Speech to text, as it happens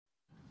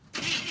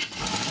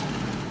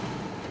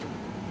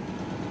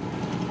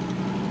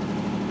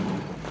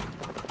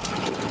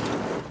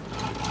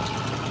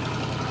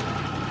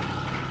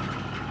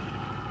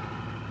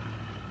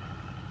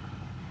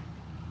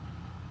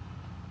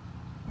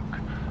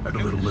Had a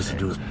little listen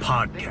to his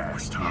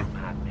podcast, huh?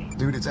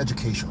 Dude, it's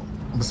educational.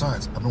 And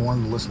besides, I've been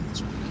wanting to listen to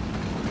this one.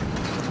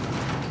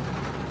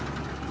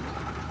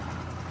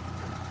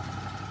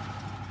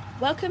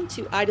 Welcome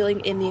to Idling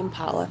in the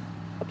Impala,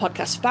 a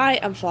podcast by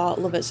and for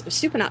lovers of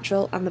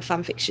supernatural and the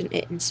fanfiction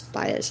it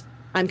inspires.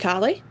 I'm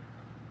Carly.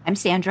 I'm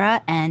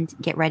Sandra, and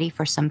get ready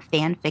for some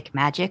fanfic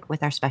magic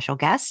with our special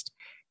guest.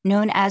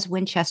 Known as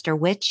Winchester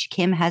Witch,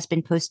 Kim has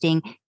been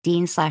posting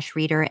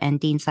Dean/Reader and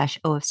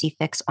Dean/OFC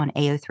fics on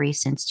AO3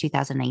 since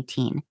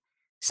 2019.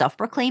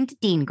 Self-proclaimed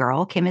Dean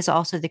girl, Kim is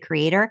also the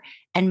creator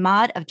and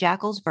mod of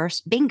Jackal's Verse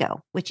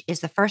Bingo, which is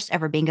the first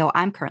ever bingo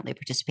I'm currently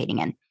participating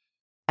in.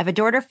 I've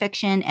adored her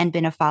fiction and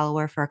been a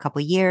follower for a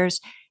couple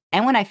years.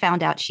 And when I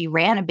found out she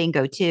ran a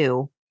bingo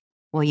too,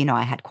 well,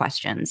 I had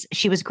questions.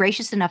 She was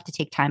gracious enough to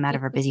take time out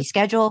of her busy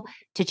schedule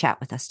to chat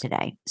with us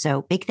today.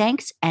 So big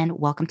thanks and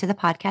welcome to the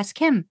podcast,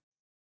 Kim.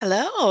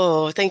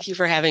 Hello. Thank you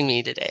for having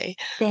me today.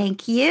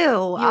 Thank you.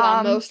 You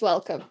are most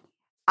welcome.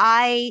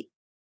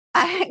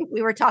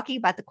 We were talking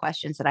about the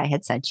questions that I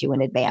had sent you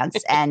in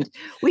advance, and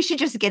we should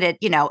just get it,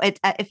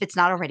 if it's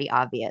not already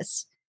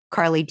obvious.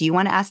 Carly, do you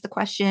want to ask the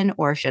question,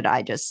 or should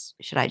I just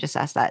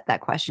ask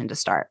that question to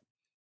start?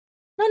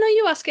 No,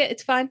 you ask it.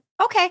 It's fine.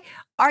 Okay.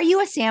 Are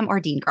you a Sam or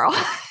Dean girl?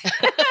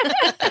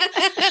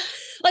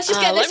 Let's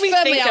just get this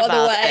firmly out of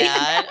the way.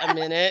 That a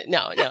minute.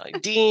 No.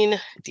 Dean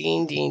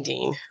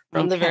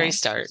from the very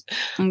start.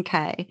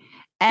 Okay.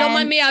 Don't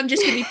mind me. I'm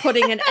just going to be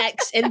putting an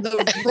X in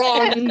the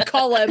wrong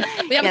column.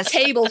 We have a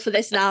table for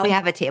this now. We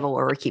have a table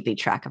where we're keeping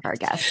track of our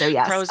guests. So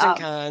yes. Pros and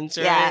cons,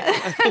 right?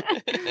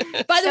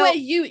 Yeah. By the way,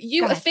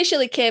 you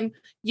officially, Kim,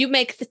 you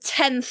make the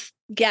 10th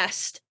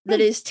guest that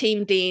is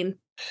Team Dean.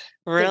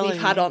 Really? That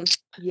we've had on.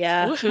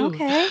 Yeah. Woohoo.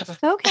 Okay.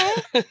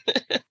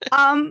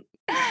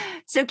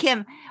 So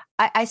Kim,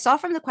 I saw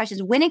from the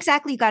questions when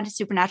exactly you got into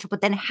Supernatural, but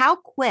then how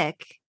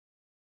quick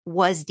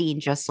was Dean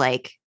just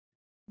like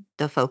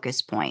the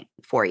focus point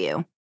for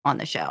you on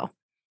the show?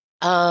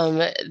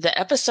 The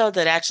episode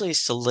that actually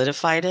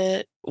solidified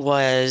it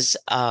was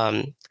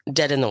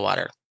Dead in the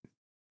Water.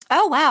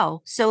 Oh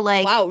wow. So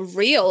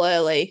real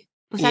early.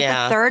 Was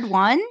that the third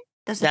one?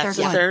 That's the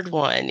third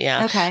one.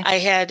 Yeah. Okay.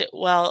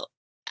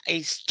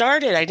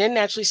 I didn't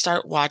actually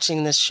start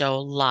watching this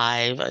show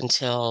live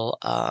until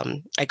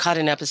I caught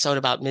an episode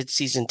about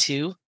mid-season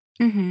 2,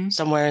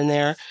 somewhere in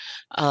there.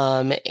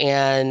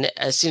 And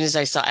as soon as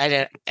I saw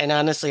it, and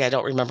honestly, I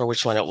don't remember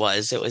which one it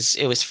was. It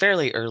was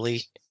fairly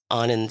early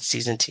on in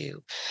season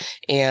 2.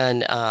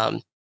 And I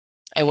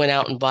went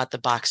out and bought the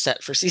box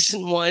set for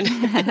season 1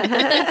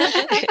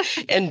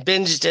 and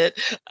binged it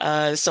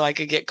so I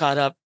could get caught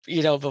up,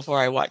 before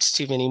I watched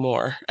too many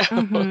more.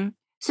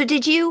 So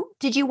did you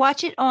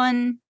watch it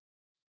on,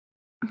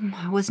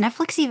 was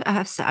Netflix even,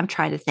 I'm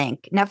trying to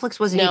think. Netflix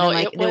wasn't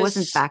it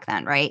wasn't back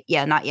then, right?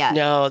 Yeah, not yet.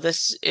 No,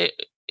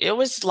 it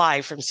was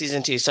live from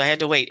season 2. So I had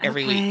to wait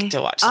every week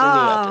to watch the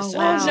new episodes.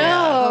 Wow. Oh,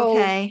 no.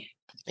 Okay.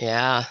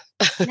 Yeah.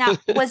 Now,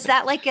 was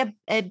that like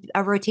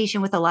a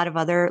rotation with a lot of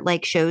other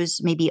like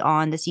shows maybe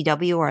on the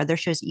CW or other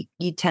shows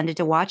you tended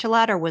to watch a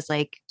lot, or was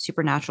like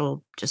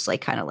Supernatural just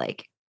like kind of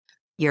like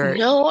your...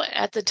 No,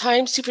 at the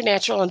time,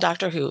 Supernatural and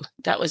Doctor Who.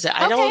 That was it.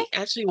 I don't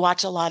actually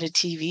watch a lot of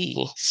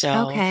TV.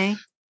 So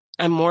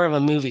I'm more of a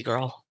movie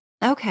girl.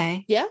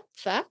 Okay. Yeah,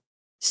 fair.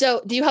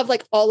 So do you have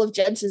like all of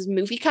Jensen's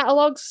movie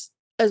catalogs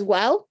as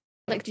well?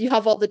 Like, do you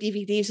have all the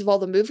DVDs of all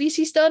the movies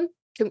he's done?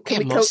 Can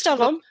we most of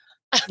them.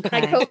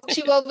 Can I coach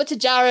you over to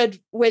Jared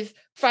with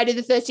Friday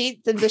the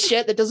 13th and the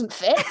shirt that doesn't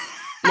fit?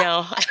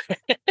 No.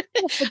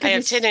 I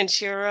have 10-inch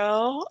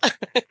hero.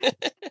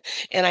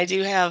 And I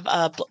do have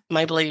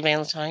my Bloody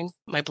Valentine.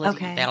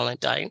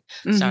 Valentine.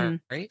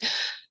 Sorry.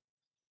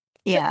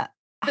 Yeah.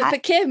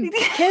 But Kim,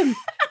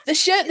 the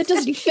shirt that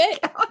doesn't fit,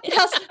 it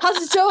has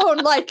its own,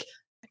 like,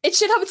 it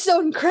should have its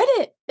own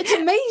credit. It's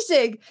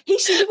amazing. He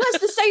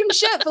wears the same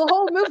shirt for the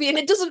whole movie and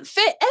it doesn't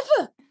fit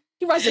ever.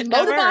 He rides a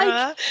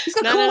motorbike. He's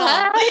got cool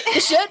hair. The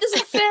shirt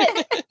doesn't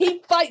fit.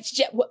 He fights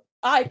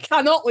I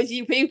cannot with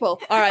you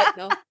people. All right,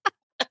 no.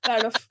 Fair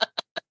enough.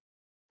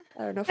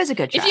 That's a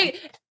good try.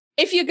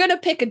 If you're gonna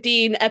pick a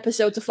Dean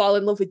episode to fall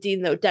in love with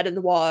Dean, though, Dead in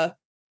the Water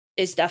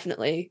is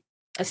definitely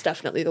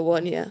the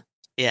one. Yeah.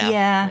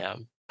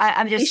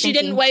 I'm just she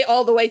didn't wait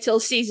all the way till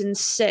season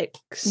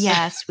 6.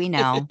 Yes, we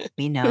know,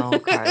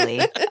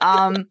 Carly.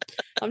 I'm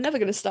never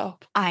gonna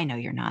stop. I know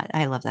you're not.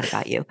 I love that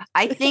about you.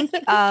 I think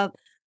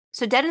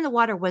so. Dead in the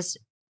Water was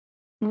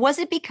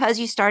it because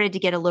you started to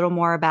get a little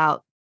more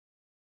about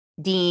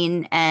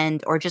Dean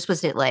or just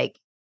was it like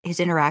his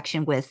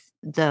interaction with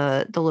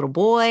the little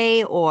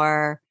boy,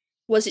 or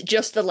was it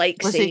just the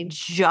lake scene? Was it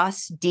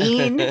just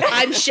Dean?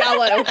 I'm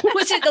shallow.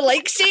 Was it the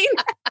lake scene?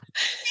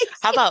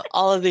 How about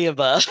all of the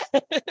above?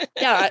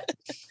 Yeah. Right.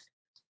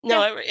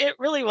 No, it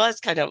really was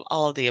kind of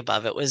all of the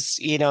above. It was,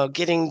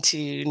 getting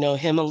to know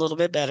him a little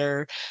bit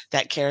better,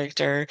 that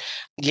character.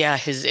 Yeah,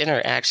 his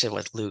interaction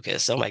with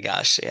Lucas. Oh my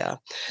gosh, yeah.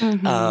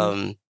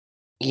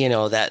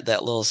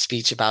 that little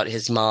speech about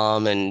his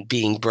mom and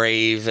being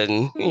brave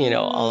and,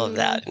 all of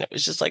that. And it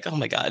was just like, oh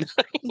my God.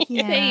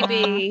 Yeah.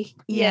 Baby.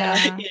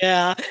 Yeah.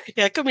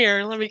 Yeah. Come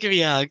here. Let me give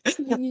you a hug.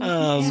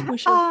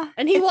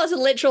 And he was a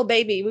literal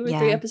baby. We were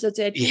 3 episodes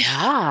in.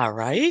 Yeah,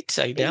 right.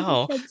 I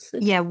know.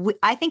 Yeah.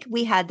 I think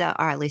we had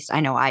or at least I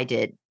know I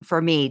did,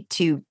 for me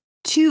to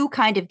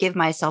kind of give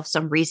myself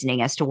some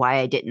reasoning as to why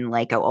I didn't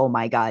go, oh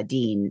my God,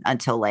 Dean,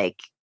 until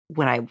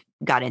when I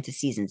got into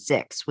season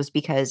 6, was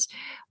because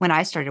when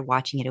I started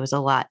watching it, it was a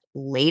lot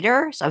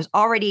later. So I was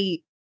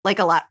already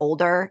a lot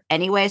older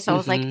anyway. So I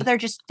was like, they're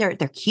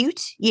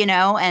cute,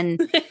 and,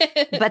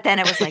 but then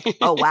it was like,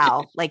 oh,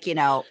 wow.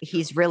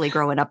 He's really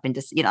growing up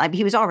into,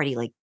 he was already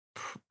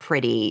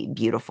pretty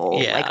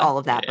beautiful, all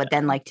of that. Yeah. But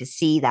then to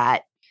see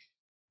that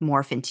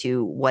morph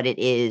into what it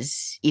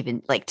is,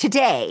 even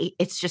today,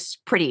 it's just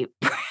pretty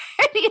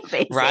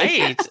amazing.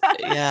 Right.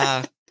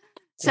 Yeah.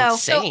 So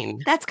insane.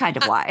 That's kind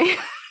of why.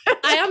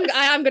 I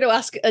am going to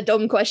ask a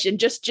dumb question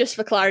just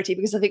for clarity,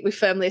 because I think we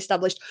firmly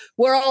established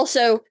we're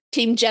also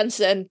Team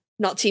Jensen,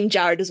 not Team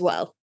Jared as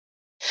well.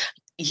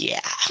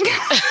 Yeah.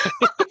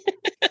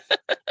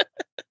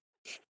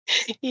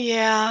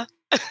 Yeah.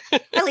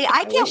 Really,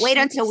 I can't wait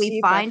until we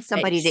find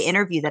somebody to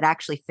interview that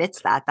actually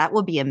fits that. That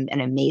will be an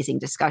amazing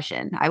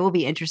discussion. I will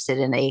be interested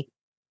in a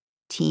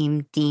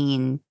Team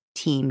Dean,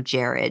 Team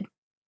Jared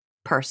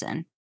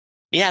person.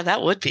 Yeah,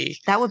 that would be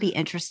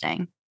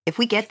interesting. If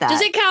we get that,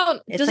 does it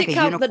count? Does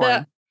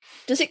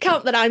it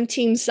count that I'm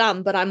Team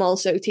Sam, but I'm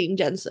also Team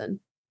Jensen?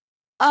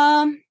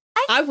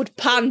 I would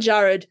pan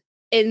Jared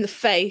in the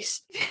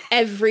face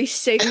every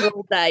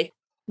single day.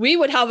 We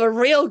would have a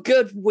real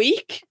good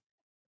week,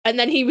 and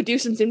then he would do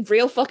something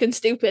real fucking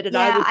stupid, and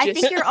I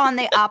think you're on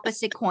the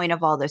opposite coin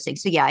of all those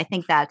things. So yeah, I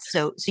think that's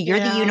so you're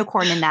the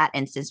unicorn in that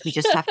instance. We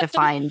just have to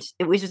find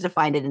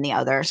it in the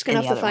other. Just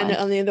gonna have to find it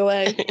on the other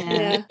way.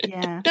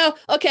 Yeah. No,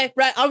 okay,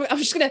 right. I'm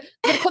just gonna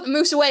put the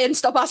moose away and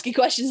stop asking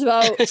questions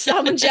about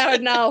Sam and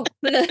Jared now.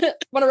 I'm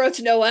on a road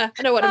to nowhere.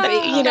 I know what I'm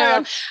being.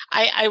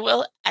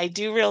 I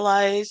do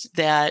realize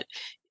that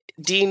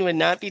Dean would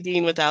not be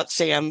Dean without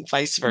Sam,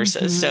 vice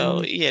versa.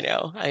 So,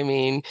 I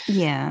mean.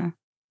 Yeah.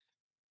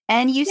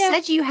 And you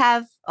said you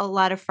have a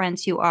lot of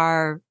friends who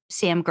are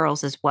Sam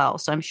girls as well.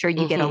 So I'm sure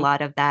you get a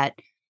lot of that,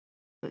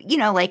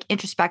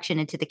 introspection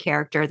into the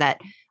character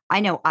that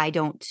I know I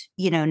don't,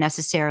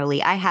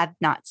 necessarily, I have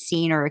not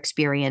seen or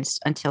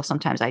experienced until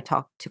sometimes I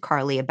talk to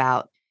Carly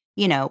about,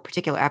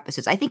 particular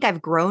episodes. I think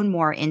I've grown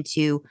more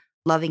into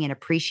loving and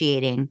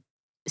appreciating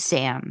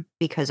Sam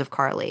because of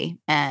Carly.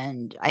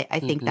 And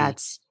I think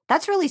that's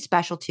really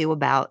special too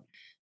about,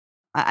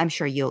 I'm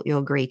sure you'll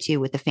agree too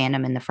with the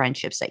fandom and the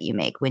friendships that you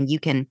make when you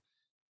can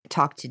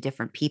talk to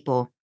different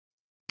people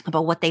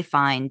about what they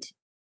find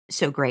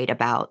so great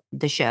about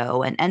the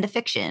show and the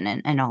fiction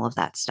and all of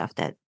that stuff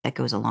that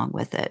goes along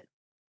with it.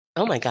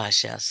 Oh my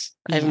gosh, yes.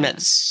 Yeah. I've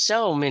met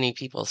so many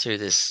people through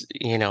this,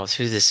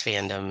 through this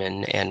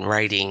fandom and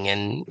writing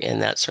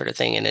and that sort of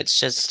thing. And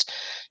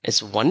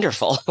it's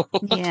wonderful.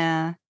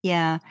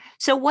 Yeah.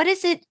 So what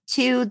is it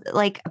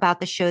about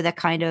the show that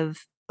kind of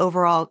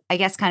overall, I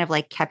guess, kind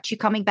of kept you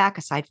coming back,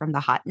 aside from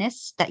the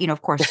hotness that,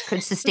 of course,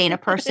 could sustain a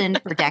person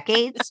for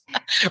decades.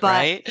 But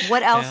right?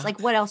 What else,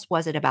 what else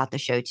was it about the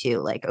show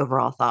too?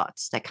 Overall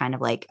thoughts that kind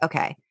of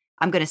okay,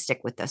 I'm going to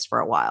stick with this for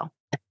a while.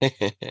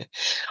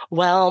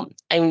 Well,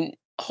 I'm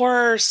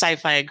horror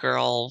sci-fi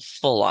girl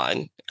full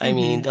on. I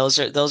mean, those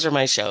are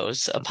my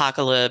shows.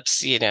 Apocalypse,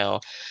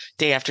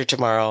 Day After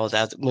Tomorrow,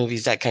 that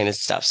movies, that kind of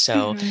stuff.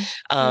 So,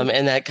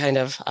 and that kind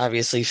of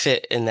obviously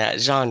fit in that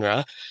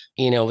genre,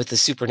 with the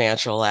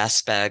supernatural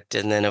aspect.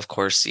 And then, of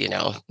course, a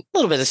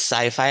little bit of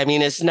sci-fi. I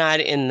mean, it's not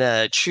in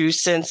the true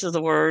sense of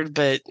the word,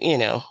 but,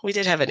 we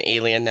did have an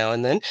alien now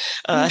and then.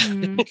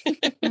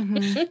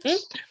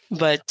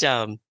 But,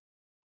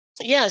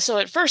 yeah, so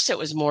at first it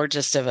was more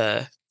just of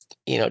a,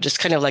 just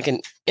kind of like an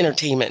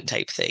entertainment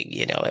type thing.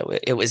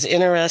 It was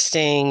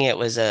interesting. It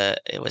was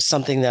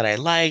something that I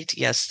liked.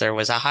 Yes, there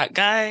was a hot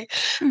guy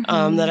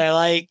that I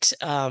liked.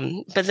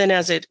 But then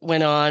as it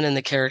went on and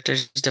the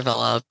characters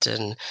developed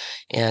and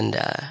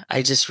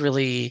I just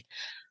really,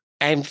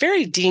 I'm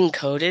very Dean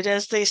coded,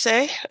 as they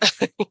say.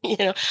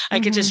 I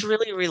could just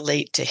really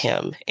relate to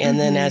him. And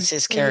then as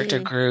his character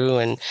grew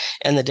and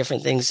the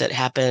different things that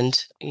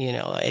happened,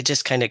 I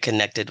just kind of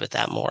connected with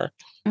that more.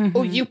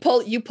 Oh, you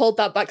pulled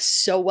that back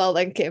so well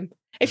then, Kim.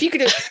 If you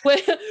could have,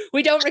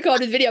 we don't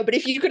record a video, but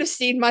if you could have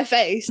seen my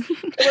face,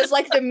 it was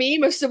like the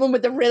meme of someone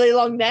with a really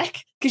long neck,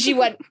 because you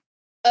went,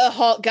 a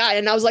hot guy.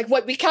 And I was like,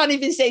 wait, we can't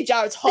even say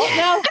Jared's hot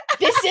now.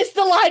 This is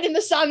the line in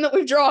the sand that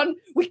we've drawn.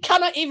 we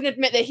cannot even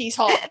admit that he's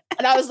hot.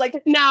 And I was like,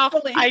 no,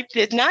 I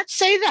did not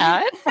say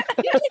that.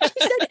 You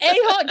said a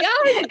hot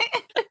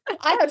guy.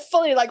 I had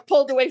fully like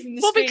pulled away from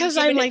the screen because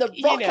I'm like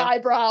the rock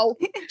eyebrow.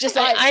 Just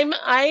like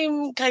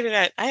I'm kind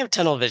of I have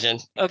tunnel vision.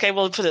 Okay,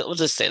 we'll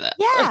just say that.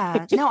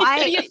 Yeah.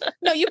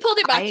 No, you pulled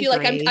it back. I You're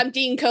like, agree. I'm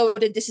Dean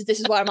coded. This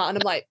is where I'm at. And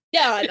I'm like,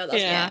 yeah, I know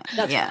that's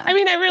That's yeah. I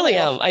mean, I really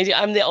am.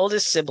 I'm the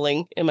oldest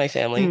sibling in my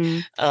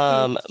family.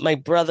 My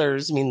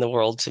brothers mean the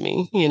world to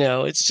me.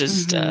 It's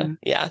just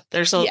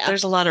there's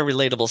a lot of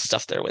relatable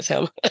stuff there with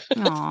him.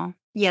 Aw.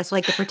 Yes,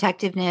 like the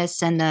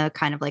protectiveness and the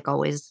kind of like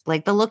always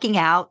like the looking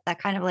out, that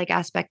kind of like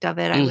aspect of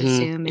it, I would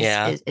assume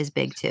is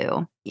big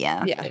too.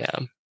 Yeah.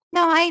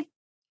 No,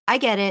 I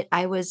get it.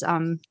 I was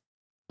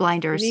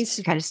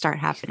blinders kind of start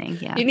happening.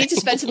 Yeah. You need to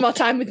spend some more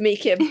time with me,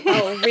 Kim.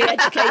 I'll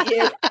re-educate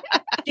you.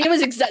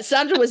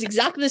 Sandra was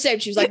exactly the same.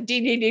 She was like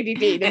Dean,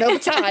 and over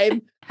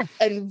time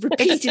and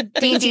repeated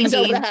beatings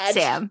over the head.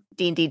 Sam,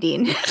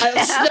 Dean.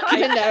 I snuck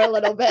him in there a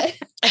little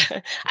bit.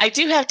 I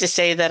do have to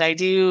say that I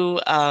do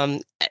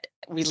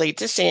relate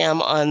to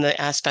Sam on the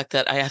aspect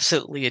that I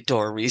absolutely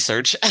adore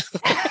research.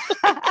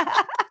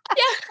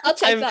 I'll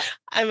take that.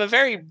 I'm a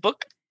very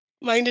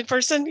book-minded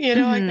person, I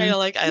kind of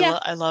like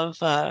I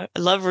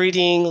love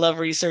reading, love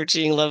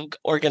researching, love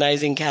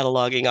organizing,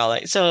 cataloging, all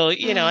that. So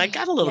I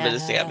got a little bit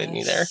of Sam in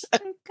me there.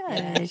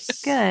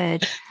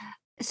 Good.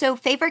 So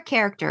favorite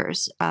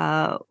characters,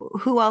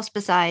 who else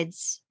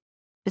besides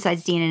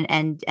Dean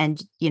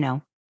and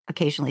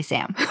occasionally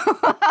Sam?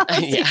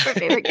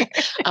 Favorite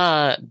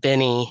character?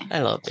 Benny. I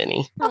love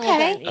Benny.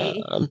 Okay.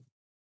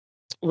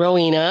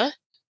 Rowena.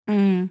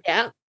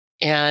 Yeah.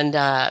 And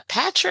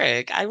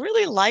Patrick. I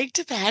really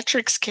liked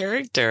Patrick's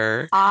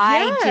character.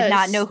 I did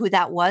not know who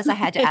that was. I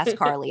had to ask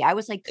Carly. I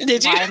was like, why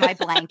am I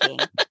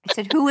blanking? I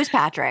said, who is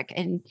Patrick?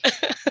 And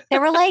they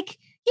were like,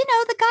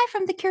 the guy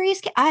from The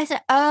Curious Cat. I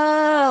said,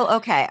 oh,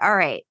 okay. All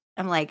right.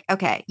 I'm like,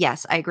 okay,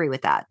 yes, I agree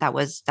with that. That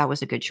was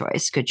a good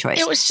choice. Good choice.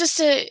 It was just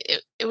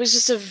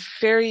a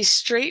very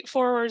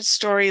straightforward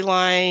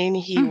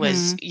storyline. He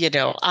was,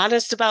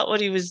 honest about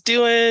what he was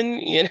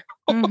doing,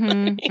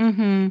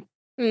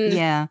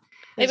 Yeah.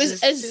 It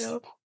was as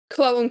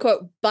quote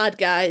unquote bad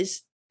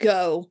guys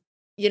go,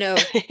 he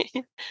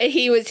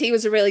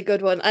was a really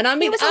good one. And I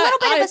mean, he was a little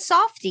bit of a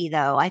softie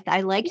though.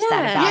 I liked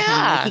that about him.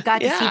 Like he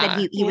got to see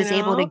that he was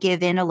able to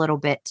give in a little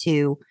bit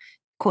to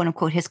quote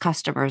unquote his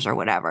customers or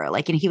whatever.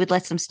 Like, and he would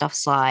let some stuff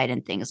slide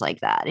and things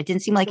like that. It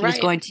didn't seem like he was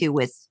going to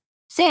with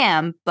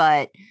Sam,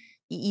 but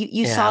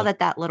you saw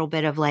that little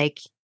bit of like,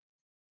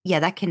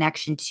 that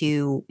connection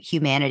to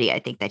humanity, I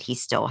think that he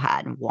still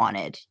had and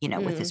wanted,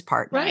 with his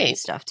partner and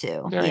stuff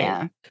too. Right.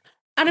 Yeah.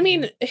 And I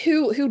mean,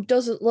 who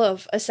doesn't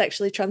love a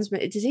sexually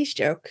transmitted disease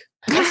joke?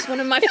 That's one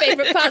of my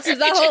favorite parts of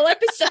that whole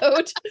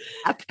episode.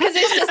 Because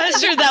it's just I'm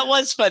sure that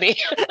was funny.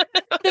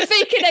 The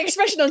vacant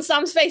expression on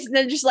Sam's face, and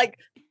then just like,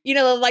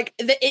 like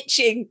the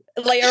itching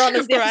later on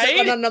as the episode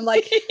went on. And I'm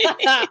like,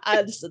 I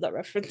understood that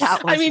reference.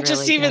 I mean,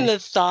 just even the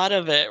thought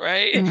of it,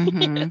 right?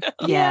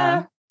 Mm-hmm.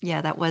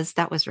 Yeah, that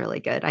was really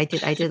good. I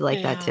did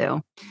like that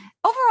too.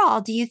 Overall,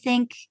 do you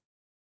think,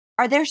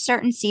 are there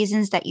certain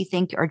seasons that you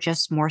think are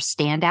just more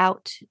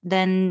standout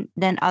than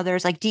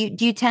others? Like, do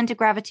you tend to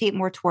gravitate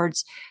more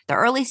towards the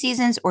early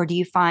seasons, or do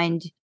you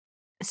find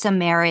some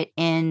merit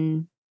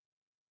in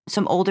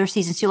some older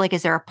seasons too? Like,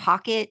 is there a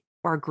pocket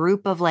or a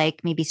group of like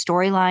maybe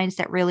storylines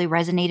that really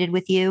resonated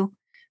with you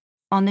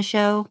on the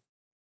show?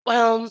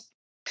 Well,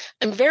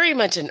 I'm very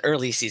much in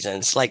early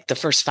seasons, like the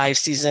first 5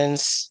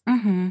 seasons.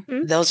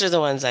 Mm-hmm. Those are the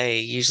ones I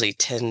usually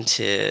tend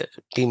to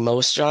be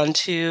most drawn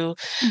to.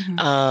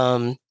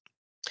 Mm-hmm.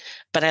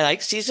 But I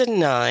like season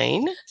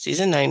 9.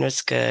 Season 9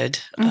 was good.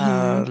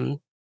 Mm-hmm.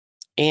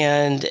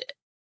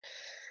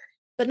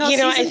 But not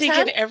I think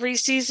 10? in every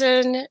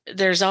season,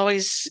 there's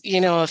always,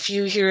 a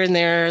few here and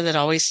there that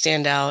always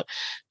stand out.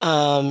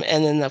 And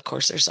then, of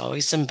course, there's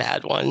always some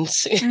bad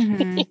ones.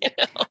 Mm-hmm.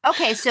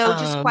 Okay, so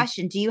just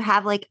question. Do you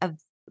have like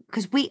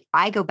because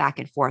I go back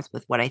and forth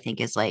with what I think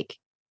is like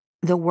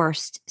the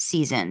worst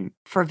season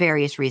for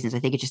various reasons. I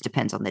think it just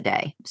depends on the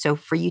day. So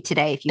for you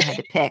today, if you had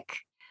to pick,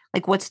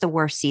 like, what's the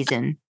worst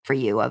season for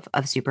you of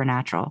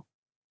Supernatural?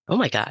 Oh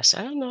my gosh,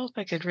 I don't know if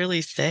I could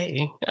really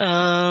say.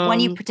 One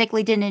you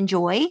particularly didn't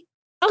enjoy?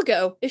 I'll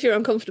go if you're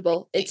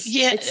uncomfortable. It's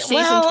season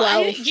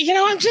 12.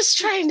 I'm just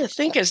trying to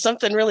think if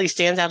something really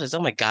stands out as,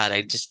 oh my God,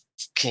 I just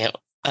can't.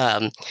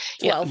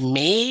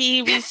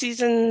 Maybe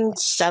season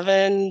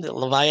 7, the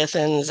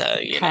Leviathans.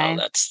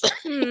 That's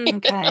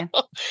okay.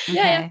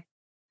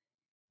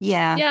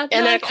 Yeah.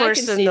 And of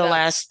course, in the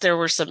last, there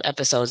were some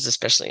episodes,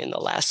 especially in the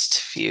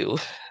last few.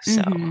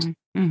 So,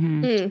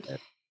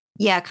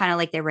 yeah, kind of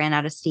like they ran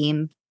out of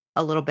steam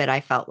a little bit.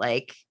 I felt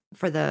like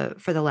for the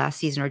last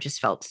season, or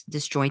just felt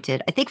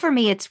disjointed. I think for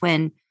me, it's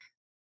when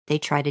they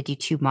try to do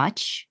too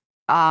much,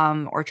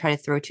 or try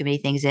to throw too many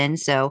things in.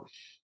 So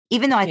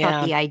even though I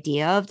thought the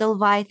idea of the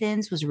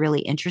Leviathans was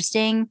really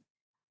interesting,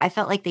 I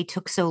felt like they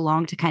took so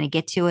long to kind of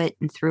get to it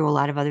and threw a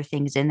lot of other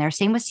things in there.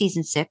 Same with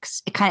season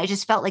 6. It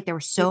just felt like there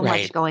was so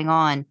much going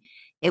on.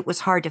 It was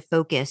hard to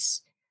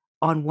focus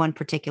on one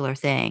particular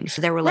thing.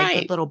 So there were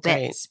like good little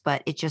bits,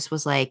 but it just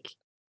was like,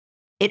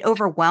 it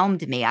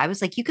overwhelmed me. I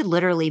was like, you could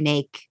literally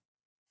make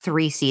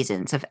 3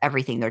 seasons of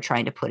everything they're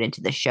trying to put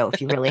into the show if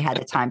you really had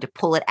the time to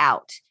pull it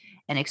out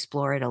and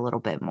explore it a little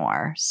bit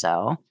more.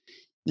 So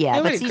yeah,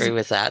 I would agree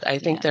with that. I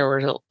think there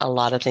were a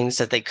lot of things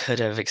that they could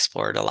have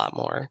explored a lot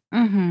more.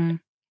 Mm-hmm.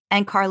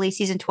 And Carly,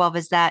 season 12,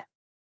 is that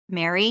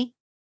Mary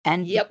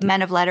and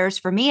Men of Letters?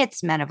 For me,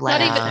 it's Men of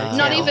Letters.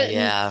 Not even.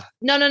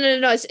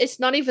 No. It's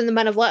not even the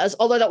Men of Letters.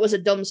 Although that was a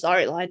dumb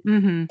storyline.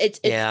 Mm-hmm.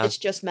 It's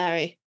just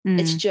Mary. Mm-hmm.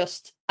 It's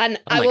just, and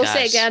I will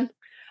say again,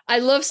 I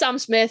love Sam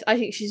Smith. I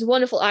think she's a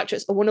wonderful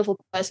actress, a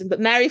wonderful person. But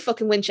Mary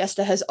fucking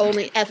Winchester has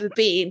only ever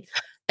been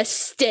a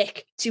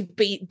stick to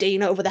beat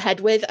Dean over the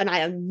head with, and I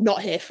am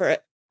not here for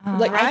it.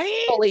 Like, I'm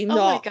fully not.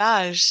 Oh my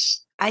gosh.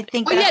 I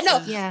think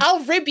I'll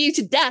rib you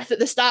to death at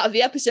the start of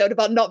the episode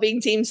about not being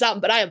Team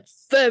Sam, but I am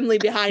firmly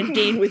behind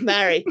Dean with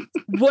Mary.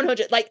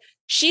 100. Like,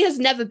 she has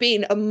never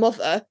been a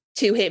mother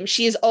to him.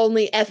 She has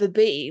only ever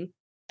been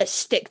a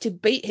stick to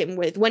beat him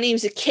with. When he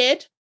was a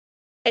kid,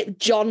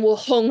 John will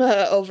hung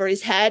her over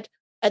his head,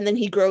 and then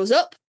he grows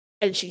up,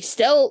 and she's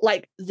still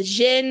like the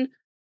gin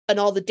and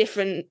all the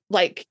different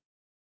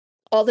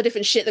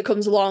shit that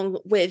comes along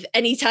with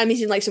anytime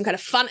he's in like some kind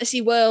of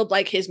fantasy world,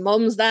 like his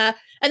mom's there,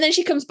 and then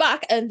she comes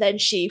back and then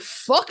she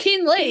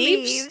fucking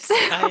leaves.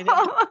 I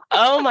know.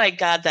 Oh my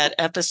God, that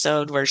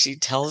episode where she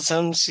tells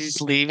him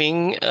she's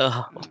leaving.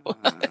 Oh.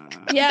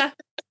 Yeah.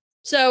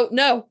 So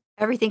no.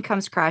 Everything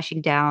comes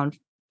crashing down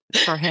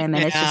for him,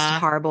 and it's just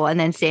horrible. And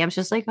then Sam's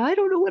just like, I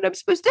don't know what I'm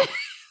supposed to do.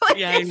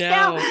 I know.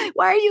 Now.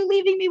 Why are you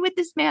leaving me with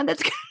this man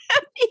that's gonna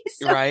be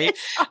so right?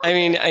 I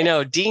mean, I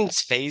know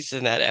Dean's face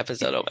in that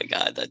episode. Oh my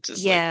God, that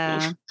just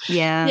yeah.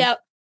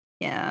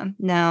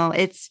 No,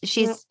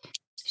 she's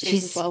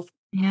season 12.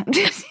 Yeah,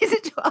 season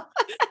 12.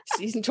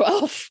 Season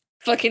 12.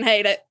 Fucking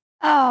hate it.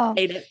 Oh,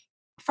 hate it.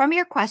 From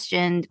your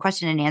question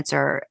and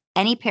answer,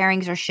 any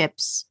pairings or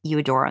ships you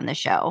adore on the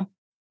show?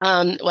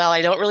 Well,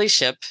 I don't really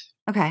ship.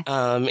 Okay.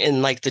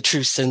 In like the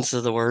true sense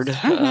of the word.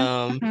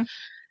 Mm-hmm.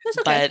 That's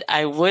okay. But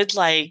I would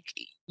like,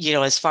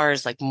 as far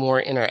as like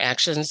more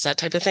interactions, that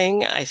type of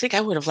thing, I think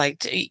I would have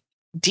liked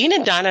Dean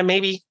and Donna,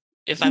 maybe,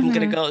 if I'm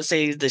going to go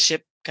say the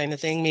ship kind of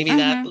thing, maybe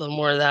that, a little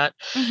more of that.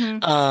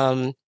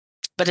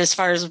 But as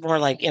far as more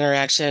like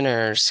interaction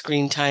or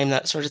screen time,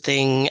 that sort of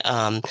thing,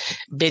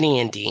 Benny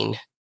and Dean.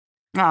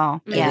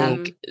 Oh, yeah. I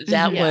think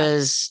that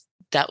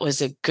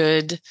was a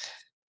good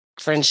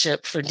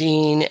friendship for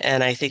Dean,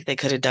 and I think they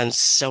could have done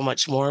so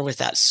much more with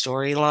that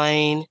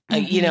storyline,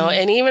 and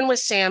even with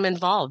Sam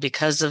involved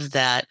because of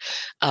that,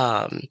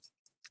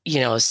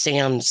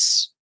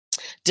 Sam's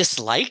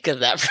dislike of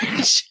that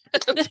friendship.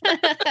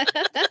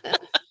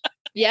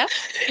 Yeah.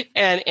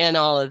 And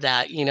all of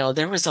that,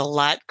 there was a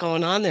lot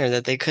going on there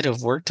that they could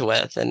have worked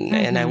with,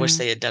 and I wish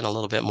they had done a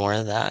little bit more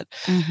of that.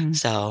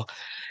 So,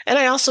 and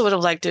I also would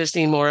have liked to have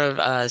seen more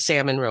of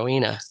Sam and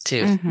Rowena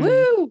too.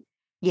 Woo!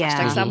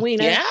 Yeah. Sam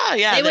Wiener.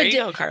 Yeah. There you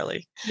go,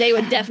 Carly. They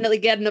were definitely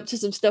getting up to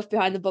some stuff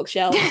behind the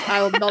bookshelves.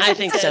 I will not. I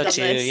think so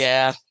too. This.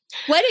 Yeah.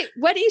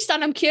 Where do you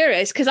stand? I'm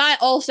curious because I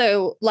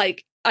also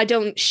I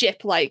don't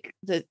ship like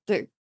the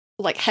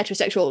like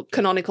heterosexual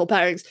canonical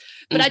pairings,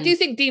 but I do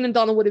think Dean and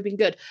Donna would have been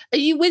good. Are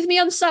you with me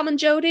on Sam and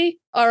Jodie,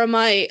 or am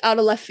I out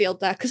of left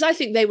field there? Because I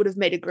think they would have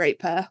made a great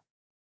pair.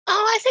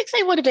 Oh, I think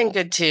they would have been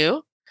good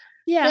too.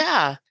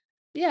 Yeah.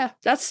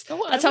 That's how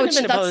it should have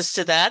been opposed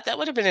to that. That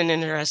would have been an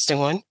interesting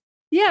one.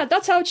 Yeah,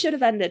 that's how it should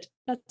have ended.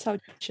 Yeah.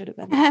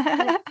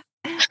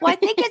 Well, I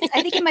think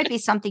it might be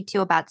something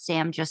too about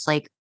Sam just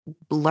like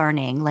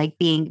learning, like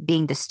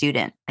being the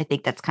student. I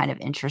think that's kind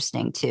of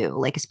interesting too,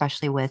 like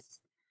especially with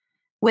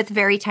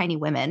very tiny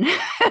women.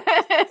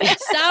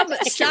 Sam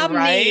needs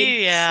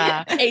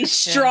a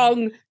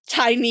strong,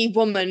 tiny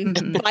woman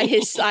by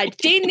his side.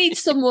 Dean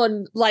needs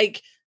someone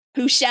like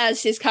who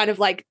shares his kind of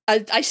like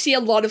I see a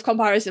lot of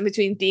comparison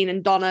between Dean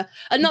and Donna,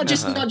 and not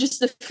just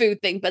the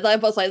food thing, but they're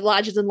both like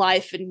larger than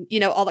life and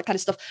all that kind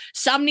of stuff.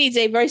 Sam needs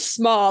a very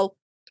small,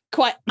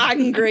 quite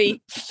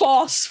angry,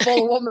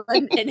 forceful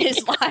woman in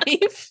his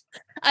life,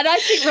 and I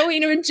think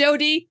Rowena and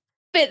Jodie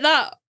fit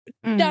that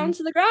down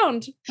to the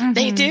ground.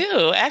 They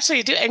do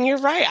actually do, and you're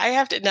right. I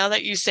have to, now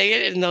that you say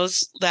it in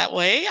that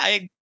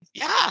way.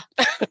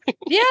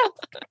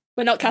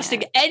 We're not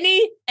casting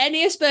any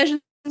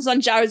aspersions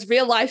on Jared's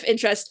real life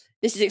interest.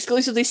 This is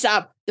exclusively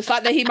Sam. The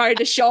fact that he married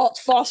a short,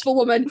 forceful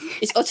woman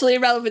is utterly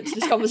irrelevant to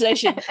this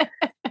conversation.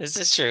 This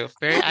is true.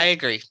 I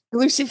agree.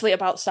 Exclusively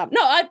about Sam.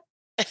 No, I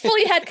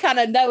fully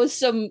headcanon. There was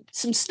some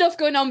stuff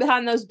going on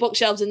behind those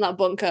bookshelves in that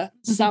bunker.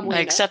 Sam Wiener.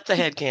 I accept the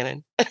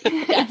headcanon.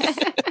 Yes.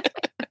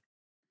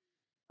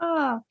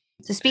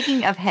 So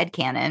speaking of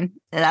headcanon,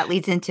 that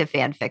leads into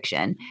fan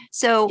fiction.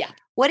 So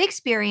what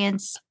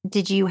experience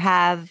did you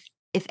have,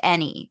 if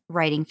any,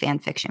 writing fan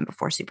fiction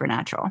before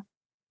Supernatural?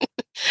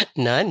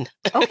 None.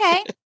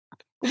 Okay.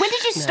 When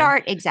did you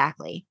start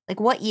exactly? Like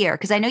what year?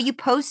 Because I know you've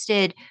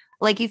posted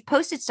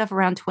stuff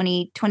around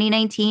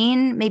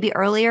 2019, maybe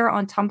earlier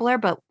on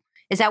Tumblr, but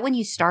Is that when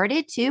you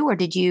started too, or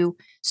did you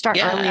start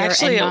earlier?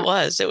 Actually, it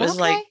was. It was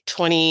like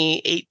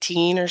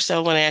 2018 or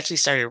so when I actually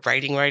started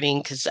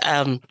writing because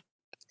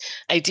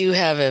I do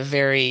have a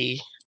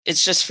very,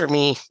 it's just for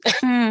me.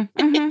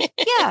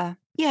 Yeah.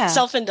 Yeah.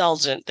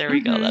 Self-indulgent. There we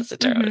go. That's the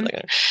term I was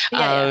looking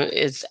for.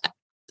 It's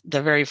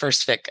the very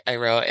first fic I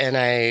wrote, and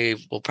I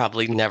will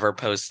probably never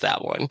post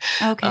that one.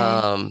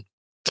 Okay.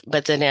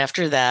 But then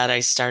after that, I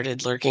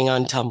started lurking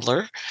on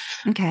Tumblr.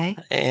 Okay.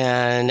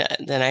 And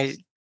then I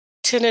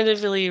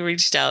tentatively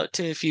reached out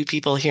to a few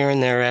people here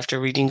and there after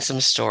reading some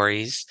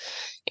stories.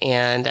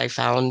 And I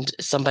found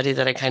somebody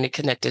that I kind of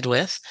connected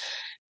with.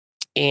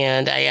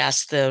 And I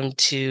asked them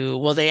to,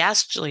 well, they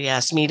actually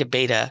asked me to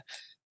beta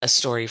a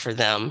story for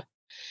them,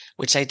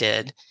 which I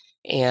did.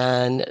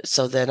 And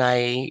so then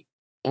I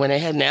went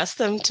ahead and asked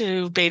them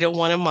to beta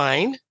one of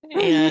mine.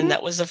 And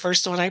that was the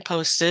first one I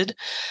posted.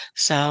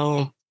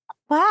 So.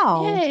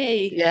 Wow.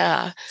 Yay.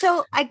 Yeah.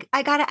 So I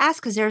got to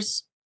ask,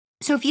 because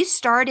so if you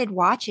started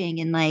watching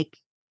in like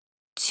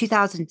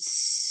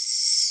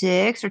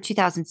 2006 or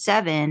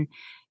 2007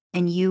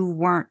 and you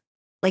weren't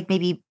like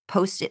maybe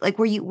posted, like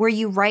were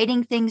you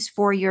writing things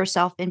for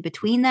yourself in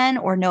between then,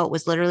 or no, it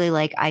was literally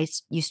like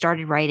you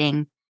started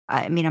writing.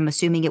 I mean, I'm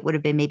assuming it would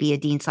have been maybe a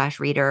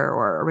Dean/reader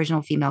or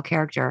original female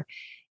character.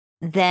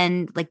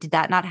 Then like, did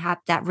that not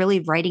happen? That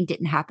really writing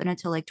didn't happen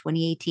until like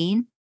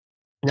 2018?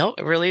 No,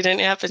 it really didn't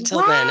happen until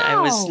then. I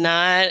was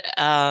not,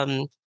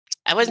 I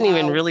wasn't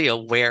even really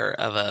aware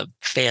of a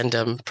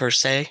fandom per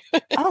se.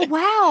 Oh,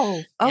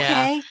 wow.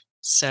 Okay. Yeah.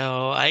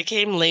 So I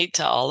came late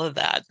to all of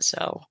that.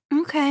 So.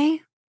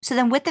 Okay. So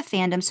then with the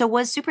fandom, so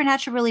was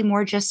Supernatural really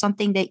more just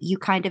something that you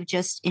kind of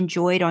just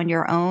enjoyed on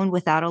your own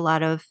without a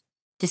lot of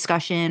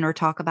discussion or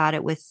talk about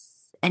it with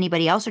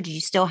anybody else? Or did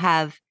you still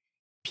have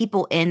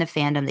people in the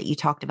fandom that you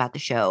talked about the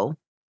show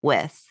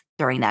with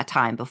during that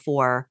time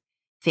before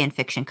fan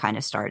fiction kind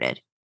of started?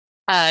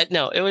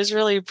 No, it was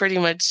really pretty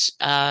much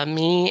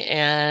me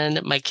and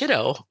my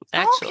kiddo,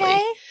 actually.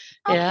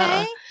 Okay.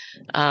 Yeah.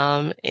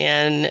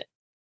 And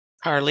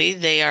Carly,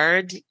 they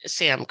are a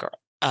Sam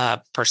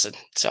person.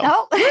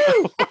 So.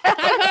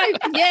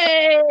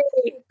 Yay!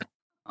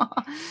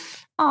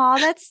 Oh,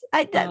 but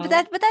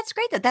that's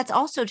great. That's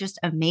also just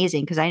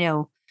amazing, because I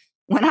know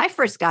when I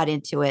first got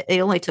into it,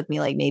 it only took me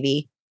like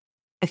maybe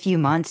a few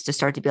months to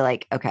start to be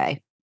like,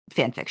 okay,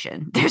 fan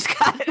fiction. There's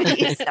got to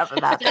be stuff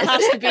about this. There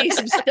has to be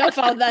some stuff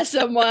out there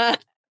somewhere.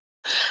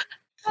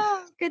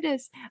 Oh,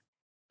 goodness.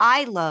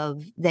 I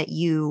love that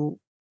you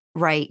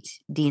write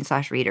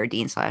Dean/reader,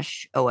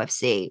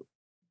 Dean/OFC.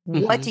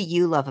 What do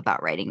you love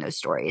about writing those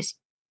stories?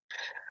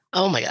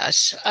 Oh my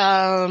gosh.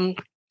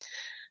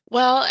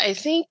 Well, I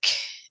think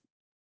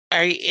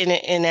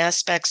in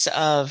aspects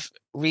of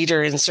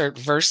reader insert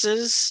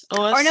versus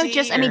OFC, or no,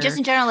 just I mean, just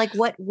in general, like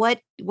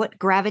what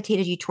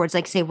gravitated you towards,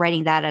 like, say,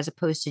 writing that as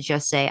opposed to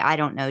just say, I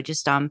don't know,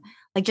 just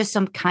like just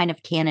some kind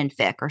of canon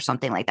fic or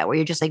something like that, where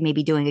you're just like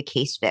maybe doing a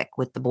case fic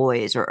with the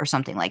boys or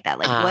something like that.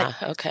 Like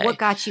what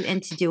got you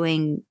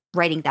into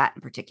writing that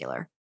in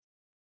particular?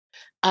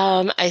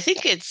 I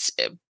think it's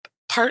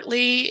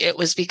partly it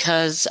was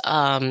because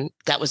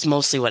that was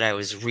mostly what I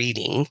was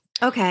reading.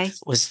 Okay.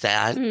 Was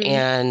that.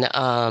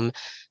 And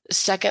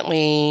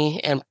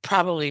secondly, and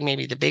probably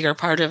maybe the bigger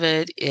part of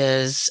it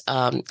is,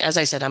 as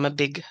I said, I'm a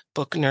big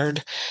book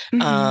nerd.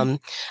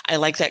 I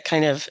like that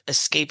kind of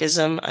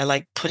escapism. I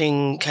like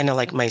putting kind of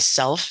like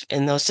myself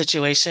in those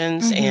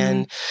situations.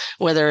 And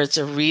whether it's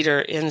a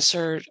reader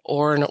insert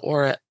or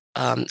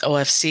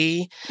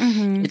OFC,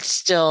 it's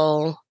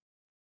still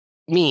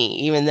me,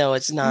 even though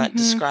it's not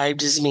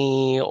described as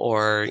me,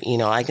 or,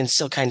 I can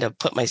still kind of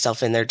put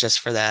myself in there just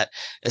for that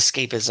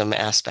escapism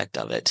aspect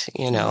of it,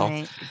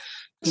 Right.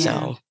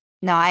 So.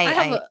 No,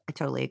 I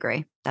totally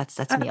agree. That's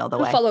me all the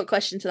way. A follow-up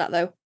question to that,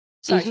 though.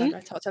 Sorry, Sandra,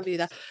 I talked over you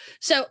there.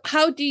 So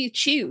how do you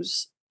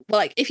choose?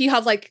 Like, if you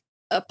have like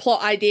a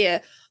plot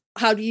idea,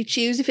 how do you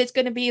choose if it's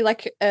going to be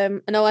like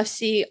an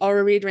OFC or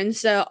a reader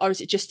insert, or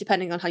is it just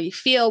depending on how you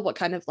feel, what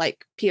kind of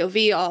like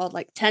POV or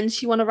like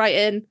tense you want to write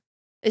in?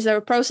 Is there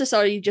a process, or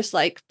are you just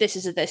like, this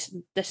is a this,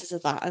 this is a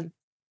that? And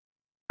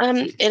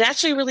it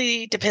actually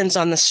really depends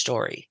on the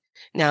story.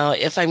 Now,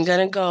 if I'm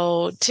going to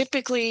go,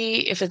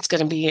 typically, if it's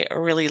going to be a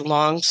really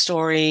long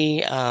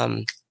story,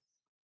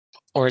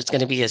 or it's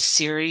going to be a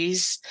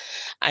series,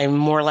 I'm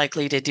more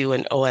likely to do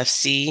an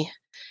OFC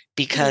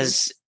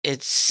because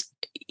it's,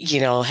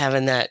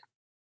 having that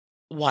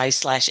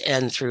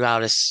Y/N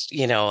throughout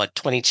a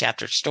 20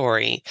 chapter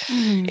story,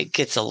 it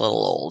gets a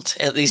little old,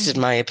 at least in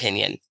my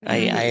opinion. I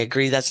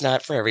agree that's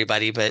not for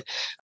everybody,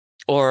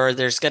 or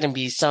there's going to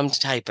be some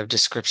type of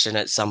description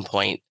at some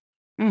point.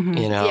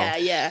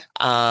 Yeah.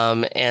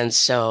 And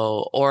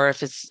so, or if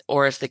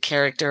the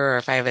character, or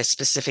if I have a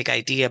specific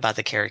idea about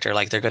the character,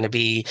 like they're going to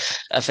be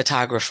a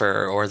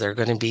photographer, or they're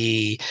going to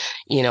be,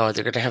 they're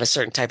going to have a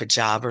certain type of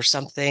job or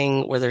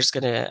something where there's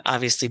going to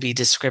obviously be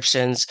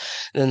descriptions,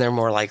 then they're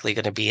more likely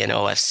going to be an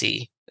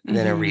OFC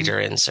than a reader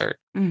insert.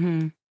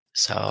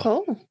 So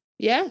cool.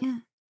 Yeah.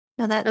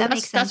 No, that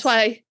makes sense.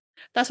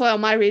 That's why all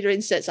my reader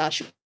inserts are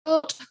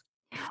short.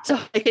 So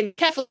I can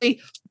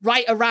carefully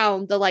write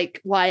around the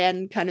like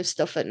YN kind of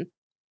stuff and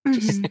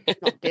just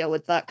not deal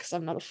with that because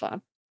I'm not a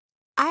fan.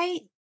 I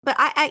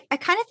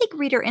kind of think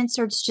reader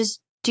inserts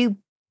just do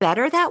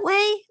better that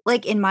way.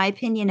 Like in my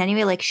opinion,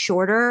 anyway, like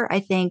shorter, I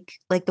think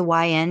like the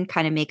YN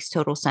kind of makes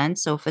total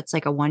sense. So if it's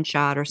like a one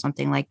shot or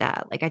something like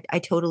that, like I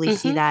totally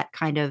see that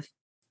kind of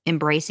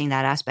embracing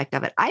that aspect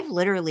of it. I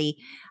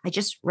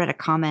just read a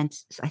comment,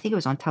 I think it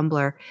was on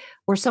Tumblr,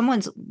 where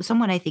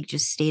someone I think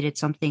just stated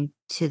something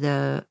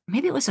to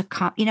maybe it was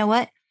you know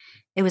what?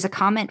 It was a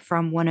comment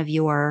from one of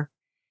your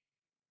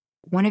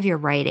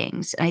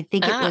writings. And I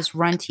think it was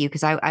run to you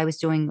because I was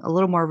doing a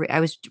little more, I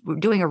was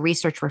doing a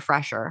research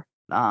refresher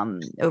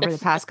over the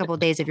past couple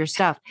of days of your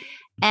stuff.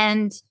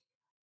 And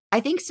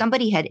I think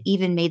somebody had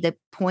even made the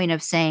point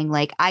of saying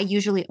like, I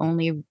usually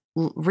only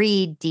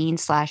read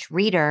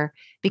Dean/reader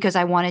because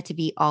I want it to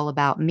be all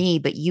about me,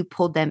 but you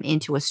pulled them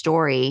into a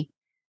story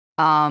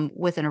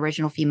with an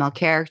original female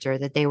character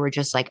that they were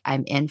just like,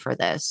 I'm in for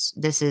this.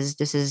 This is,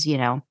 this is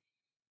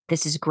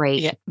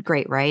great,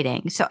 great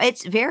writing. So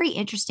it's very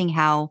interesting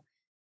how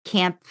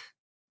camp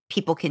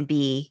people can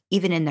be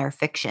even in their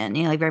fiction,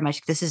 like very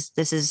much this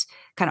is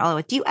kind of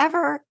all do you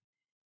ever,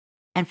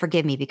 and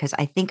forgive me because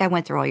I think I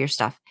went through all your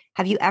stuff,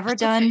 have you ever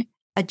done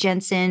a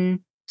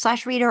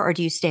Jensen/reader, or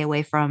do you stay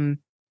away from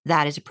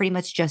that? Is it pretty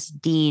much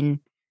just Dean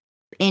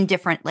in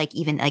different like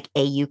even like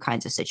AU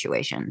kinds of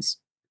situations?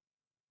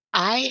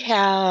 I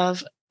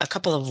have a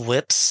couple of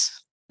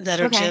whips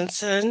that are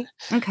Jensen.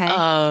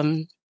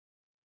 I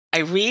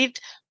read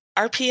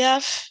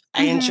RPF.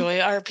 I enjoy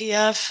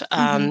RPF.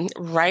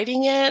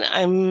 Writing it,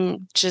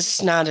 I'm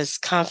just not as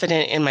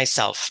confident in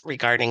myself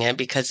regarding it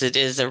because it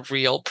is a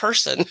real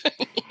person.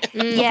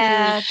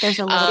 Yeah, there's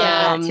a little bit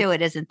of that to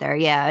it, isn't there?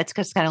 Yeah, it's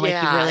just kind of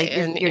like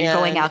you're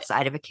going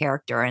outside of a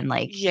character and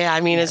like. Yeah,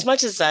 I mean, as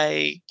much as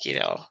I,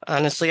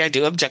 honestly, I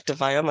do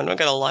objectify him. I'm not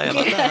going to lie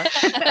about that.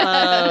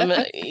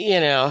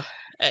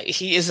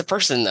 He is a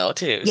person though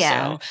too.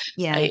 Yeah.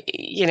 So,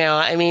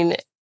 I mean.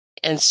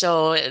 And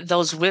so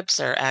those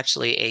whips are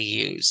actually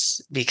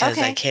AUs because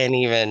I can't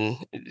even.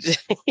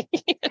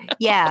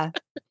 Yeah,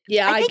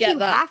 I think get you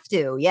have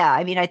to. Yeah,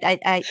 I mean,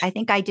 I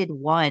think I did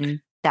one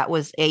that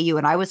was AU,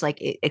 and I was like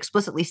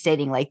explicitly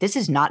stating like this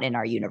is not in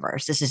our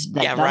universe. This is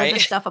none of the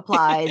stuff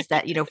applies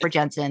that for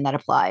Jensen that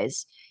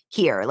applies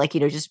here. Like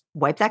just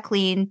wipe that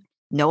clean.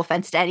 No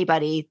offense to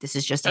anybody. This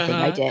is just a thing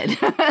I did.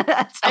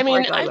 I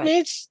mean,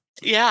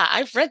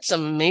 I've read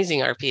some amazing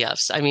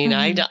RPFs. I mean,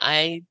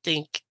 I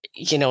think.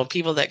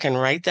 People that can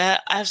write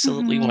that,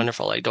 absolutely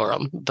wonderful. I adore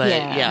them.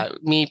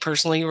 But me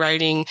personally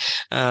writing,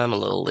 I'm a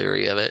little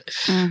leery of it.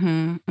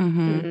 I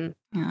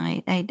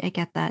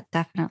get that.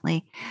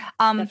 Definitely.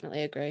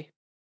 Definitely agree.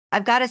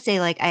 I've got to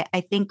say, like,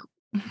 I think,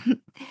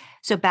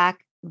 so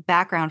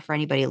background for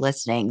anybody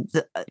listening,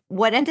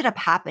 what ended up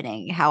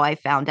happening, how I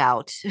found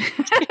out,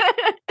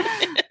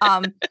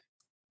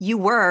 you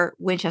were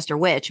Winchester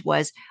Witch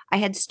was I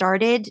had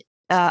started,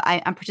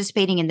 I'm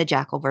participating in the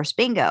Jackalverse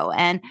bingo,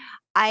 and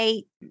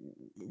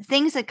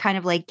things that kind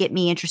of like get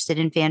me interested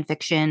in fan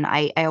fiction.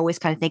 I always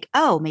kind of think,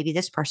 oh, maybe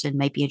this person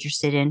might be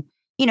interested in,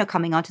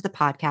 coming onto the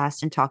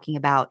podcast and talking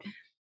about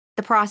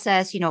the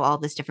process, all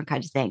this different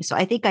kinds of things. So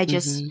I think I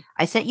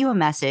sent you a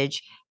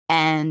message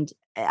and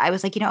I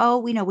was like,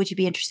 would you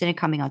be interested in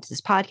coming onto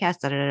this podcast?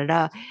 Da, da, da,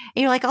 da.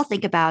 And you're like, I'll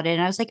think about it.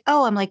 And I was like,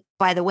 oh, I'm like,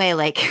 by the way,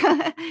 like,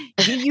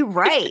 you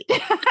write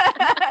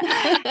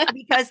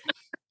because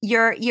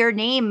your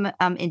name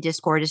in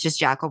Discord is just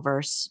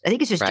Jackalverse. I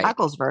think it's just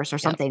Jackal's verse or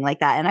something like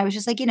that. And I was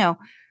just like, do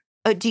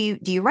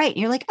you write?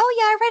 And you're like, oh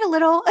yeah, I write a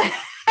little.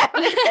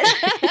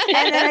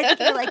 And then I think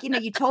you're like,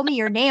 you told me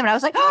your name, and I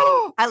was like,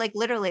 oh, I like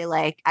literally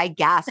like I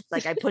gasped,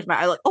 like I pushed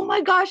I like, oh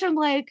my gosh, I'm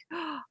like,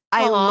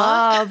 I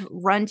love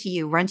Run to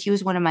You. Run to You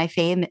is one of my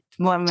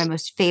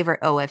most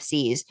favorite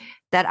OFCs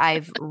that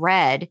I've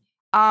read.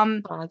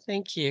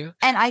 Thank you.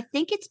 And I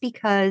think it's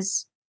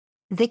because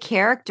the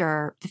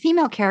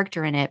female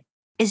character in it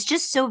is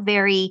just so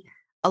very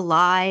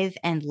alive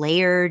and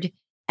layered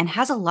and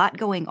has a lot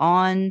going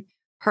on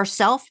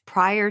herself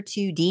prior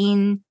to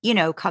Dean,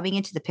 coming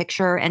into the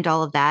picture and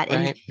all of that.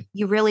 And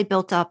you really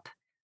built up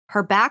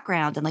her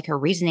background and like her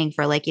reasoning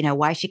for like,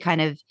 why she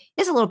kind of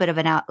is a little bit of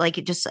a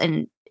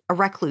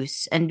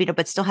recluse and,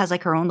 but still has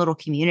like her own little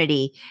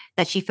community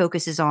that she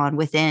focuses on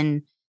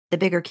within the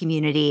bigger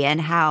community,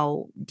 and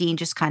how Dean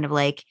just kind of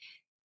like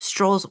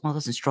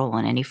doesn't stroll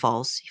in and he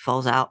falls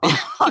out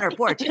on her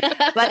porch,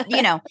 but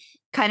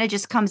kind of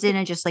just comes in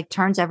and just like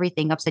turns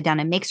everything upside down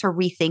and makes her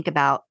rethink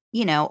about,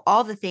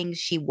 all the things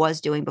she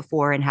was doing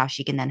before and how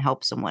she can then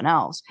help someone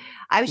else.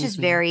 I was just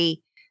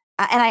very,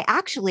 and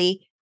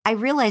I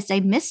realized I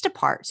missed a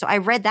part. So I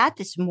read that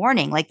this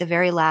morning, like the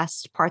very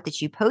last part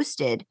that you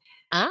posted.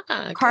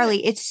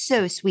 Carly, good. It's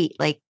so sweet.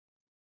 Like,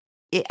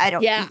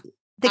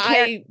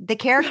 the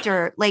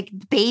character, like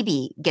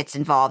baby gets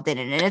involved in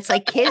it and it's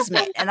like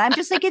kismet. And I'm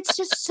just like, it's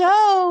just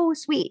so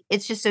sweet.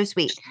 It's just so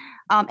sweet.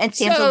 And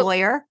Sam's a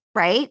lawyer,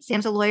 right?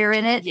 Sam's a lawyer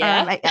in it.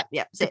 Yeah.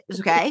 It's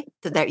okay.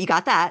 So there, you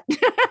got that.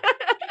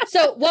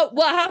 So what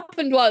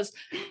happened was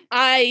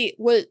I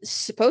was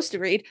supposed to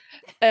read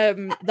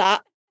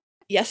that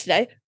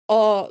yesterday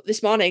or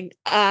this morning,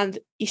 and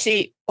you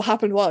see what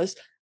happened was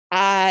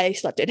I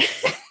slept in.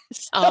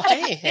 Oh,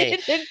 hey,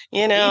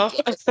 you know.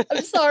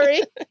 I'm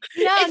sorry.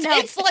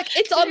 It's like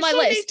it's on my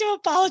list. Need to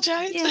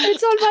apologize. Yeah.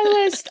 It's on my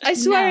list. I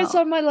swear it's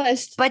on my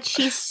list. But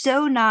she's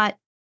so not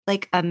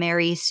like a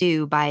Mary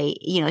Sue by,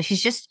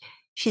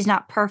 she's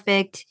not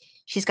perfect.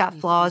 She's got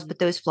flaws, but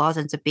those flaws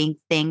ends up being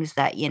things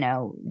that,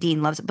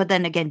 Dean loves. But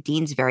then again,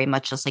 Dean's very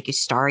much just like you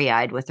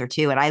starry-eyed with her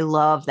too. And I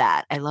love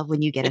that. I love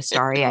when you get a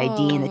starry-eyed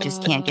Dean that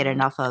just can't get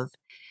enough of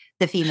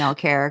the female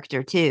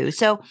character too.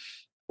 So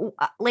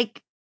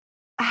like,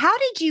 how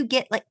did you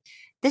get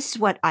this is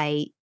what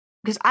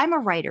because I'm a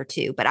writer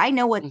too, but I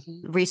know what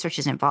research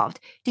is involved.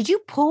 Did you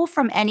pull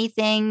from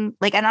anything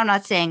and I'm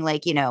not saying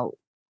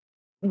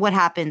what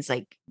happens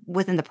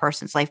within the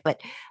person's life,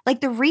 but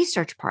the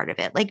research part of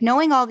it,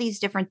 knowing all these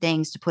different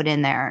things to put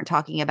in there and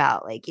talking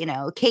about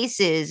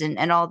cases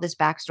and all this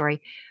backstory,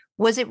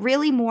 was it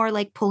really more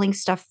pulling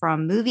stuff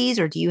from movies,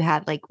 or do you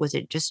have was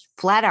it just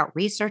flat out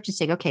research and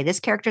saying, okay, this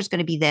character is going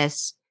to be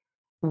this,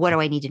 what do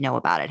I need to know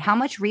about it? How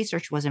much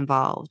research was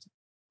involved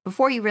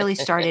before you really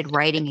started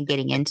writing and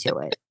getting into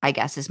it, I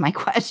guess is my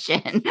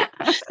question.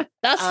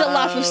 That's the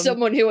laugh of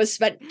someone who has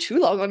spent too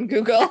long on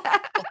Google.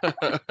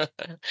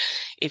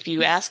 If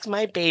you ask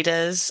my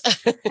betas,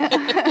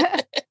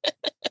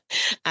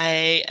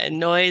 I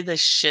annoy the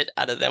shit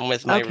out of them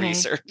with my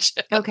research.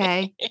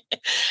 Okay.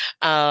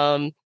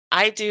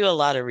 I do a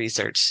lot of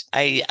research.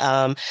 There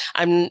are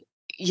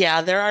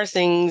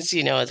things,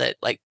 that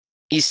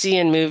you see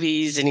in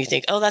movies and you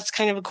think, oh, that's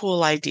kind of a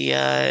cool idea,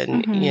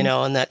 and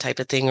and that type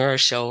of thing, or a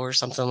show or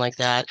something like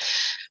that.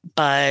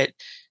 But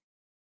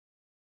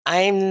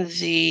I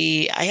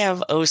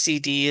have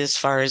OCD as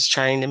far as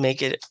trying to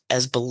make it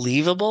as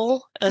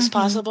believable as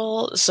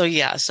possible. So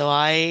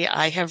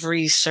I have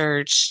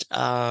researched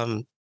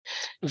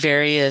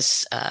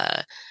various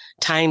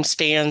time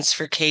spans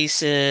for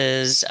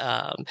cases,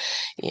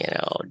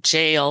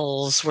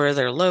 jails, where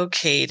they're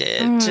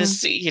located,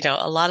 just,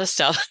 a lot of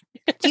stuff.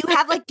 Do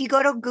you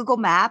go to Google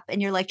Map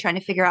and you're trying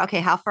to figure out,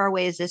 okay, how far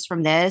away is this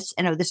from this?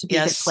 And this would be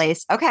a good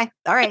place. Okay.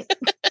 All right.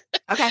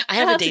 Okay. I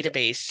have a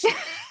database.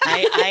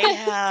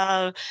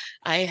 I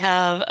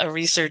have a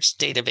research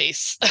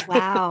database.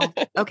 Wow.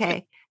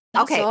 Okay.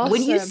 That's okay. awesome.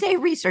 When you say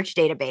research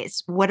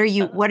database, what are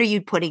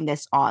you putting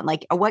this on?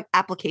 What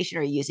application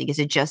are you using? Is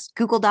it just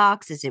Google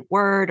Docs? Is it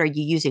Word? Are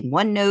you using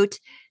OneNote?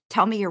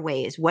 Tell me your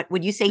ways. What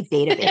would you say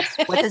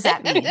database? What does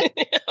that mean?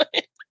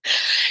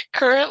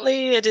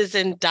 Currently, it is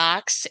in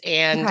Docs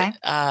and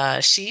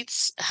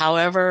Sheets.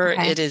 However,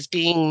 it is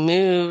being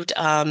moved.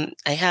 I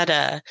had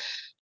a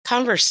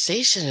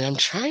conversation, and I'm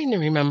trying to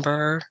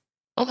remember.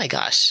 Oh my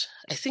gosh,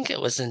 I think it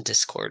was in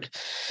Discord.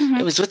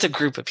 It was with a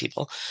group of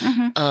people,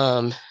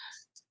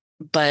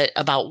 but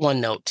about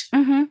OneNote.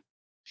 And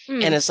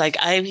it's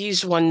I've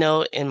used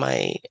OneNote in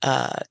my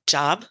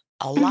job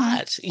a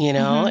lot,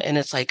 and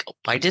it's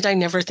why did I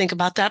never think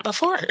about that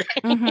before?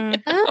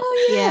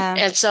 Oh, yeah.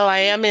 And so I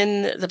am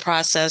in the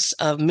process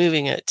of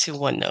moving it to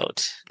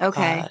OneNote.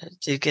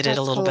 To get it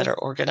a little better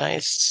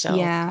organized. So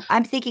yeah,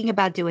 I'm thinking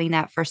about doing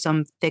that for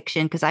some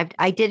fiction, because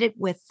I did it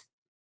with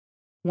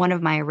one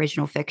of my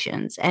original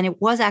fictions, and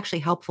it was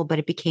actually helpful, but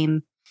it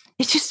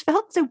just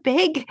felt so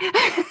big.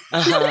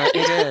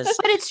 It is.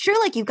 But it's true.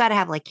 You've got to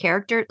have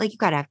character, you've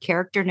got to have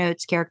character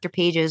notes, character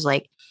pages,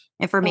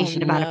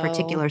 information about a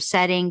particular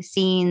setting,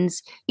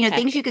 scenes,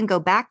 things you can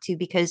go back to,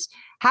 because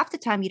half the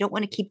time you don't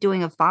want to keep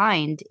doing a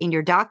find in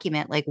your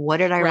document. What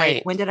did I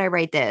write? When did I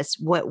write this?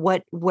 What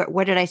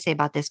did I say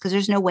about this? Because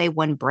there's no way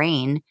one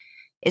brain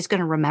is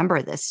going to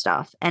remember this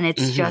stuff. And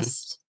it's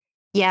just,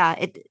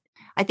 I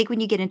think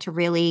when you get into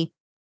really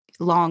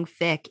long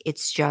fic,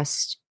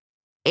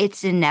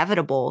 it's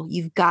inevitable.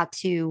 You've got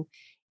to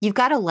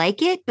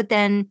like it, but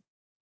then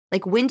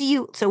when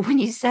you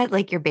said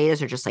your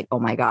betas are just oh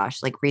my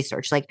gosh,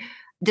 research,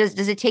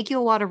 does it take you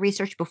a lot of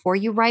research before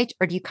you write,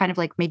 or do you kind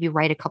of maybe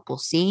write a couple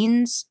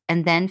scenes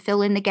and then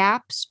fill in the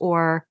gaps,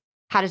 or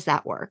how does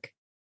that work?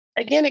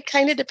 Again, it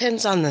kind of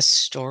depends on the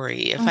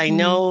story. If I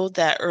know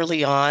that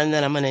early on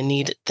that I'm going to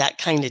need that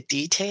kind of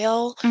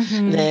detail,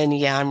 then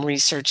I'm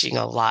researching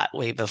a lot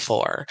way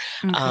before.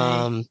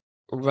 Okay.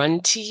 Run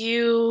to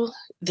You,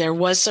 there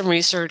was some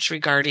research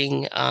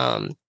regarding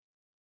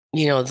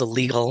the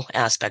legal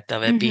aspect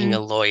of it, being a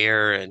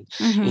lawyer and,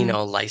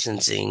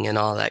 licensing and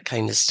all that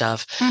kind of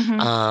stuff.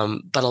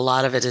 But a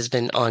lot of it has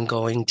been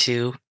ongoing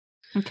too.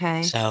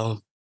 Okay. So,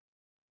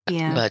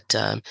 yeah. But,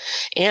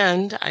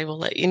 and I will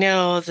let you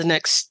know the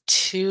next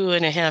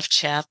 2.5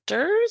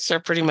 chapters are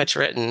pretty much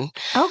written.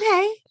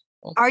 Okay.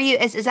 Are you,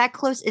 is that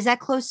close? Is that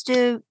close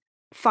to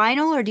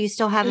final, or do you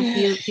still have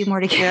a few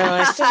more to go? No,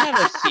 I still have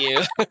a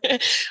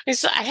few.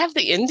 So I have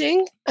the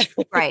ending.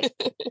 Right.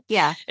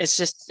 Yeah. It's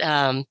just,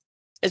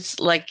 it's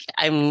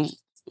I'm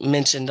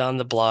mentioned on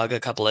the blog a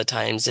couple of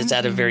times. It's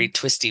at a very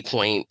twisty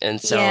point, and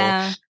so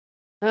yeah.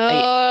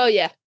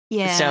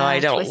 Yeah. So I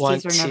don't Twisties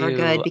want were never to,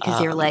 good,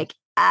 because you're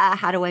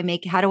how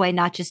do I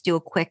not just do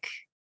a quick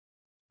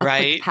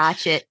right?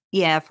 Patch it.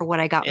 Yeah, for what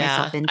I got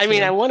myself into. I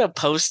mean, I want to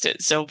post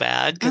it so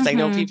bad because I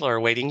know people are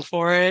waiting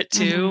for it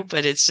too,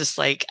 but it's just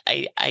like,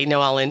 I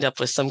know I'll end up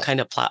with some kind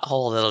of plot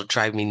hole that'll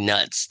drive me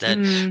nuts that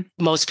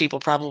most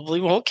people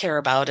probably won't care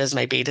about, as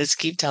my betas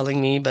keep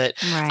telling me, but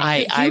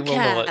I will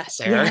know it's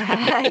there.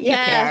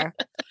 Yeah.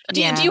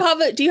 Do you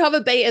have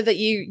a beta that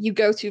you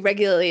go to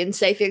regularly and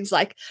say things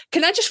like,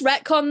 can I just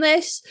retcon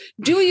this?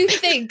 Do you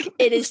think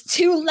it is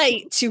too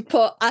late to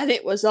put, and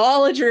it was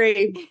all a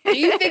dream? Do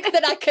you think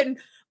that I can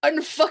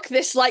unfuck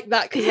this like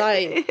that? Because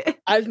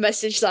I've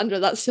messaged Sandra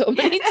that so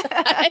many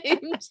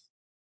times.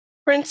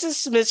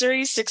 Princess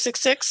Misery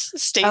 666,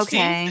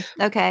 Stacy.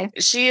 Okay.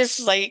 She is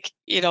like,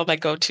 my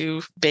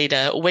go-to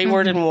beta.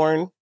 Wayward and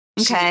Worn.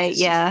 Okay,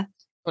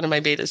 One of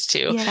my betas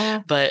too. Yeah.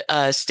 But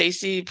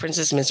Stacy,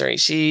 Princess Misery,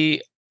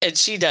 she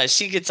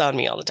gets on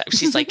me all the time.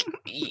 She's like,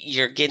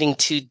 you're getting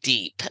too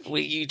deep. Will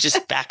you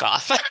just back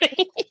off?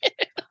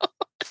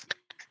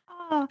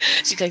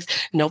 She goes,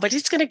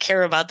 nobody's going to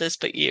care about this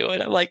but you.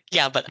 And I'm like,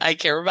 yeah, but I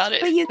care about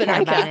it. But you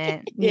care about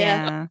it.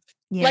 Yeah.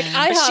 Like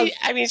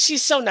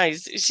she's so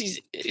nice.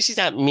 She's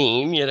not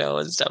mean,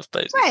 and stuff,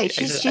 but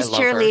she's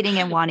cheerleading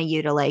and wanting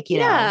you to like,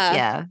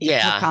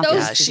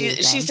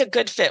 she's a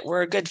good fit.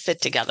 We're a good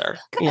fit together,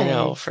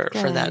 for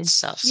that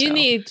stuff. So.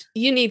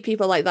 You need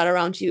people like that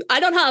around you. I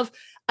don't have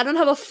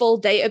a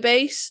full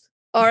database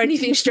or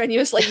anything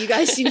strenuous like you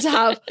guys seem to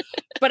have,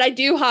 but I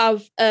do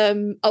have at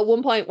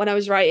one point when I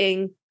was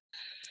writing,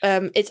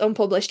 it's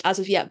unpublished as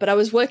of yet, but I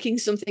was working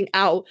something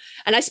out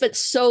and I spent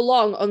so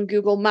long on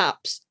Google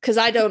Maps because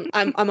I'm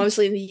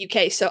obviously in the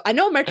UK, so I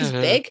know America's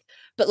big,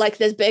 but like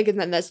there's big and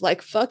then there's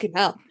like fucking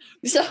hell.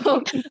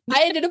 So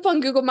I ended up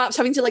on Google Maps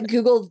having to like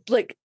Google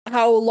like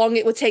how long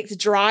it would take to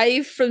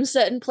drive from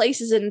certain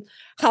places and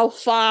how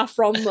far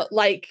from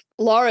like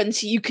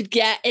Lawrence you could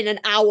get in an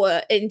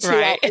hour in 2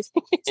 hours.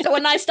 So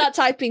when I start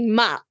typing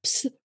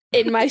maps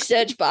in my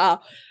search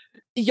bar,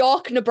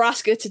 York,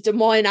 Nebraska to Des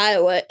Moines,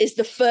 Iowa is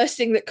the first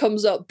thing that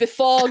comes up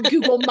before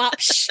Google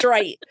Maps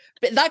straight.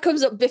 But that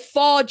comes up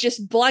before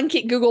just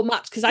blanket Google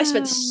Maps because I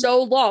spent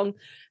so long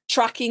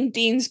tracking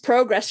Dean's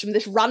progress from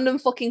this random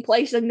fucking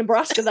place in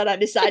Nebraska that I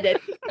decided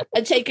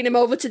and taking him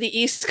over to the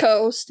East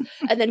Coast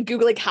and then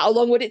Googling how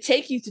long would it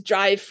take you to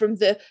drive from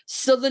the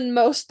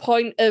southernmost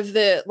point of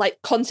the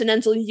like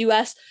continental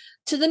US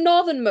to the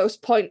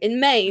northernmost point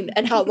in Maine,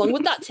 and how long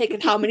would that take,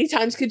 and how many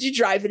times could you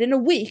drive it in a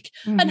week,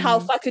 and how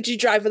far could you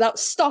drive without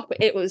stopping?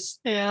 It was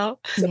a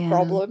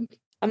problem.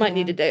 I might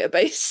need a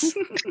database.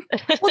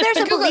 Well,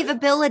 there's a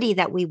believability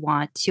that we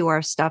want to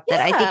our stuff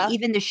that I think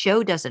even the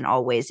show doesn't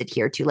always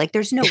adhere to. Like,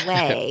 there's no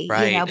way,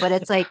 but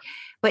it's like,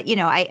 but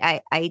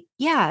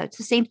it's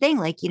the same thing.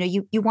 Like,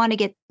 you want to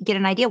get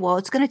an idea. Well,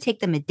 it's going to take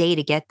them a day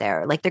to get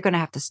there. Like, they're going to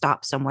have to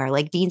stop somewhere.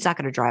 Like, Dean's not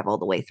going to drive all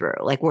the way through.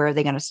 Like, where are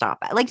they going to stop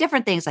at? Like,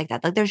 different things like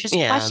that. Like, there's just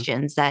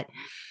questions that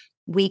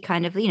we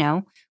kind of,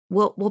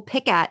 we'll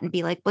pick at and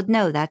be like, but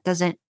no, that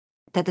doesn't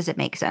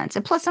make sense.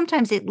 And plus,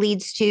 sometimes it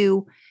leads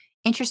to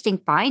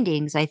interesting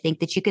findings, I think,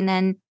 that you can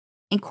then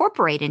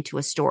incorporate into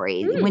a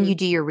story when you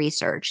do your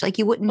research. Like,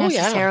 you wouldn't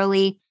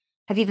necessarily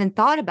have even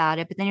thought about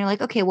it, but then you're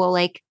like, okay, well,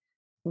 like,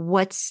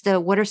 what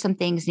are some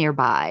things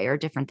nearby or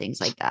different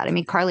things like that? I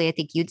mean, Carly, I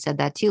think you'd said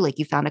that too. Like,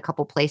 you found a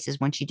couple places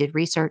once you did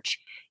research,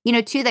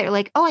 too, that you're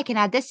like, oh, I can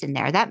add this in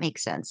there. That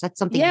makes sense. That's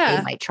something that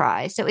they might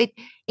try. So it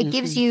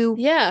gives you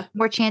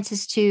more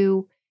chances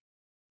to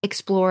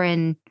explore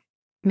and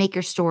make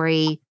your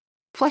story,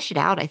 flesh it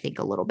out, I think,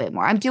 a little bit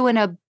more. I'm doing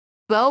a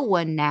bow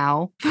one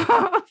now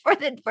for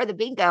the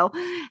bingo.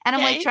 And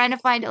I'm like trying to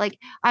find it. Like,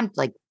 I'm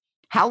like,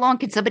 how long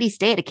can somebody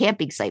stay at a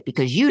camping site?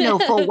 Because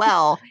full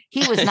well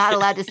he was not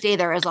allowed to stay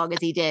there as long as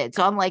he did.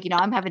 So I'm like,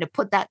 I'm having to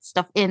put that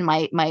stuff in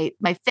my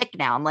fic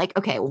now. I'm like,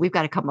 okay, well, we've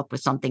got to come up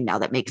with something now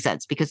that makes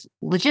sense, because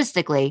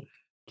logistically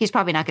he's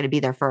probably not going to be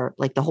there for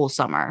like the whole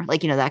summer,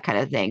 like, that kind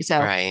of thing.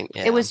 So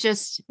it was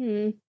just,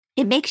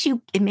 it makes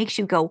you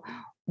go,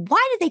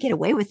 why did they get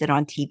away with it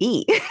on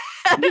TV?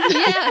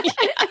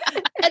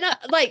 And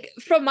like,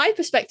 from my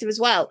perspective as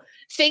well,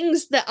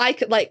 things that I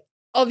could like,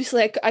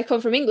 obviously I come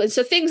from England,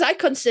 so things I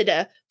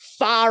consider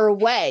far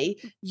away,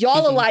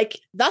 y'all are like,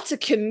 that's a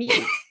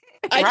commute.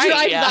 I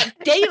drive that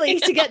daily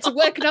to get to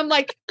work, and I'm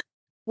like,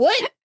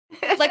 what?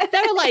 Like,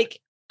 they're like,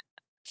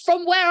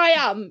 from where I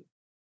am,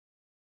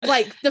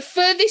 like the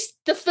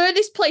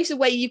furthest place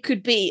away you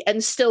could be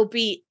and still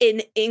be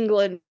in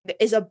England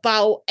is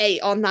about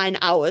 8 or 9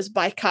 hours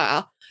by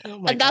car.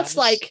 And that's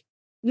like,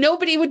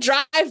 nobody would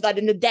drive that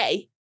in a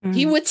day.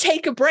 You would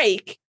take a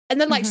break. And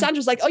then like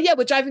Sandra's like, oh yeah,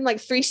 we're driving like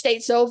 3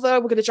 states over.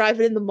 We're going to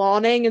drive it in the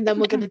morning and then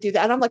we're going to do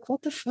that. And I'm like,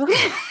 what the fuck?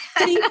 What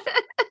are you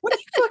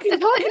fucking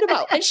talking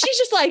about? And she's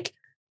just like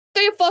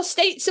 3 or 4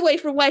 states away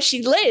from where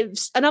she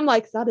lives. And I'm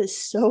like, that is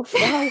so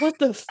far. What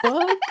the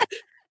fuck?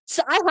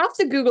 So I have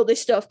to Google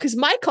this stuff because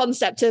my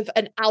concept of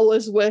an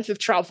hour's worth of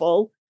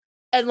travel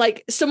and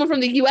like someone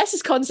from the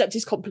US's concept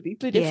is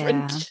completely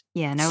different.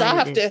 Yeah, no, so I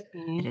have to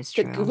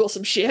true. Google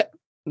some shit.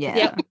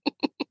 Yeah.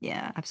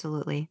 Yeah,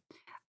 absolutely.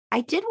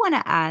 I did want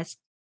to ask,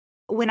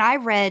 when I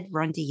read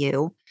Run to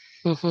You,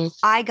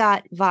 I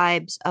got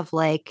vibes of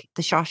like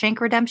the Shawshank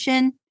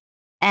Redemption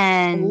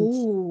and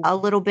a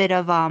little bit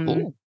of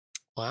Ooh.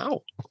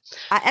 Wow.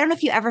 I don't know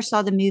if you ever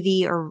saw the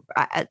movie or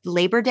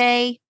Labor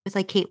Day with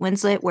like Kate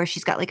Winslet, where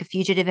she's got like a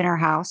fugitive in her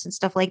house and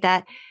stuff like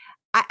that.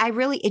 I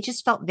really, it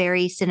just felt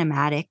very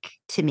cinematic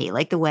to me,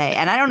 like the way,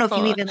 and I don't know if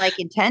you even like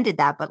intended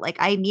that, but like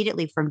I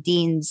immediately from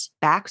Dean's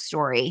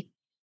backstory,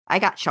 I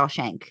got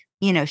Shawshank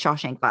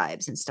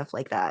vibes and stuff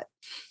like that.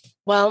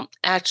 Well,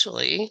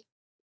 actually,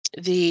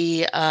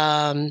 the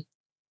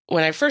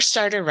when I first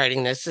started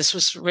writing this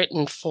was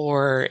written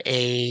for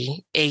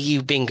a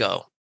AU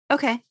bingo.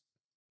 Okay.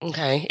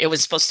 It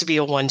was supposed to be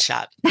a one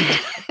shot. That's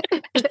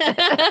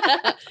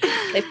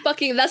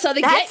how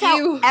they get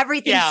you.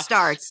 Everything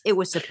starts. It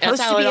was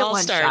supposed to be a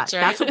one shot.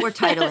 Right? That's what we're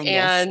titling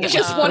and this.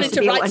 You just wanted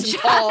to write some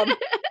calm.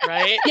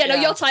 Right? Yeah, no,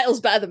 your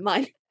title's better than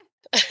mine.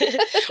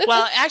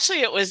 Well, actually,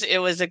 it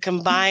was a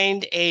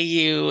combined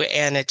AU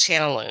and a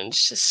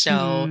challenge.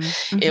 So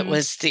it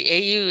was the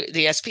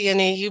SPN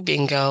AU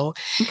bingo,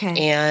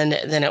 and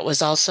then it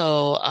was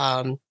also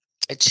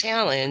a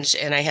challenge,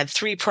 and I had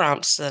 3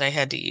 prompts that I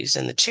had to use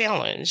in the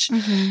challenge,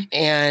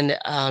 and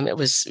it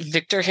was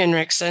Victor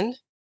Henriksen.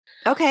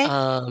 Okay.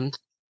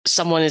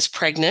 Someone is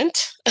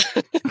pregnant.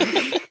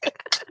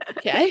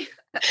 Okay.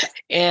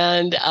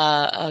 And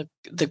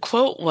the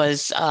quote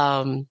was,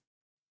 I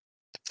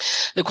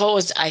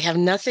have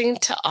nothing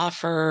to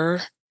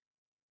offer,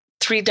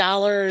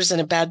 $3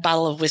 and a bad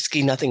bottle of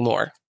whiskey, nothing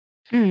more.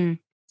 Something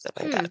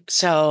like that.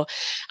 So,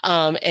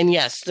 and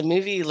yes, the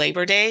movie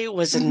Labor Day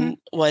was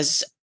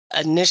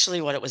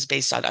initially what it was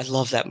based on. I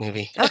love that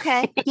movie.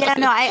 Okay. Yeah,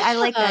 no, I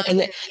like that.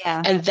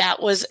 And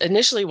that was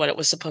initially what it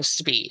was supposed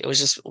to be. It was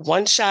just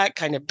one shot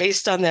kind of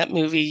based on that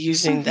movie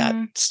using that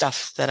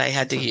stuff that I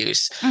had to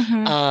use.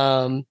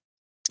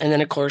 And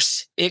then of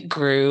course it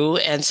grew.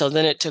 And so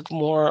then it took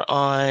more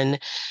on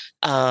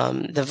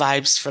the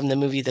vibes from the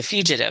movie The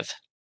Fugitive.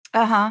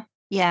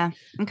 Yeah.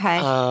 Okay.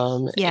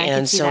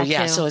 And so,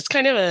 so it's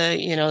kind of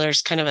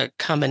there's kind of a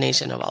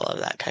combination of all of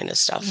that kind of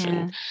stuff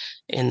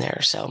in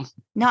there. So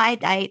no,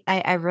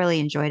 I really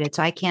enjoyed it.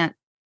 So I can't,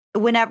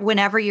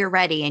 whenever you're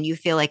ready and you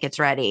feel like it's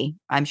ready,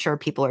 I'm sure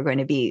people are going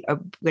to be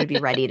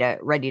ready to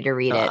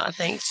read it.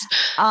 Thanks.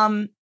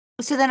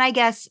 So then I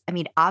guess, I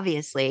mean,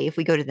 obviously, if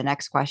we go to the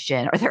next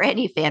question, are there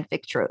any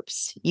fanfic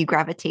tropes you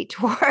gravitate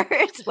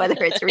towards,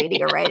 whether it's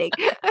reading or writing?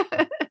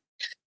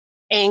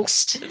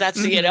 Angst. That's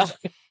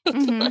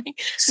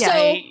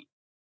So,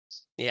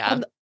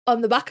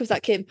 on the back of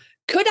that, Kim,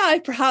 could I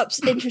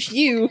perhaps interest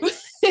you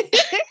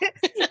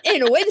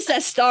in a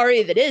Wincest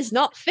story that is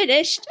not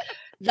finished,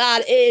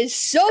 that is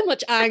so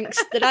much angst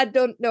that I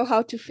don't know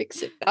how to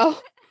fix it now?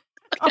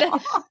 Can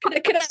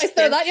I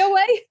throw that your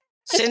way?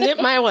 Send it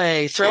my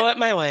way. Throw it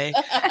my way.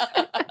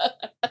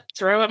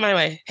 Throw it my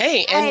way.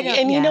 Hey,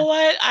 and you know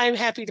what? I'm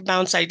happy to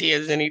bounce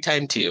ideas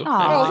anytime too.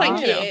 Oh,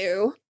 thank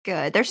you.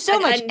 Good. There's so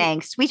much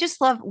angst. We just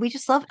love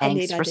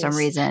angst for some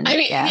reason. I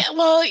mean,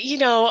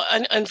 well,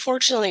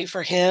 unfortunately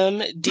for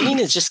him, Dean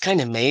is just kind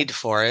of made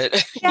for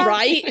it. Yeah.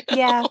 Right?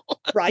 Yeah.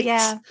 Right.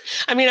 Yeah.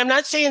 I mean, I'm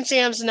not saying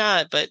Sam's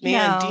not, but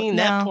man, Dean,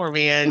 that poor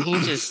man, he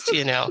just,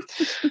 Yeah,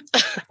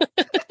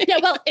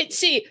 well,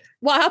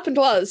 what happened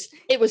was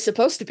it was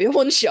supposed to be a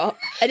one shot,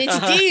 and it's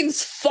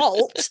Dean's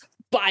fault,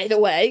 by the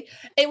way.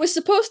 It was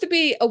supposed to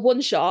be a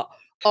one shot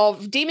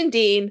of Demon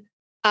Dean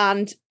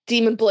and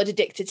Demon Blood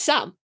Addicted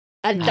Sam.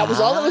 And that was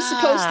all it was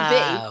supposed to be.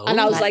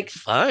 And I was like,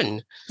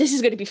 fun. This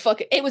is going to be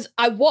fucking...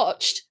 I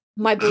watched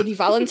My Bloody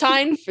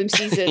Valentine from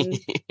season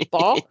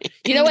 4.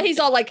 You know when he's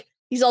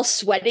all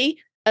sweaty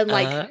and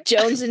like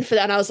jonesing for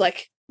that? And I was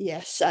like,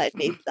 yes, I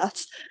need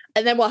that.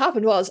 And then what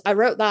happened was I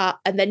wrote that,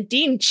 and then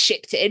Dean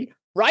chipped in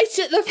right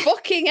at the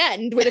fucking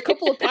end with a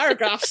couple of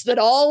paragraphs that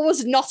all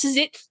was not as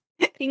it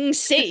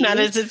seemed. Not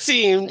as it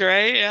seemed,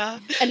 right? Yeah.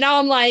 And now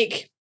I'm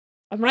like...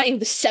 I'm writing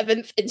the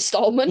 7th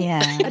installment,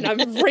 and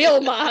I'm real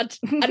mad.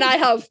 And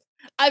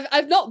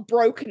I've not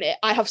broken it.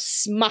 I have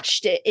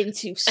smashed it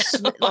into,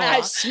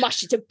 I've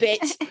smashed it to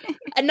bits.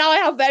 And now I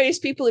have various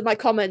people in my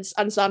comments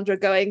and Sandra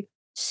going,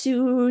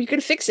 "So you're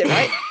gonna fix it,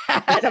 right?"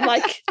 And I'm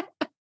like,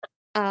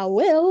 I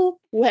will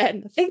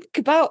when I think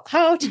about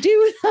how to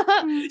do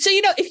that. So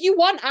if you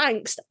want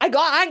angst, I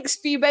got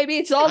angst for you, baby.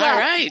 It's all there. All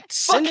right,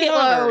 send it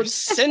over.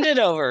 Send it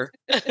over.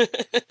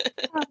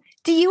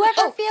 Do you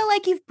ever feel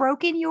like you've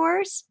broken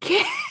yours?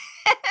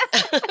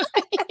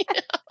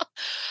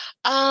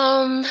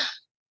 Oh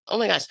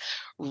my gosh.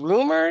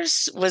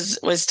 Rumors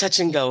was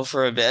touch and go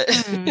for a bit.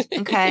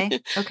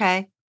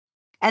 Okay.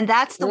 And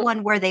that's the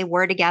one where they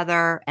were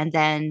together and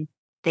then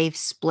they've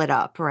split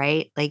up,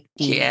 right? Like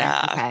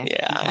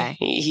Okay.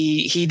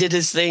 He did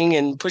his thing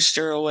and pushed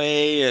her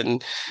away,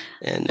 and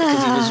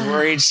because he was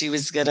worried she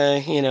was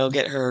gonna,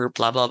 get her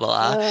blah blah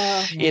blah.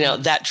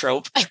 That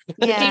trope.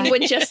 Dean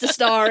Winchester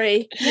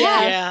story.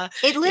 Yeah.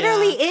 It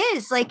literally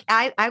is. Like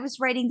I was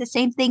writing the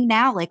same thing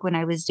now, like when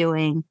I was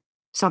doing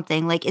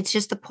something. Like it's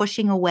just the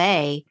pushing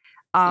away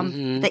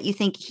that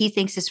he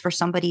thinks is for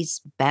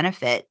somebody's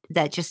benefit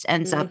that just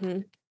ends up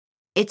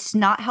it's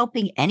not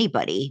helping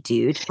anybody,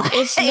 dude.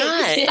 It's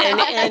not.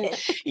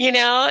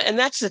 And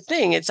that's the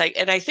thing. It's like,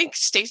 and I think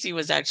Stacy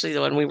was actually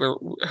the one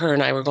her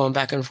and I were going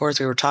back and forth.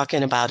 We were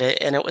talking about it,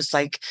 and it was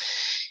like,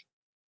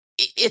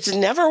 it's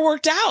never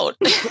worked out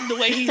the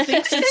way he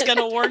thinks it's going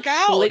to work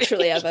out.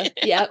 Literally ever.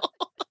 Yeah.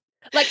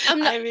 Like,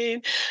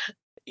 they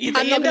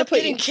end up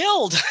getting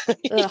killed.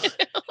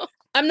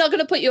 I'm not going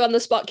to put you on the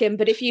spot, Kim,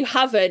 but if you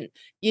haven't,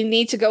 you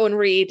need to go and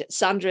read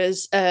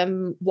Sandra's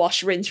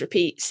Wash, Rinse,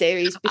 Repeat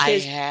series.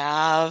 Because I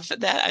have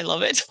that. I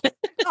love it.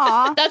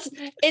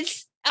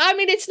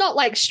 it's not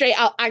like straight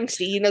out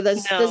angsty,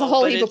 there's a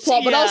whole heap of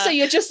plot, but also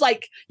you're just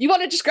like, you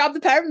want to just grab the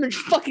pair of them and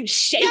fucking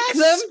shake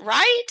them.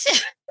 Right?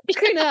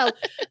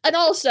 And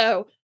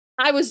also,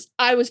 I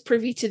was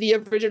privy to the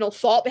original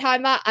thought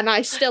behind that, and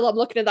I still am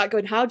looking at that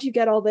going, how do you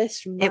get all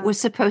this from that? It was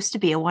supposed to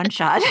be a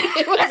one-shot.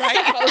 It was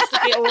supposed to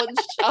be a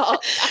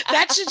one-shot.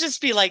 That should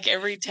just be like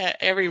every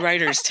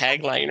writer's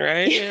tagline,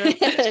 right? Yeah.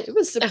 It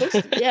was supposed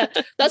to be, yeah.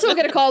 That's what we're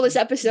going to call this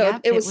episode.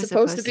 Yep, it was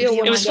supposed to be a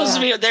one-shot. It was supposed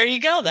to be, there you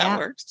go, that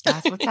works.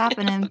 That's what's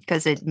happening,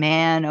 because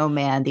man, oh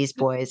man, these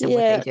boys and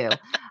what they do.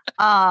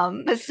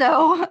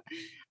 So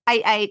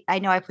I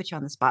know I put you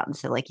on the spot and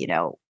said, like,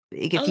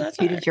 if you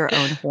tooted your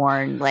own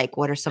horn, like,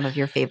 what are some of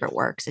your favorite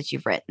works that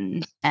you've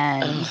written?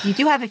 And you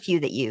do have a few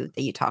that you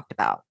talked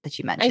about, that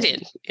you mentioned. I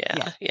did.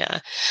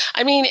 Yeah.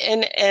 I mean,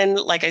 and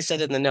like I said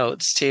in the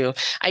notes too,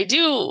 I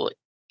do,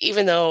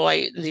 even though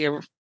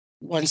the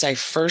ones I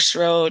first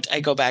wrote, I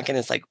go back and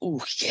it's like,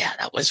 ooh, yeah,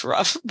 that was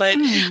rough, but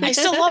I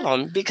still love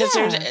them because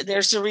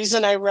there's a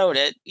reason I wrote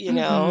it,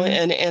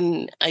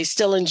 and I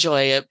still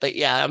enjoy it. But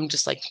yeah, I'm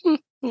just like,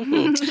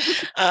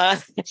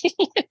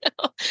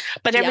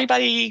 but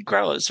everybody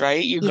grows,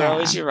 right? You grow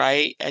as you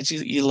write, as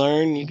you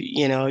learn,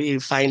 you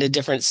find a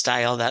different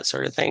style, that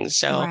sort of thing.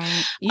 So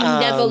you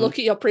never look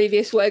at your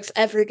previous works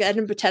ever again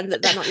and pretend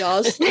that they're not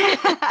yours.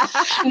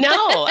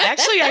 No,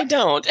 actually I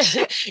don't.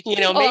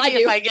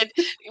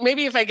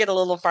 Maybe if I get a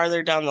little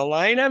farther down the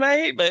line, I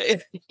might, but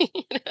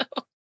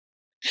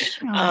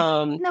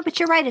no, but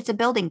you're right. It's a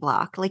building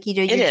block. Like,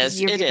 you're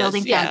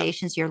building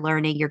foundations, you're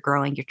learning, you're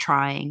growing, you're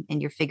trying,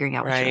 and you're figuring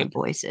out what your own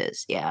voice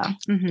is. Yeah.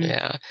 Mm-hmm.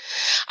 Yeah.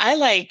 I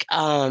like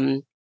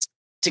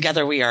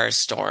Together We Are a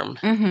Storm.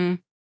 Mm-hmm.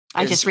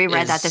 I just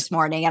reread that this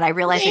morning, and I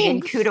realized I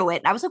didn't kudo it.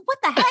 And I was like, what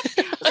the heck?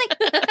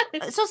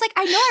 I was like,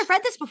 I know I've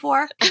read this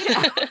before.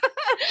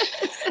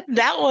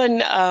 That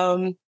one,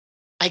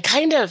 I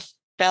kind of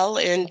fell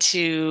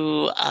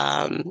into,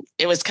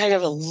 it was kind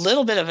of a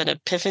little bit of an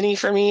epiphany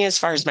for me as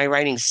far as my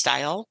writing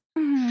style,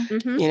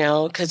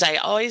 because I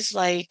always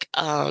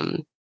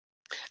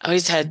I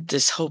always had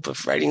this hope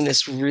of writing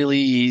this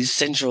really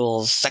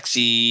sensual,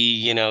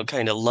 sexy,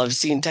 kind of love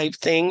scene type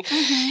thing.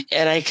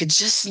 And I could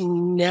just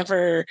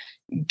never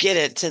get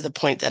it to the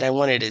point that I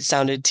wanted. It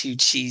sounded too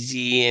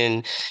cheesy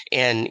and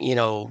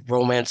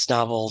romance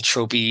novel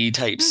tropey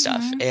type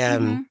stuff.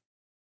 And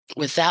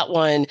with that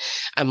one,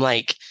 I'm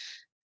like,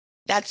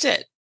 that's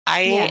it.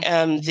 I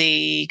am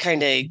the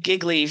kind of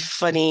giggly,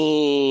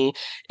 funny,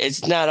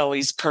 it's not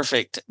always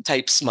perfect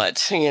type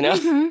smut,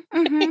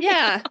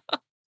 Yeah.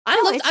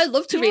 I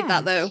love to read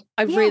that, though.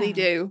 I really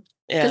do.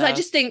 Because I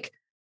just think,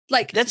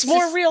 like, that's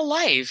more real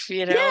life,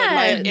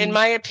 in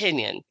my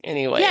opinion,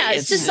 anyway. Yeah,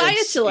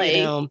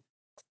 societally,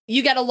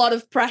 you get a lot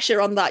of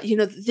pressure on that,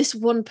 this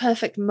one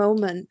perfect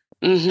moment.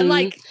 And,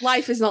 like,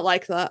 life is not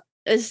like that.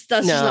 That's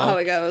just not how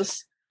it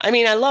goes. I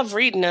mean, I love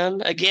reading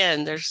them.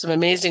 Again, there's some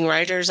amazing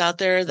writers out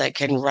there that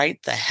can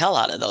write the hell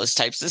out of those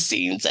types of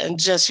scenes. And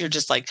you're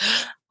just like,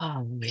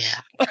 oh,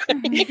 yeah.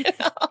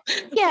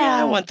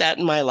 I want that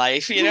in my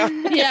life,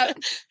 Yeah.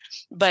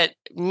 But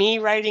me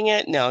writing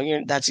it, no,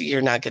 you're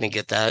not going to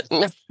get that.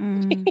 Oh,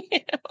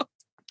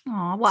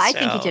 well, I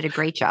think you did a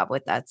great job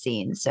with that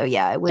scene. So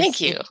yeah, it was.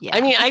 Thank you. I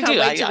mean, I do.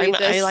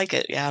 I like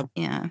it. Yeah.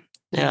 Yeah.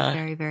 Yeah.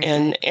 Very, very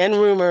and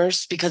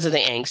Rumors, because of the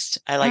angst.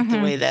 I like the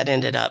way that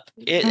ended up.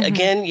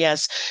 Again,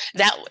 yes.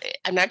 That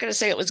I'm not going to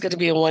say it was going to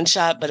be a one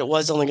shot, but it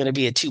was only going to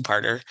be a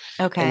two-parter.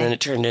 Okay. And then it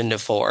turned into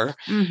 4.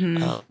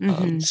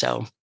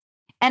 So.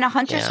 And A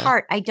Hunter's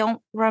Heart, I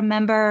don't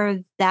remember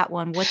that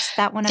one. What's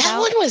that one about? That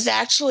one was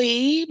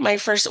actually my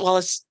first, well,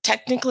 it's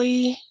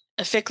technically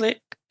a fic,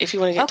 if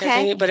you want to get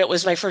technical, but it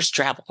was my first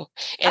travel.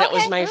 And it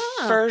was my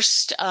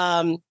first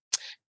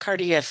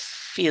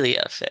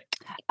cardiophilia fic.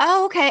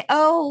 Oh, okay.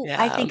 Oh,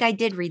 I think I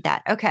did read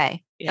that.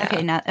 Okay. Yeah.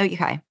 Okay. Now,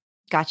 okay.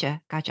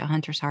 Gotcha.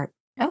 Hunter's Heart.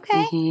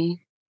 Okay.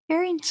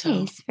 Very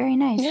nice. Very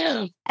nice.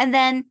 Yeah. And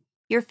then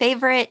your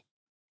favorite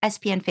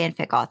SPN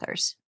fanfic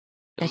authors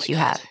that you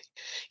have.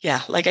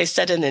 Yeah. Like I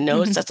said in the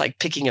notes, that's like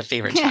picking a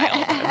favorite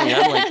child. I mean,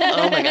 I'm like,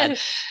 oh my God.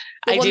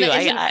 I do.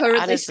 I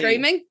honestly,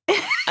 screaming.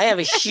 I have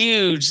a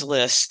huge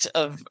list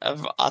of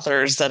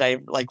authors that I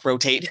like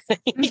rotate.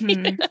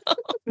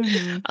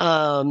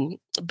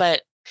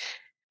 But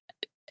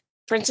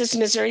Princess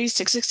Misery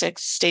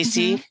 666,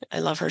 Stacy, I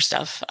love her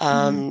stuff.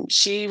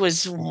 She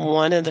was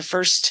one of the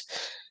first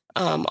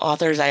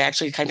authors I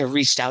actually kind of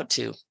reached out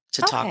to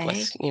talk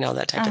with,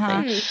 that type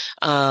of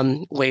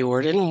thing.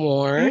 Wayward and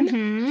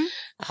Worn,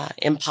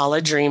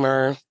 Impala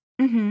Dreamer.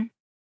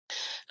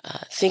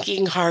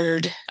 Thinking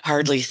Hard,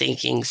 Hardly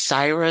Thinking,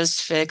 Syra's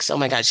fics. Oh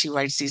my God, she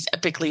writes these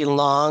epically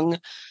long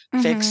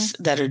fics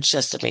that are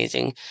just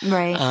amazing.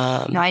 Right.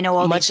 No, I know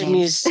all Much these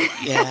amused. names.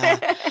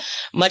 Yeah.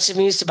 Much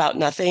Amused About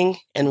Nothing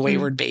and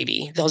Wayward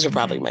Baby. Those are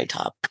probably my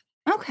top.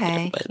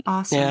 Okay. Yeah, but,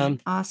 awesome. yeah.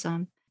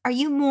 Awesome. Are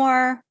you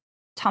more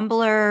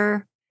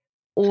Tumblr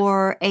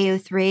or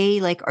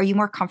AO3? Like, are you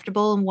more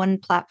comfortable in one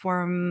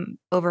platform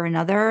over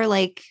another?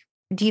 Like,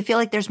 do you feel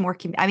like there's more,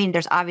 I mean,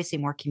 there's obviously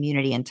more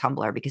community in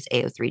Tumblr because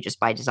AO3 just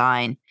by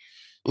design,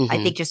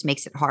 I think just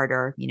makes it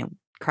harder. You know,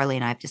 Carly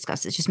and I have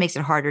discussed this, just makes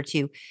it harder to,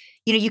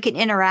 you know, you can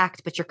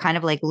interact, but you're kind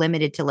of like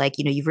limited to like,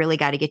 you know, you've really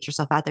got to get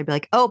yourself out there, be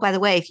like, oh, by the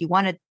way, if you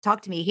want to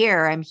talk to me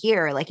here, I'm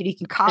here. Like, you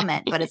can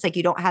comment, but it's like,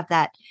 you don't have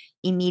that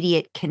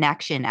immediate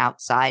connection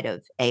outside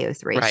of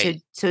AO3.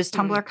 Right. So is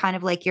Tumblr kind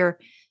of like your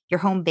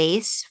home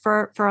base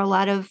for a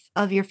lot of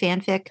your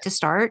fanfic to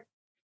start?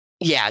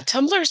 Yeah,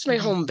 Tumblr's my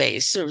home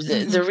base. So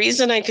the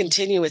reason I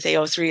continue with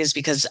AO3 is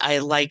because I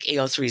like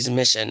AO3's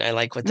mission. I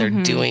like what they're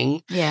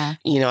doing. Yeah.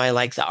 You know, I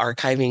like the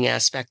archiving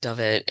aspect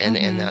of it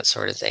and that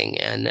sort of thing.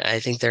 And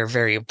I think they're a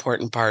very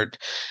important part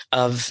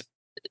of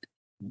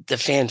the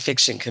fan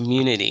fiction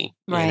community,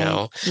 right. You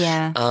know?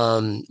 Yeah.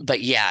 But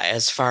yeah,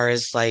 as far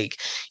as like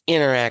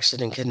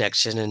interaction and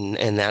connection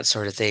and that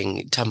sort of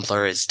thing,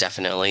 Tumblr is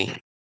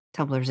definitely.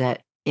 Tumblr's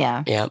it.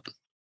 Yeah.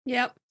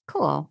 Yep.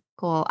 Cool.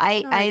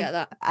 I get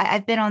that.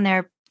 I've been on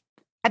there.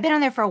 I've been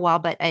on there for a while,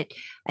 but I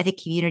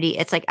think community,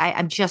 it's like,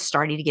 I'm just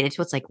starting to get into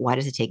it. It's like, why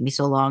does it take me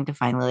so long to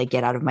finally like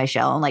get out of my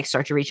shell and like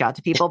start to reach out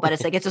to people? But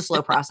it's like, it's a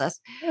slow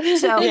process.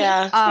 So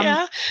yes,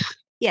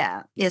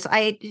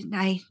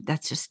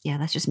 that's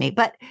just me.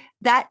 But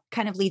that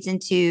kind of leads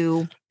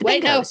into the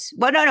bingos.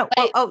 Well, no.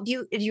 Oh,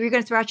 you were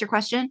going to throw out your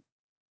question?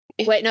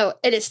 Wait, no,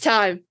 it is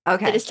time.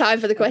 Okay. It is time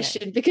for the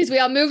question because we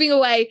are moving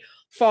away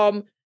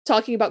from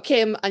talking about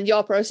Kim and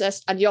your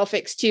process and your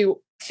fix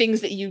to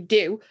things that you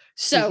do.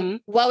 So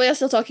while we are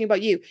still talking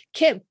about you,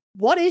 Kim,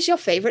 what is your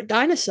favorite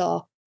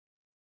dinosaur?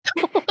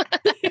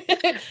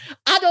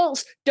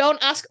 Adults,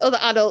 don't ask other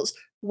adults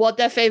what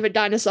their favorite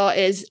dinosaur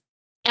is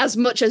as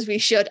much as we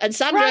should. And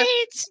Sandra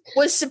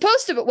was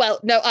supposed to, well,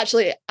 no,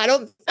 actually,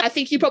 I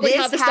think you probably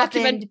had this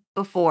document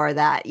before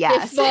that.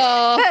 Yes.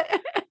 Before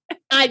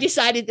I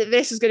decided that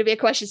this was going to be a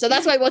question. So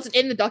that's why it wasn't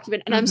in the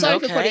document. And I'm sorry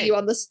for putting you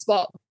on the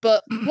spot.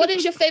 But what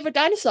is your favorite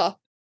dinosaur?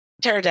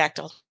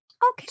 Pterodactyl.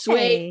 Okay.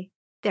 Sweet.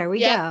 There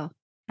we go.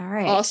 All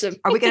right. Awesome.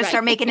 Are we going to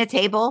start making a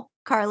table,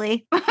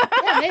 Carly?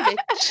 Yeah,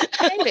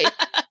 maybe.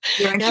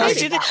 You're in let's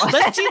see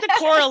the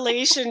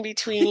correlation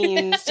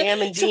between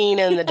Sam and Dean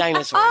and the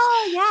dinosaurs.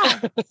 Oh,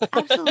 yeah.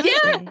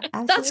 Absolutely.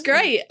 That's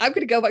great. I'm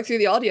going to go back through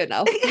the audio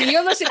now.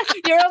 You're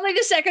only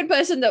the second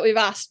person that we've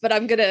asked, but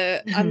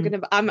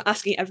I'm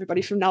asking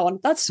everybody from now on.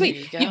 That's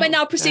sweet. You may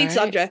now proceed,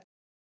 Sandra.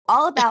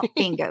 All about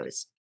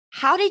bingos.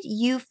 How did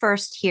you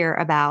first hear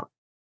about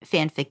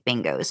fanfic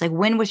bingos? Like,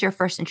 when was your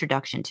first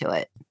introduction to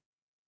it?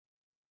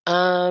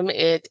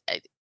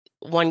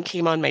 One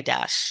came on my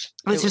dash.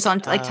 It was just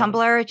on like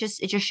Tumblr.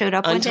 It just showed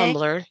up on one day?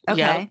 Tumblr.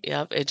 Okay.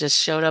 Yep. It just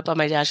showed up on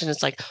my dash, and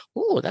it's like,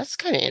 oh, that's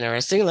kind of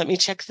interesting. Let me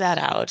check that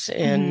out.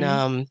 And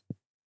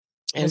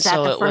was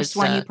that the first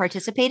one you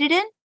participated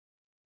in?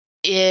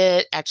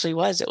 It actually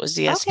was. It was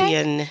the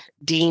SPN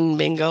Dean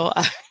Bingo.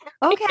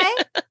 Okay.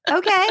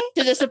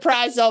 To the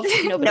surprise of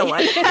nobody. No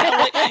one.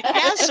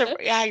 Yes,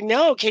 I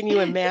know. Can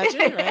you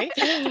imagine? Right?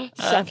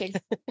 Shocking.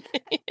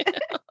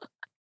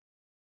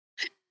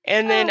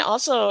 And then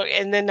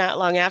not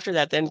long after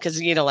that, then, because,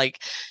 you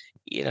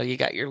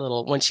got your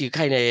little, once you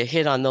kind of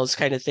hit on those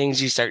kind of things,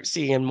 you start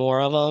seeing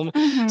more of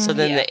them. So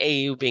then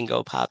the AU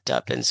bingo popped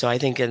up. And so I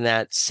think in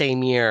that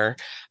same year,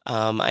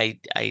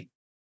 I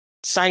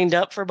signed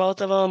up for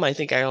both of them. I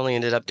think I only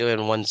ended up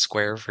doing one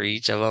square for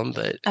each of them,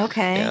 but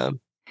okay. Yeah.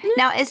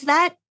 Now, is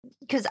that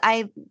because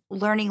I'm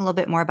learning a little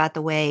bit more about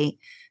the way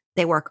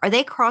they work? Are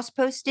they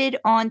cross-posted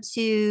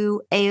onto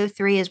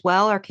AO3 as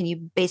well? Or can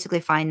you basically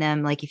find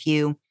them like if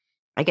you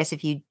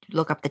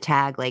look up the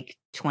tag like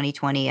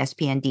 2020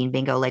 SPN Dean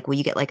Bingo, like will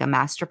you get like a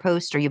master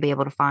post, or you'll be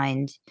able to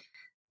find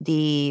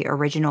the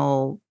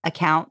original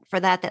account for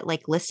that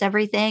like lists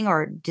everything?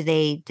 Or do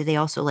they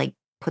also like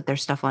put their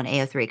stuff on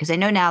AO3? Because I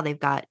know now they've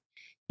got,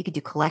 you could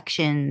do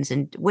collections,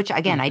 and which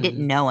again, I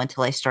didn't know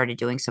until I started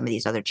doing some of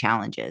these other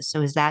challenges.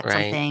 So is that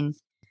something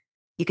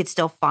you could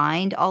still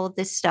find all of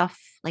this stuff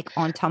like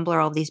on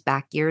Tumblr, all of these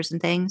back years and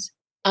things?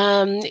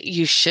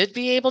 You should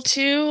be able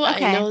to.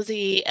 Okay. I know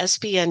the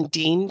SPN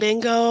Dean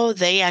Bingo,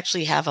 they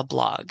actually have a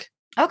blog.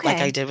 Okay.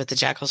 Like I did with the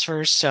Jackals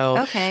first.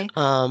 So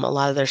a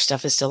lot of their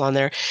stuff is still on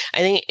there. I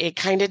think it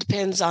kind of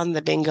depends on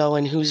the bingo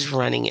and who's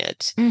running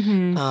it.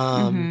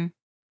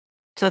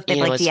 So if they've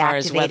like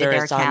deactivated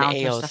their account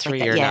or stuff like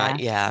that. Or not.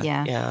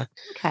 Yeah.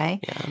 Okay.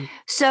 Yeah.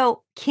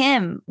 So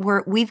Kim,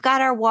 we've got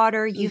our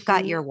water. You've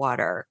got your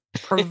water.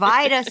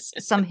 Provide us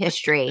some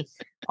history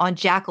on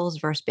Jackals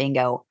versus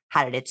Bingo.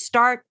 How did it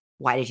start?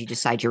 Why did you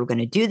decide you were going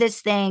to do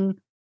this thing?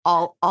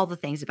 All the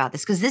things about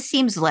this, because this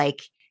seems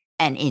like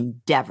an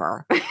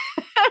endeavor.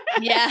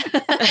 Yeah.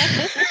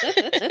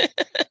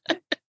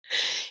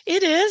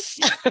 It is.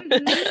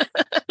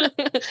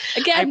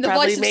 Again, the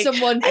voice of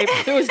someone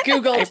who has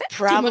Googled. I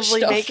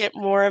probably make it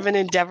more of an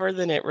endeavor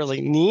than it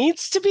really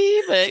needs to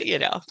be, but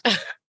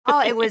Oh,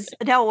 it was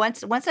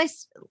once I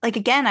like,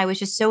 again, I was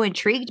just so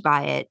intrigued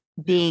by it,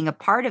 being a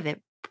part of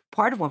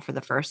one for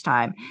the first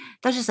time.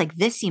 I was just like,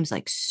 this seems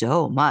like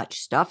so much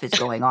stuff is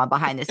going on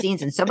behind the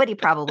scenes. And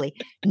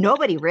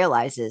nobody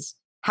realizes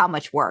how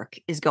much work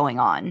is going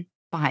on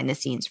behind the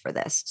scenes for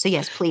this. So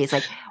yes, please.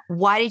 Like,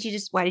 why did you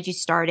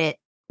start it?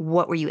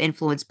 What were you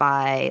influenced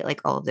by?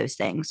 Like all of those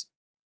things.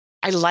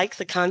 I like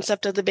the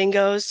concept of the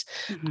bingos.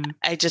 Mm-hmm.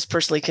 I just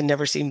personally can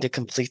never seem to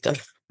complete them.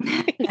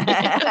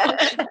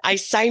 I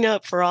sign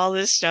up for all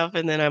this stuff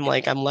and then I'm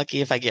like, I'm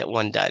lucky if I get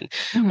one done.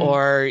 Mm-hmm.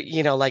 Or,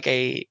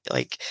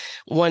 like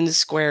one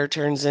square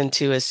turns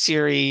into a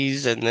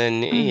series and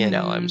then,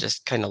 I'm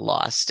just kind of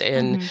lost.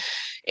 And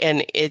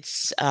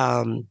it's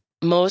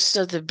most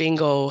of the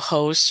bingo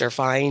hosts are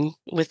fine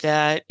with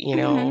that,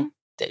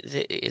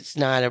 It's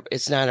not a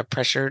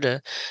pressure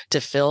to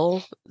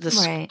fill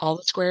all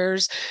the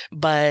squares,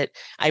 but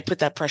I put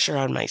that pressure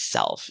on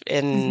myself,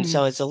 and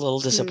so it's a little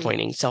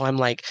disappointing. So I'm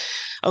like,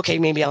 okay,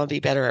 maybe I'll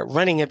be better at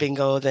running a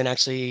bingo than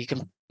actually,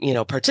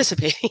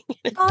 participating.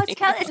 It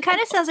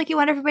kind of sounds like you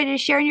want everybody to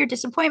share in your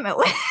disappointment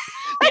with.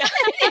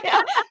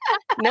 Yeah.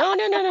 No.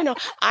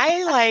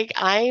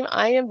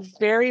 I am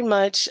very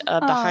much a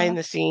behind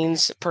the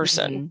scenes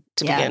person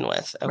to begin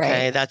with.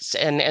 Okay. Right. That's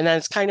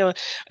kind of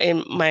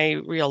in my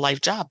real life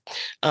job.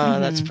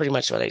 That's pretty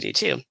much what I do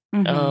too.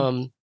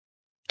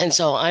 And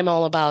so I'm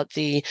all about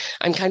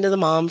I'm kind of the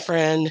mom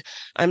friend.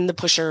 I'm the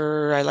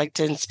pusher. I like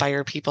to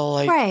inspire people.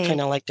 I kind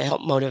of like to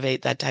help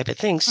motivate, that type of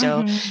thing.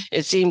 So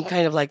it seemed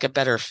kind of like a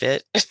better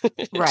fit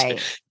to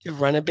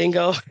run a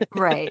bingo.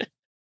 Right.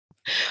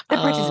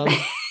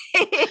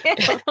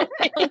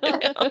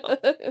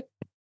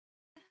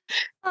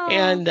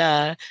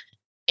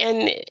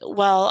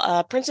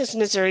 Princess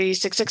Misery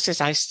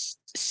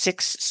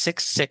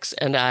 666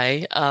 and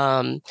I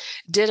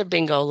did a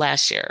bingo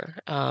last year.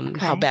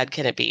 How bad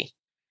can it be?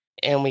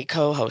 And we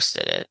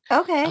co-hosted it.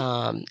 Okay.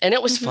 And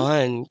it was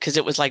fun because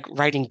it was like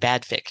writing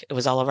bad fic. It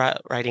was all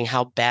about writing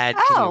how bad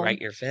can you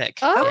write your fic.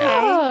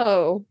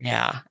 Oh.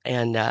 Yeah.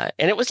 And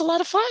it was a lot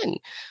of fun.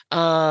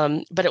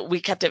 But we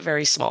kept it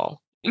very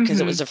small because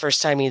it was the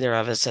first time either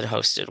of us had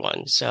hosted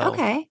one. So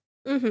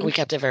we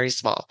kept it very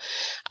small.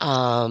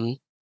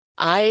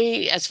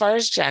 As far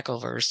as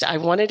Jackoverse, I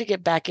wanted to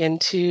get back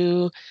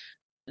into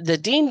the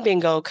Dean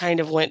bingo. Kind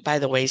of went by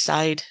the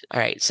wayside. All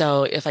right.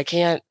 So if I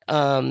can't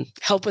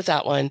help with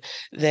that one,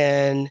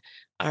 then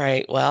all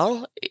right.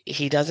 Well,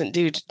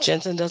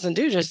 Jensen doesn't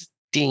do just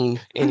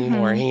Dean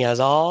anymore. He has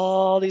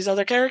all these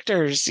other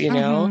characters,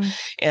 and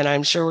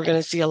I'm sure we're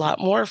going to see a lot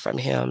more from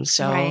him.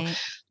 So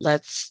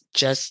let's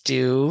just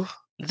do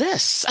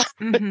this.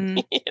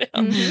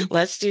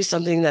 Let's do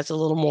something that's a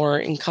little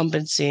more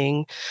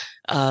encompassing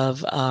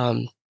of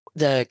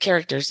the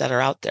characters that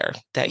are out there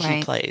that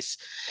he plays.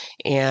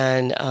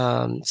 And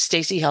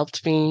Stacy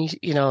helped me,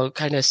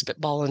 kind of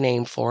spitball a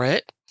name for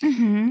it.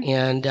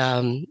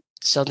 And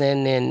so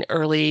then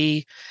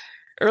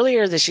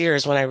earlier this year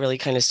is when I really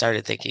kind of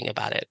started thinking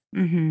about it.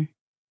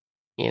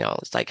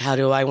 It's like, how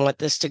do I want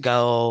this to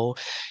go?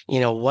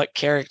 What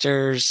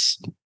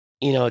characters,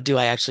 do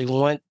I actually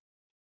want,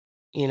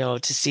 to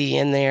see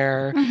in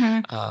there?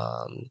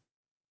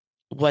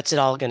 What's it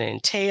all going to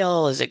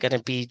entail? Is it going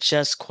to be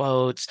just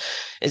quotes?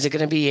 Is it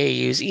going to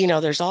be AUs?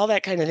 There's all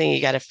that kind of thing.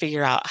 You got to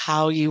figure out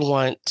how you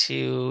want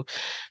to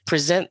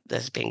present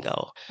this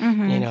bingo,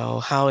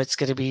 how it's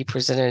going to be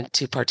presented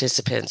to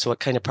participants, what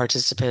kind of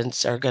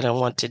participants are going to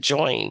want to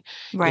join,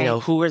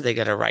 who are they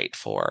going to write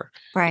for,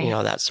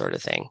 that sort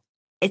of thing.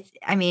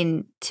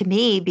 To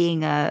me,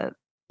 being a,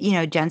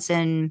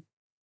 Jensen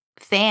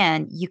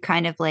fan, you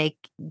kind of like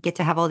get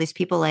to have all these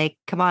people like,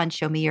 come on,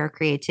 show me your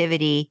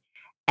creativity,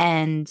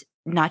 and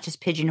not just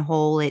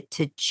pigeonhole it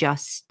to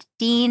just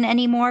Dean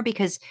anymore.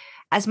 Because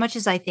as much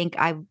as I think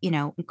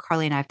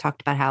Carly and I have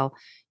talked about how,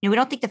 we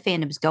don't think the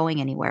fandom is going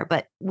anywhere,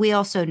 but we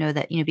also know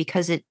that,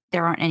 because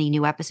there aren't any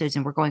new episodes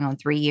and we're going on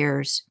 3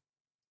 years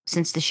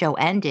since the show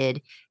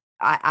ended,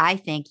 I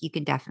think you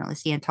can definitely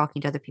see, and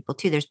talking to other people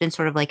too, there's been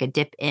sort of like a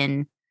dip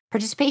in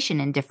participation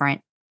in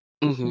different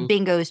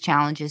bingos,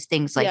 challenges,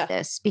 things like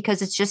this,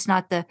 because it's just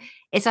not the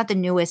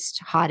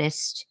newest,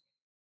 hottest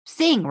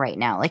thing right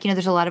now. Like,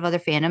 there's a lot of other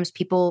fandoms,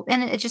 people,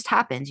 and it just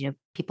happens,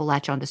 people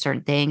latch on to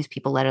certain things,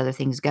 people let other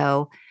things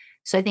go.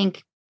 So I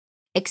think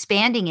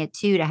expanding it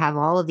too, to have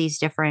all of these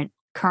different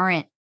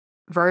current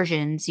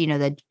versions,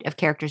 of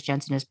characters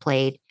Jensen has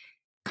played,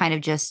 kind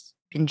of just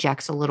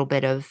injects a little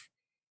bit of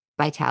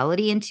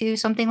vitality into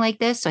something like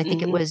this. So I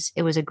think it was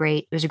a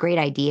great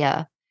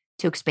idea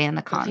to expand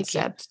the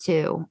concept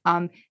too.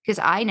 Because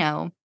I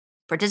know,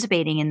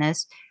 participating in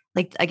this,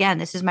 like, again,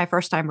 this is my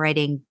first time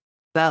writing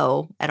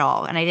Bo at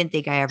all, and I didn't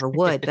think I ever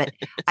would, but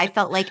I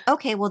felt like,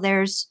 okay, well,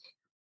 there's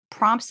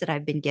prompts that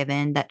I've been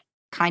given that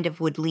kind of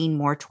would lean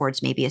more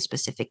towards maybe a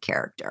specific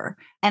character.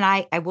 And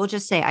I will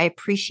just say, I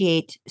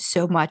appreciate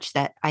so much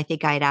that I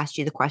think I had asked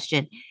you the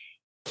question,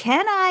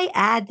 can I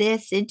add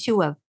this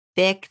into a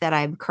fic that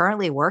I'm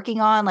currently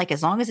working on. Like,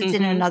 as long as it's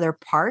in another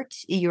part,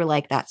 you're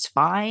like, that's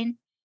fine.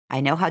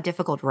 I know how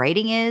difficult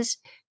writing is.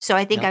 So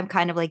I think I'm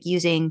kind of like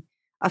using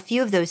a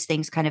few of those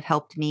things kind of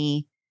helped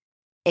me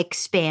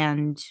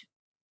expand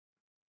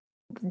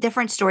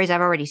different stories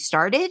I've already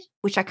started,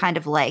 which I kind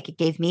of like. It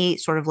gave me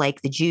sort of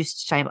like the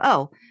juice to time,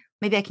 oh,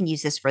 maybe I can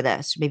use this for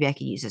this. Maybe I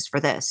can use this for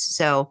this.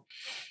 So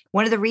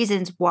one of the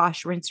reasons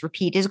Wash, Rinse,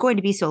 Repeat is going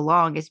to be so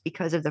long is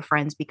because of the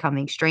Friends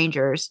Becoming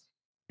Strangers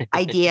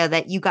idea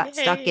that you got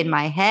stuck in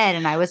my head.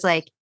 And I was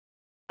like,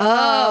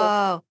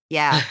 oh,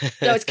 yeah.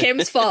 So it's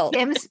Kim's fault.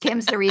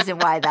 Kim's the reason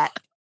why that.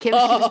 Kim's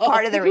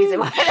part of the reason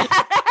why that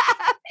happened.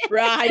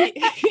 Right.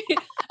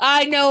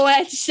 I know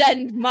where to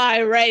send my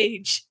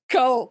rage.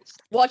 Go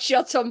watch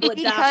your Tumblr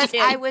because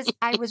down.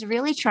 I was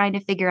really trying to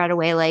figure out a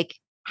way, like,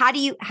 how do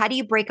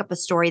you break up a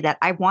story that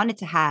I wanted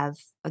to have?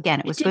 Again,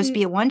 it was supposed to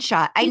be a one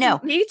shot. I know,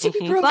 need to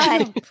be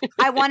broken but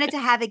I wanted to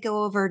have it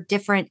go over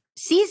different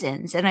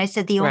seasons. And I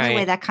said the only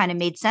way that kind of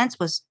made sense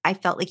was I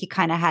felt like you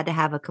kind of had to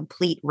have a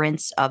complete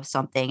rinse of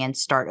something and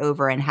start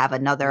over and have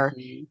another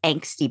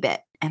angsty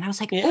bit. And I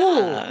was like,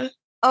 oh,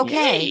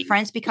 okay, yay.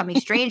 Friends Becoming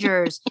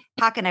Strangers.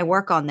 How can I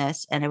work on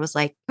this? And it was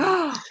like,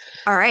 oh,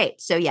 all right.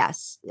 So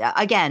yes,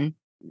 again,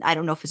 I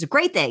don't know if it's a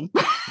great thing.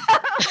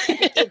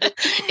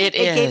 It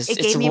is. It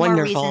gave me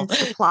wonderful. More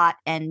reasons to plot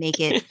and make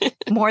it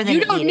more than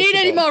you don't need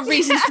any more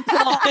reasons to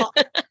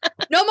plot.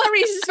 No more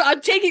reasons.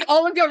 I'm taking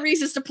all of your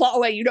reasons to plot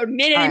away. You don't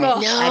need any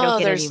more. No, I don't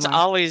get there's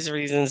always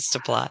reasons to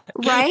plot.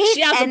 Right?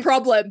 She has a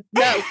problem.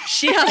 No,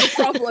 she has a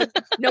problem.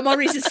 No more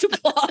reasons to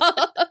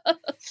plot.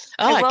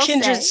 Oh, a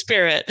kindred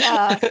spirit.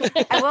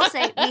 I will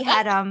say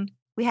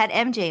we had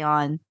MJ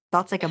on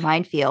Thoughts Like a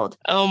Minefield.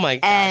 Oh my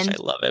gosh, I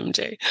love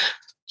MJ.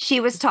 She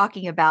was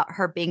talking about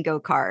her bingo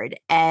card,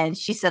 and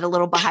she said a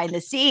little behind the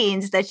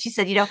scenes that she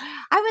said, I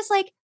was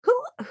like,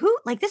 who,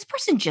 like, this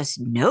person just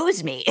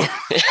knows me.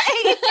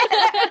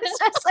 It's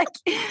just like,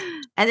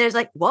 and there's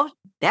like, well,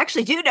 they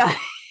actually do know.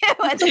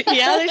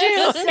 Yeah, they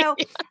do. So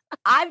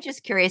I'm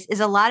just curious,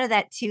 is a lot of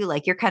that too,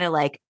 like, you're kind of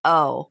like,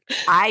 oh,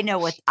 I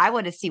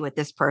want to see what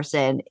this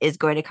person is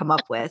going to come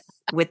up with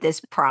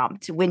this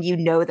prompt when you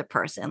know the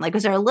person. Like,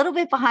 was there a little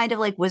bit behind of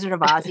like Wizard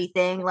of Ozzy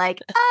thing? Like,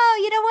 oh,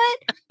 you know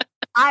what?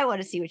 I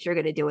want to see what you're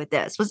going to do with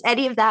this. Was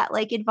any of that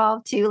like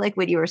involved too? Like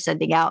when you were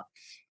sending out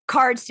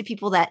cards to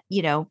people that,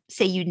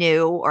 say you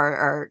knew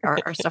or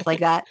stuff like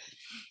that?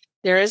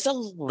 There is a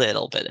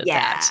little bit of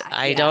that.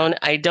 I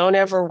don't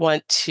ever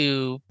want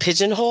to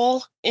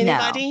pigeonhole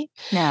anybody.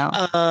 No.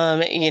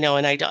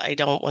 And I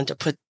don't want to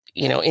put,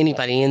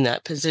 anybody in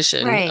that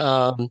position.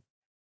 Right.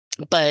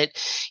 But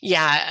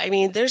yeah, I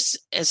mean, there's,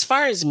 as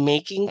far as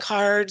making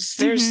cards,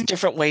 there's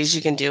different ways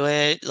you can do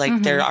it.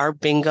 Like there are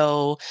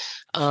bingo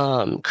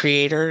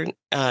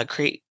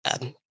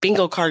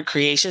bingo card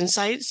creation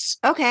sites.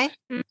 Okay.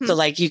 So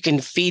like you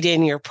can feed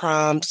in your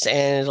prompts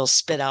and it'll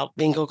spit out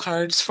bingo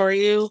cards for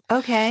you.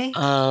 Okay.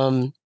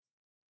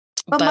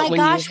 But my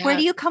gosh, where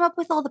do you come up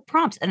with all the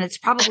prompts? And it's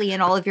probably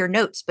in all of your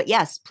notes. But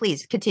yes,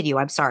 please continue.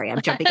 I'm sorry.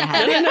 I'm jumping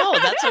ahead. No,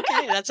 that's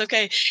okay. That's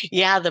okay.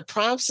 Yeah, the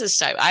prompts this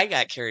time, I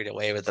got carried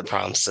away with the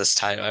prompts this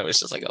time. I was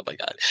just like, oh my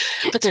God.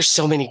 But there's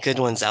so many good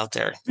ones out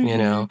there,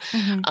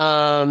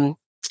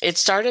 It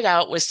started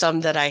out with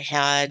some that I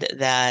had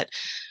that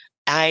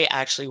I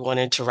actually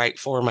wanted to write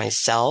for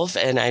myself,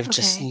 and I've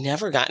just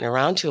never gotten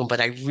around to them, but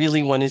I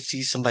really want to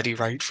see somebody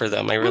write for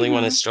them. I really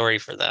want a story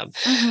for them.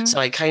 So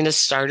I kind of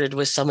started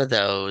with some of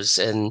those,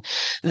 and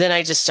then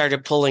I just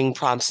started pulling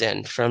prompts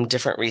in from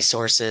different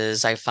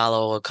resources. I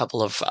follow a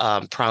couple of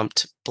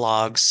prompt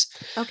blogs,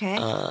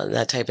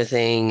 that type of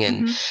thing.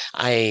 And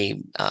I,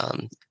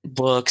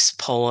 books,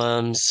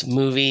 poems,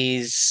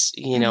 movies,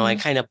 I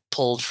kind of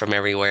pulled from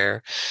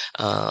everywhere.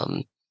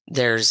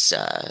 There's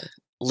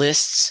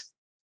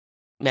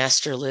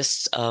master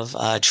lists of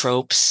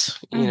tropes,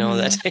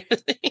 that type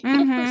of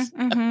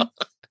thing.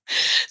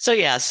 So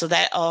yeah, so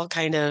that all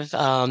kind of,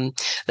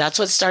 that's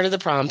what started the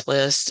prompt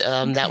list.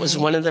 That was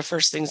one of the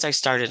first things I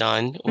started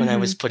on when I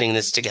was putting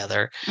this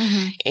together.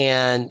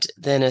 And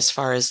then as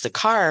far as the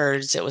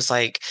cards, it was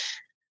like,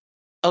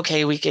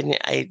 okay,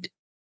 I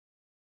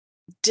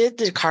did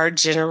the card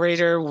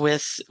generator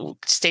with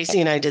Stacy,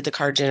 and I did the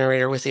card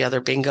generator with the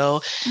other bingo,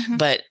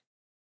 but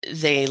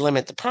they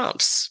limit the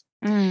prompts.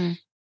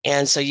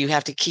 And so you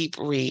have to keep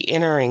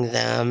re-entering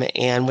them.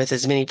 And with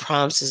as many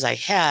prompts as I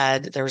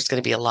had, there was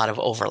going to be a lot of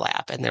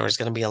overlap, and there was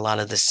going to be a lot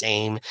of the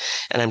same.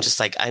 And I'm just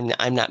like,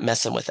 I'm not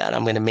messing with that.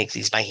 I'm going to make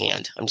these by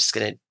hand. I'm just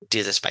going to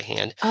do this by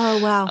hand.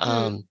 Oh,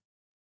 wow.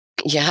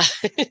 Yeah.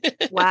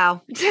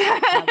 Wow.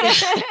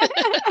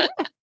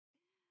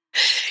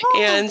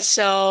 And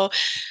so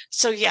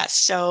yes.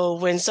 So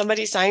when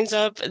somebody signs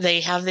up, they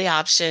have the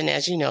option,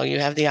 as you know, you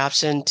have the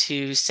option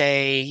to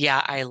say,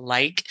 yeah, I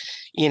like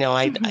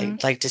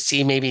I'd like to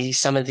see maybe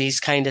some of these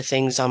kind of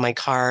things on my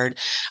card.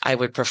 I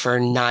would prefer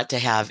not to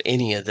have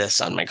any of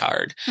this on my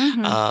card.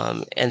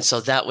 And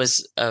so that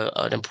was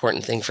an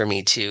important thing for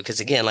me too. Because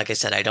again, like I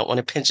said, I don't want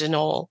to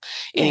pigeonhole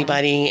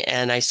anybody,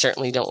 and I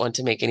certainly don't want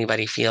to make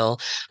anybody feel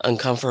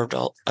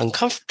uncomfortable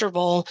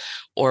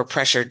or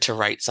pressured to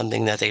write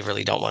something that they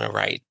really don't want to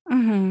write.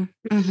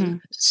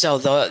 So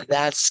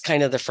that's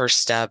kind of the first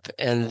step.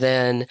 And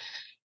then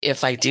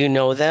if I do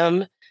know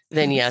them,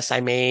 then yes,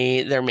 there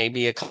may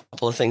be a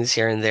couple of things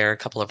here and there, a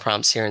couple of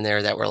prompts here and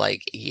there that were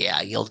like,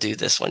 yeah, you'll do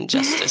this one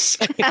justice.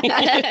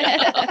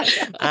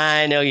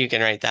 I know you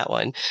can write that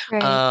one.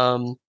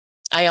 Right.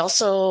 I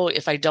also,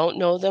 if I don't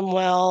know them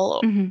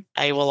well,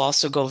 I will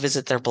also go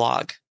visit their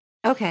blog.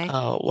 Okay.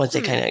 Once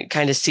they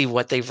kind of see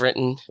what they've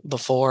written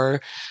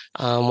before,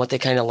 what they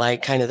kind of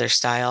like, kind of their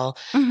style.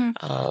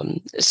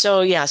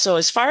 So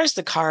as far as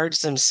the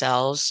cards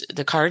themselves,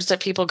 the cards that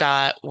people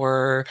got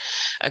were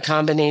a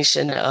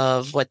combination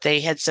of what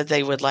they had said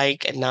they would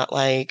like and not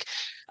like,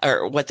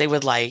 or what they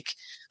would like,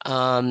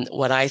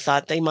 what I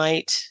thought they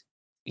might,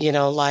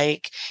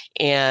 like,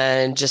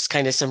 and just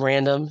kind of some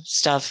random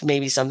stuff,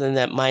 maybe something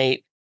that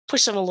might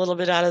push them a little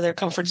bit out of their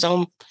comfort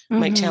zone,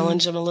 might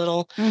challenge them a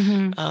little.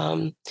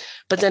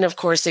 But then, of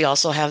course, they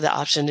also have the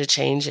option to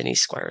change any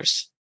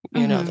squares,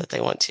 that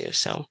they want to.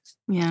 So,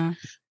 yeah,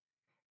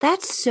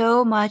 that's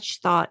so much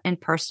thought and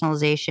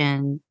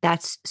personalization.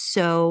 That's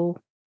so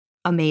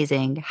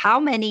amazing. How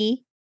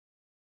many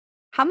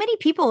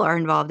people are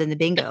involved in the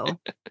bingo?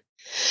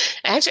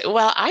 Actually,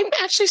 well, I'm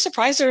actually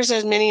surprised there's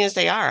as many as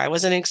they are. I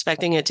wasn't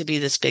expecting it to be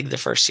this big the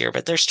first year,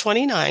 but there's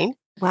 29.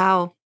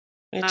 Wow.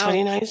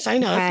 29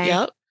 sign up. Okay.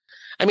 Yep.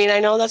 I mean, I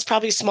know that's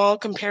probably small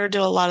compared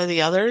to a lot of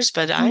the others,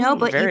 but I'm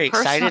very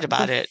excited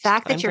about it. The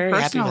fact that you're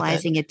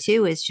personalizing it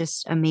too is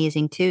just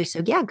amazing too.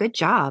 So yeah, good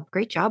job.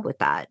 Great job with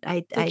that.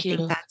 I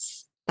think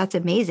that's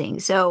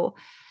amazing. So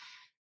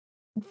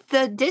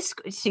the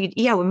Discord,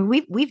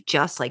 we've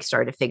just like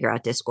started to figure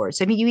out Discord.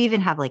 So I mean, you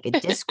even have like a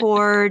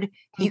Discord.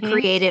 You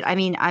created. I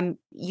mean,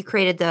 you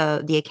created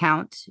the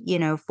account,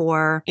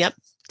 for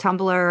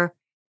Tumblr.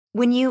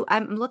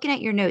 I'm looking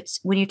at your notes.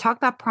 When you talk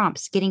about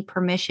prompts, getting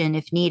permission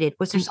if needed,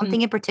 was there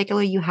something in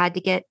particular you had to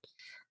get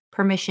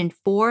permission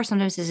for?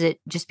 Sometimes is it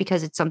just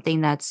because it's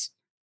something that's,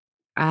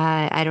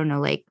 I don't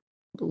know, like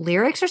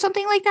lyrics or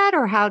something like that,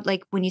 or how?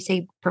 Like when you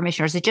say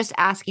permission, or is it just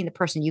asking the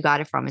person you got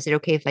it from? Is it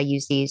okay if I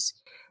use these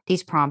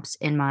prompts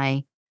in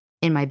my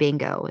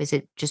bingo? Is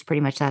it just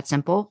pretty much that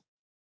simple?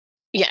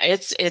 Yeah,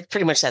 it's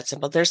pretty much that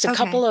simple. There's a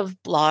couple of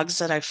blogs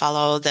that I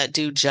follow that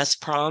do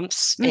just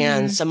prompts,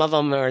 and some of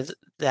them are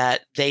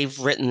that they've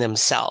written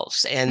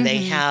themselves, and they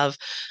have,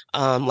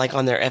 like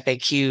on their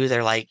FAQ,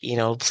 they're like,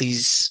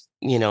 please,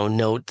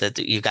 note that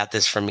you got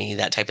this from me,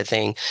 that type of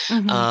thing.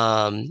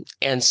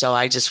 And so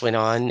I just went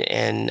on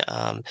and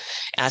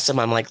asked them,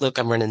 I'm like, look,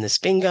 I'm running this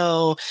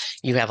bingo.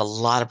 You have a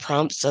lot of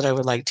prompts that I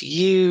would like to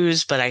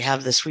use, but I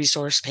have this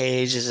resource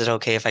page. Is it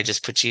okay if I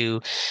just put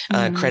you,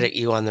 credit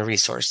you on the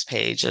resource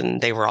page? And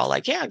they were all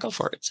like, yeah, go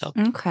for it. So,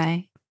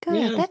 okay, good.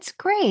 Yeah. That's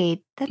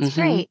great. That's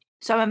great.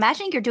 So I'm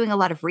imagining you're doing a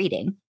lot of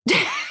reading.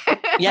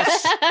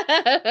 Yes.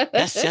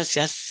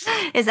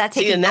 Is that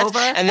taking over?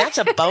 And that's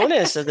a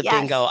bonus of the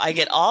bingo. I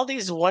get all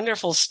these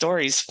wonderful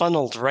stories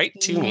funneled right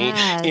to me.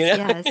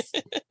 Yes.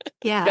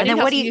 Yeah. And then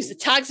what do you use the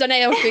tags on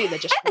AO3? They're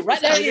just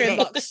right there in your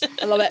inbox.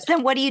 I love it. So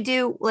then what do you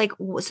do? Like,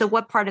 so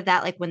what part of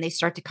that, like when they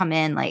start to come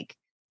in, like,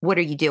 what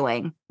are you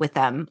doing with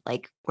them?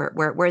 Like, where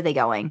are they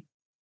going?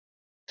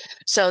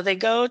 So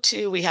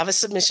we have a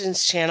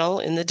submissions channel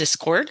in the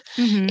Discord,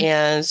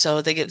 and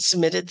so they get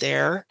submitted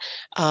there.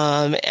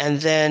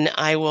 And then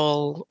I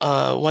will,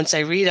 once I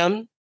read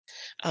them,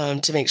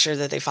 to make sure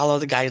that they follow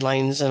the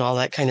guidelines and all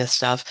that kind of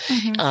stuff,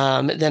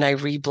 then I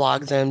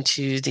reblog them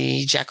to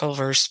the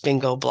Jackoverse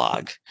Bingo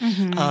blog,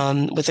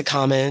 with a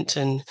comment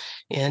and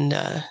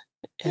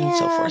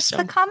so forth. So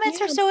the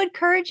comments are so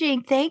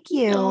encouraging. Thank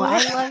you.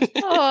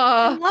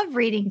 I love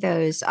reading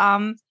those.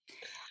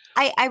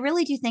 I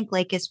really do think,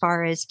 like, as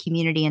far as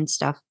community and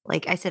stuff,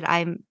 like I said,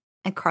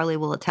 and Carly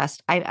will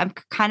attest, I'm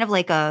kind of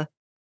like a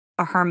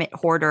hermit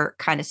hoarder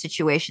kind of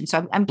situation.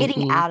 So I'm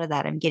getting out of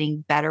that. I'm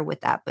getting better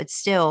with that, but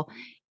still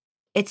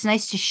it's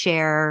nice to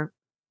share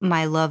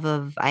my love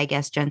of, I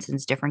guess,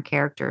 Jensen's different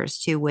characters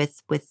too,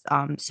 with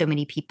so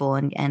many people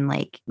and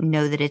like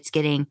know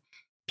that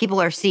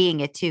people are seeing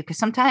it too. Cause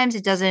sometimes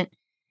it doesn't,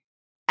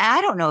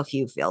 I don't know if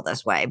you feel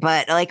this way,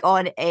 but like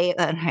I'm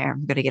going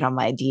to get on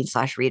my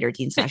Dean/reader,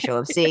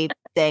 Dean/OFC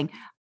thing.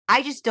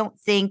 I just don't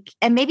think,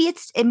 and maybe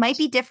it might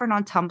be different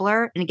on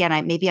Tumblr. And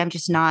again, maybe I'm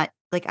just not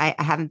like, I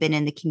haven't been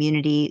in the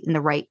community in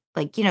the right,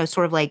 like,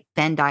 sort of like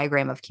Venn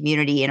diagram of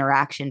community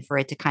interaction for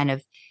it to kind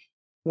of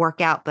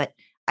work out. But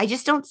I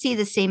just don't see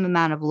the same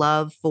amount of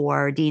love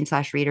for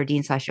Dean/reader,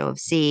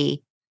 Dean/OFC,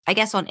 I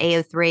guess, on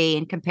AO3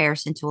 in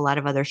comparison to a lot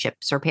of other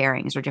ships or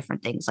pairings or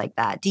different things like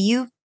that. Do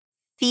you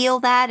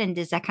feel that? And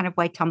is that kind of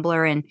why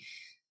Tumblr, and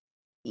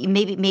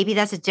maybe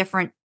that's a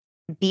different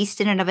beast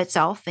in and of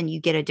itself, and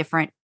you get a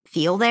different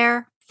feel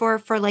there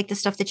for like the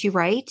stuff that you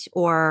write?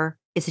 Or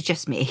is it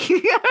just me?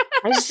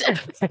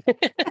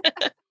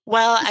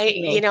 Well,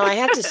 I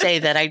have to say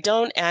that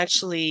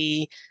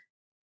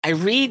I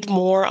read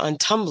more on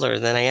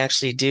Tumblr than I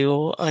actually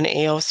do on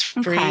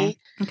AO3.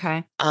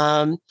 Okay.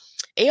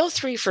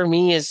 AO3 for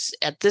me is,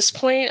 at this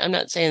point, I'm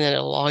not saying that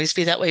it'll always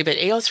be that way, but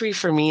AO3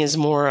 for me is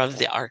more of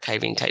the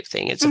archiving type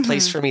thing. It's a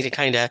place for me to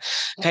kind of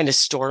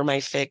store my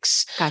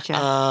fics. Gotcha.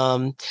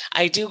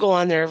 I do go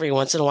on there every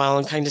once in a while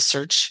and kind of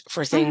search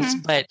for things,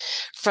 but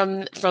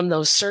from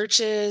those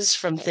searches,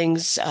 from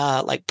things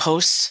like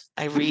posts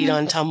I read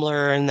on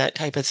Tumblr and that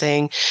type of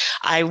thing,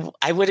 I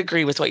would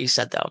agree with what you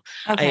said, though.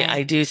 Okay.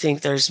 I do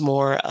think there's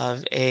more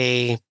of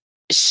a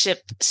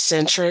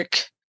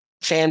ship-centric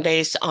fan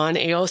base on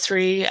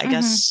AO3. I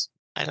guess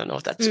I don't know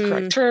if that's the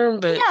correct term,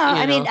 but no,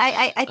 I mean,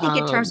 I think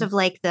in terms of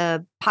like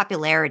the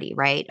popularity,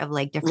 right, of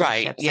like different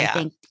ships, I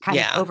think kind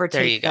of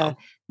overtake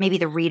maybe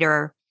the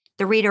reader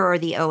or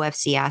the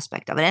OFC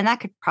aspect of it, and that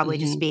could probably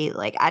just be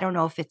like, I don't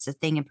know if it's a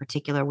thing in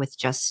particular with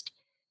just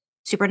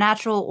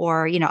Supernatural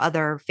or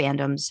other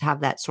fandoms have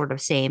that sort of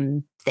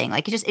same thing.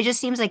 Like it just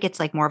seems like it's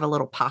like more of a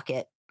little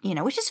pocket,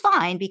 which is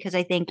fine because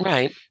I think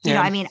I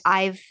mean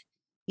I've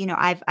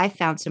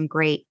found some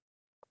great.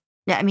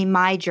 I mean,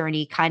 my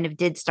journey kind of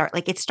did start,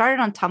 like it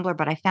started on Tumblr,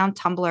 but I found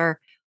Tumblr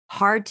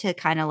hard to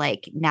kind of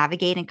like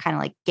navigate and kind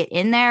of like get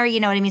in there.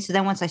 You know what I mean? So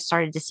then once I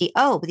started to see,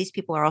 but these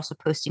people are also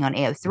posting on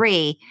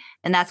AO3,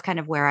 and that's kind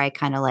of where I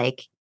kind of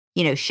like,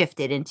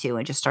 shifted into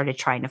and just started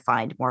trying to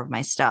find more of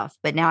my stuff.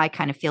 But now I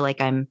kind of feel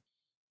like I'm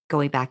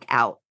going back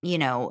out,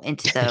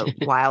 into the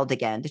wild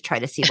again to try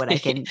to see what I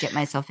can get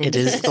myself into.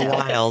 It is the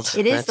wild.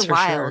 It is the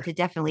wild. Sure. It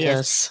definitely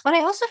is. But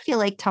I also feel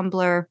like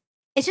Tumblr,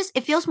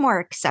 it feels more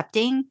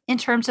accepting in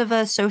terms of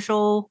a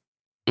social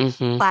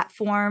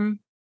platform.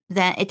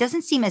 Than it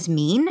doesn't seem as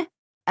mean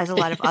as a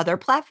lot of other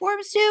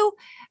platforms do.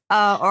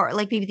 Or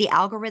like maybe the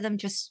algorithm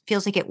just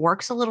feels like it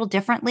works a little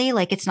differently.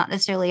 Like it's not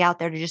necessarily out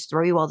there to just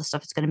throw you all the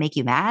stuff that's going to make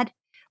you mad.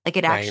 Like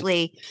it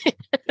actually,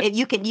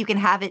 you can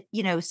have it,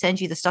 send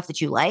you the stuff that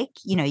you like,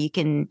 you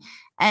can,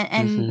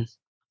 and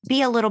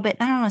be a little bit,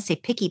 I don't want to say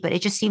picky, but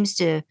it just seems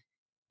to,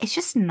 it's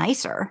just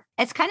nicer.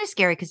 It's kind of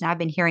scary because now I've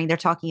been hearing they're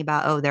talking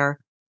about,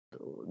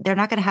 they're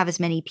not going to have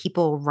as many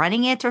people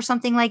running it or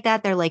something like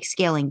that. They're like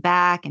scaling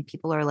back and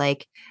people are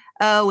like,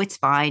 oh, it's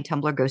fine.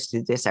 Tumblr goes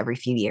through this every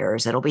few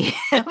years. It'll be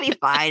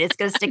fine. It's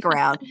going to stick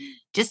around.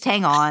 Just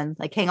hang on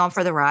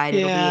for the ride.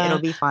 It'll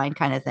be fine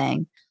kind of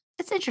thing.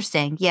 It's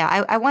interesting.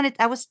 Yeah.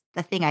 That was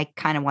the thing I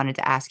kind of wanted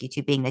to ask you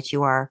too, being that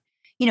you are,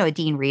 a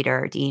Dean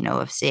reader, Dean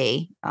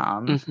OFC.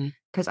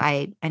 Cause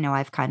I know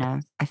I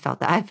felt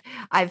that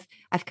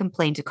I've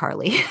complained to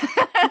Carly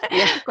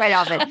quite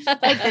often.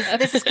 Like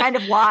this is kind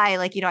of why,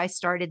 like, I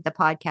started the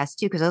podcast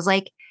too. Cause I was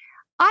like,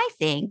 I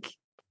think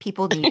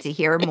people need to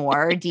hear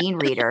more Dean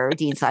reader,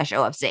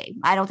 Dean/OFC.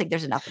 I don't think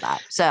there's enough of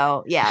that.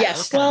 So yeah.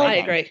 Yes. Well, I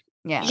agree.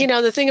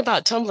 Yeah. The thing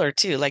about Tumblr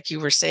too, like you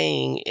were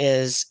saying,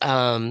 is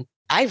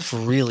I've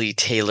really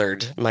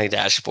tailored my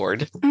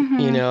dashboard,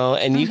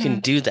 and you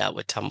can do that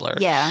with Tumblr.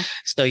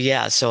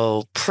 Yeah.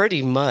 So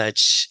pretty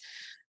much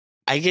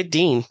I get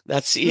Dean.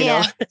 That's,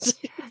 know.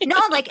 No,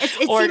 like it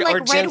seemed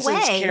like right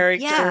away.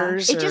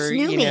 Characters, it just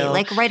knew me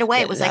like right away.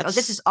 It was like,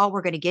 this is all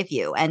we're going to give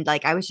you. And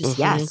like, I was just,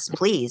 yes,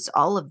 please.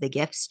 All of the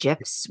GIFs,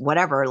 GIFs,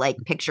 whatever, like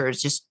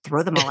pictures, just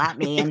throw them all at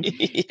me. And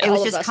it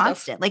was just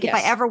constant. Stuff. Like if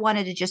I ever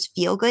wanted to just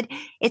feel good,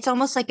 it's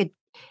almost like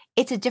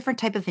it's a different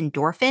type of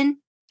endorphin.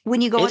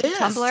 When you go into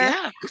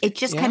Tumblr, it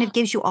just kind of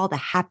gives you all the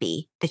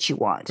happy that you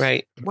want.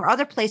 Right. Where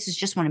other places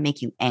just want to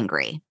make you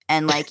angry.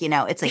 And like,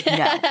 it's like,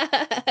 no,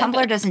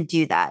 Tumblr doesn't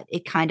do that.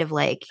 It kind of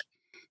like,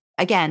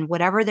 again,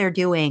 whatever they're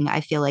doing,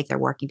 I feel like they're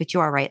working, but you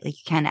are right. Like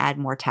you can add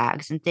more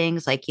tags and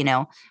things like,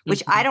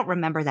 which I don't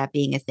remember that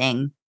being a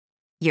thing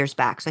years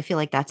back. So I feel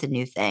like that's a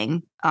new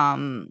thing.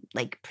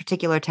 Like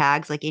particular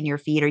tags, like in your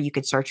feed, or you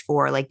could search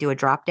for, like do a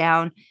drop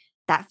down.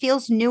 That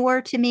feels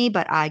newer to me.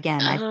 But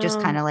again, I've just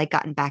kind of like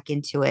gotten back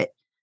into it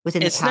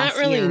within the past year. It's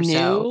not really new.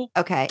 So.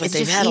 Okay. But it's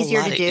they've just had easier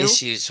a lot to of do.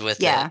 issues with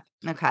it. Yeah.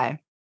 Okay.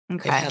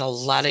 They've had a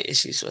lot of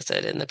issues with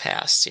it in the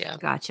past. Yeah.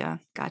 Gotcha.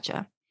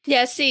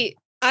 Yeah. See,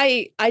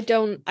 I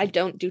don't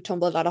do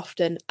Tumblr that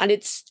often, and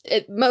it's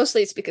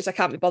mostly because I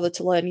can't be bothered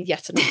to learn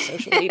yet another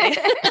social media.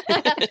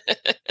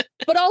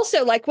 But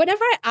also, like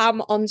whenever I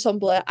am on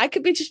Tumblr, I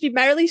could just be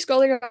merrily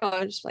scrolling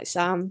around, just like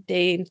Sam,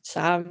 Dean,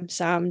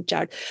 Sam,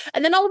 Jared,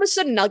 and then all of a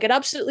sudden I'll get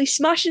absolutely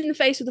smashed in the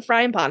face with a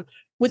frying pan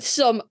with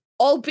some,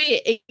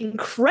 albeit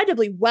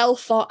incredibly well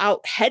thought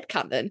out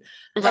headcanon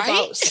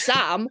about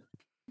Sam,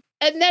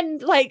 and then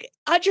like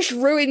that just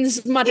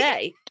ruins my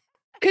day.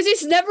 Because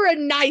it's never a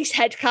nice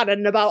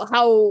headcanon about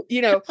how,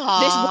 this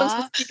one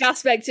specific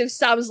aspect of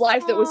Sam's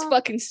life that was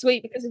fucking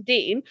sweet because of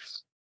Dean.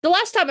 The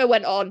last time I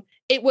went on,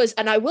 it was,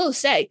 and I will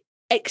say,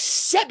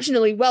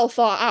 exceptionally well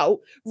thought out,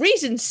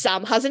 reasons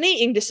Sam has an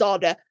eating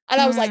disorder.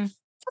 And I was like,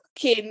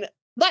 fucking,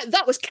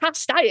 that was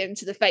cast iron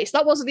to the face.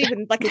 That wasn't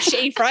even like a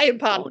shitty frying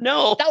pan. Oh,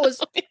 no. That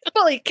was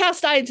fully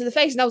cast iron to the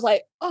face. And I was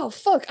like, oh,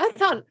 fuck, I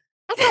can't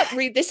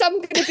read this. I'm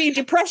going to be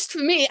depressed for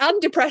me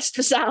and depressed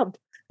for Sam.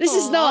 This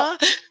is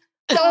not...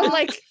 So I'm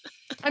like,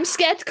 I'm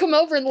scared to come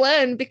over and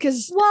learn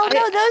because those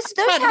can't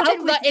happen have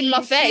with that in my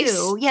Dean face.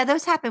 too. Yeah,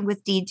 those happen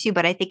with Dean too.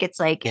 But I think it's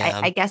like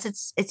I guess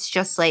it's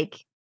just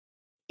like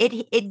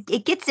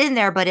it gets in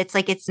there, but it's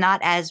like it's not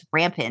as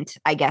rampant,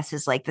 I guess,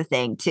 is like the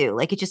thing too.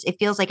 Like it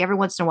feels like every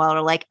once in a while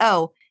they're like,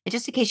 oh,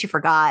 just in case you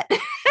forgot.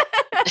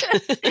 I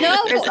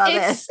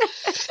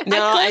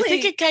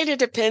think it kind of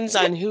depends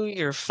on who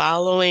you're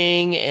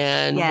following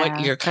and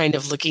what you're kind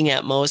of looking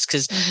at most.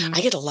 Because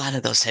I get a lot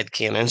of those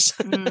headcanons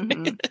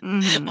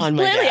on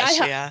my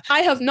dash. I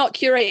have not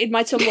curated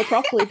my Tumblr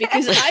properly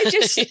because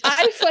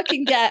I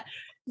fucking get.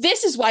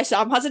 This is why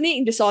Sam has an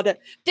eating disorder.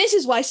 This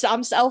is why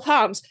Sam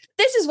self-harms.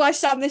 This is why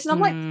Sam this. And I'm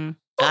like,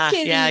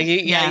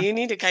 you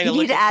need to kind of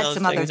look at add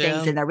some other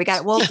things in there. We're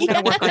gonna work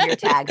on your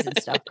tags and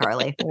stuff,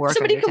 Carly.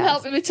 Somebody come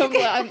help me with Tumblr.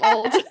 I'm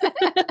old.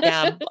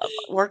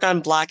 Work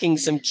on blocking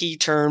some key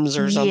terms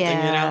or something.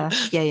 Yeah.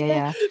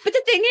 But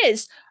the thing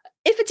is,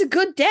 if it's a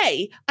good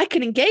day, I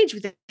can engage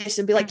with this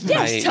and be like,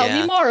 yes, tell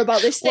me more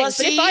about this thing. But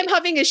if I'm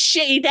having a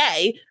shitty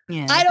day,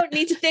 I don't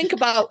need to think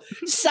about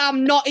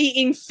Sam not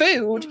eating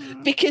food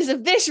because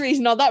of this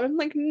reason or that. I'm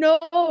like, no,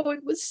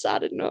 it was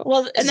sad enough.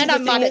 Well, and then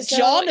I'm mad at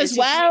John as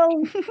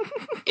well.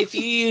 If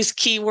you use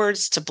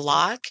keywords to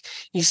block,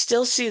 you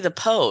still see the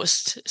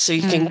post. So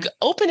you can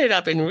open it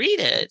up and read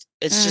it.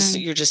 It's just,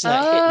 you're just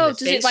not hitting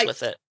the face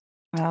with it.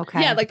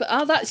 Okay. Yeah,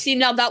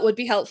 now that would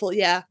be helpful.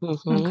 Yeah.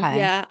 Okay.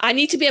 Yeah. I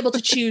need to be able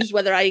to choose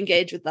whether I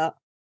engage with that.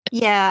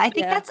 Yeah, I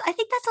think that's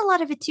a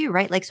lot of it too,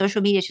 right? Like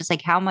social media is just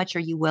like how much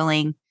are you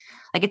willing?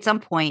 Like at some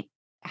point,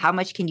 how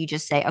much can you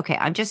just say, okay,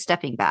 I'm just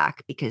stepping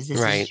back because this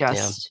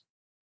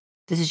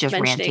is just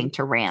ranting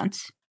to rant.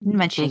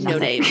 Mentioning no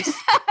names.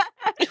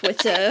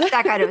 Twitter.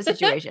 That kind of a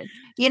situation.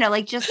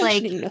 Like just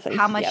like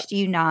how much do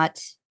you not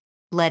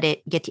let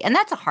it get to you? And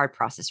that's a hard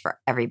process for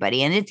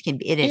everybody. And it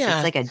is.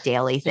 It's like a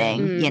daily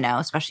thing,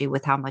 especially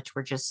with how much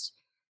we're just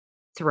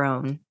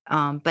thrown.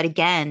 But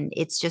again,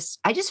 it's just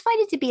I just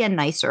find it to be a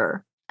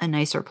nicer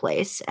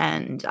place.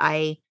 And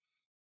I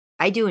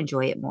do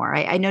enjoy it more.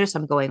 I notice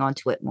I'm going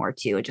onto it more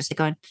too. And just like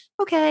going,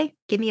 okay,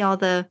 give me all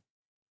the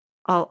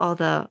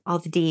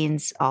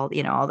deans, all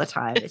the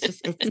time. It's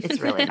just it's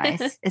really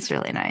nice. It's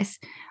really nice.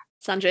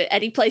 Sandra,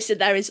 any place in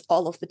there is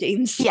all of the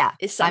deans. Yeah.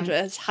 Is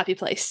Sandra's happy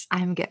place.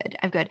 I'm good.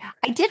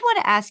 I did want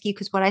to ask you,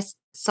 because what I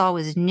saw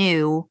was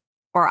new,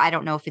 or I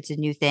don't know if it's a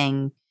new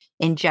thing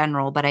in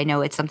general, but I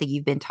know it's something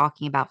you've been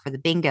talking about for the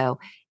bingo,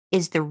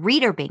 is the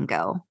reader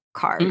bingo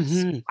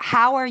cards.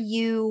 How are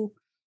you,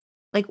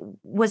 like,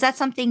 was that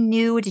something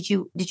new? Did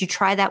you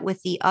try that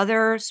with the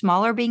other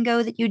smaller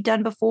bingo that you'd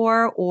done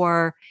before?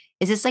 Or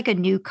is this like a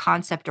new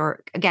concept?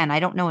 Or again, I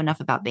don't know enough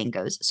about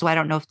bingos, so I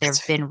don't know if there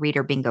have been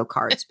reader bingo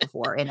cards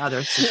before in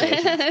other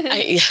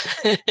situations.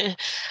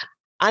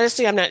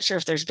 Honestly, I'm not sure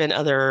if there's been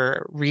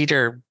other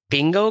reader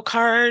bingo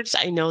cards.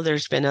 I know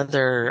there's been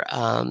other,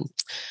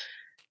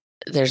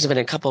 there's been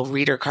a couple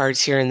reader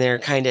cards here and there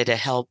kind of to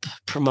help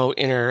promote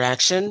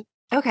interaction.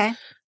 Okay.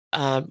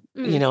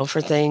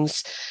 For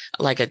things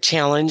like a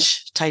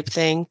challenge type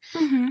thing.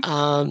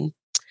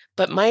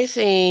 But my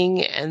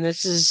thing, and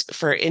this is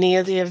for any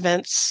of the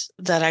events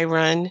that I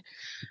run,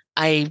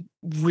 I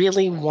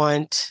really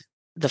want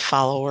the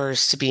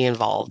followers to be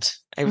involved.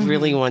 I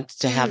really want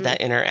to have that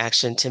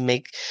interaction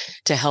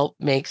to help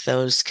make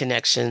those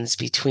connections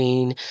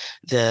between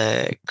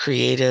the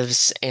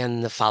creatives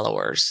and the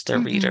followers, their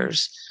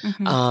readers.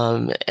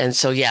 And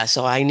so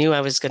I knew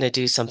I was going to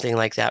do something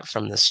like that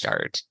from the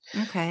start.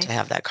 Okay. To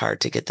have that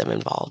card to get them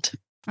involved.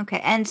 Okay.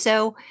 And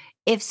so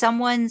if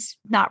someone's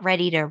not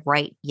ready to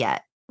write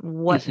yet,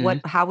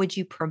 how would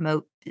you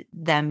promote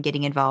them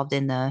getting involved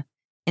in the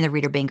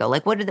reader bingo?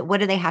 Like what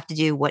do they have to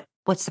do?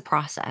 What's the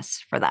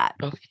process for that?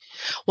 Okay.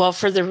 Well,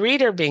 for the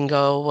reader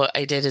bingo, what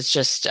I did is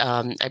just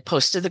I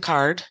posted the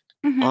card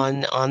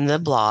on the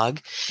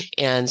blog,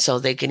 and so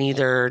they can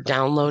either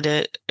download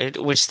it,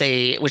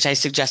 which I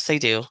suggest they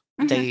do.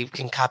 They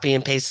can copy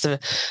and paste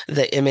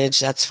the image.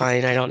 That's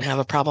fine. I don't have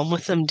a problem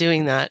with them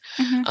doing that.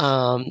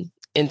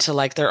 Into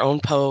like their own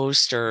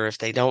post, or if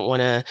they don't want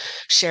to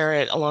share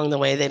it along the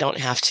way, they don't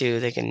have to.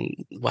 They can,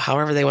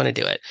 however they want to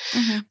do it.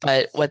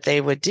 But what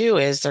they would do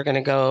is they're going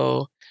to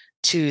go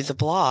to the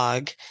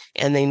blog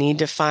and they need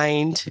to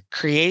find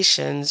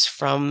creations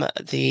from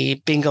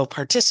the bingo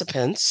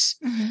participants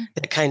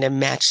that kind of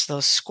match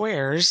those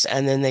squares,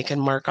 and then they can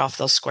mark off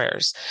those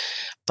squares.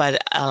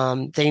 But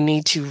they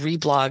need to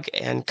reblog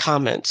and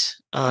comment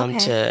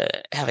to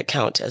have it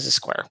count as a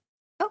square.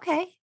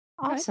 Okay.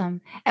 Awesome.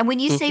 And when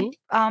you say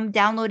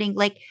downloading,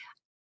 like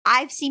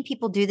I've seen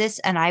people do this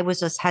and I was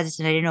just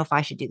hesitant. I didn't know if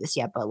I should do this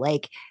yet, but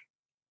like,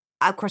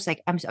 of course,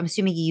 like I'm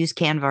assuming you use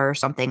Canva or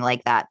something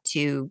like that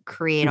to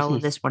create all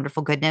of this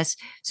wonderful goodness.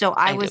 So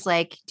I was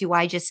like,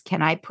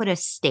 can I put a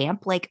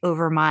stamp like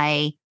over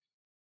my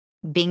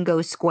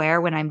bingo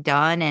square when I'm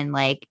done? And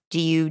like, do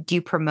you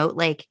promote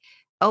like,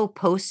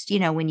 post,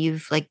 when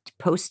you've like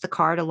post the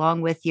card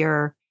along with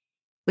your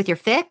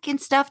fic and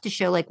stuff to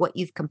show like what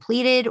you've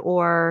completed?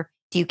 Or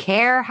do you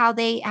care how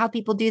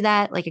people do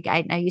that? Like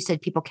I know you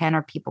said people can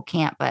or people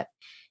can't, but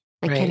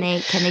Like,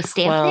 Right. can they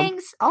stamp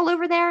things all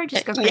over there and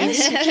just go crazy?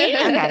 Yes, you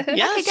can. Okay.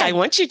 Yes, Okay, I good.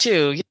 want you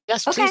to.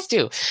 Yes, Okay. please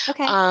do.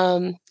 Okay.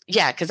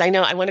 Yeah, because I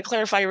want to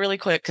clarify really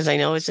quick because I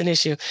know it's an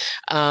issue.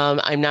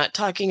 I'm not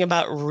talking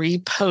about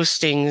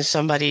reposting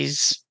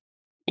somebody's,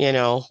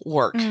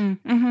 work.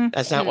 Mm-hmm.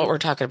 That's not what we're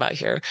talking about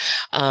here.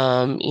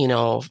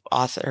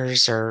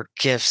 Authors or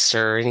gifts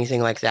or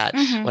anything like that.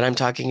 Mm-hmm. What I'm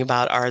talking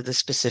about are the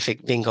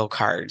specific bingo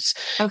cards.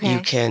 Okay. You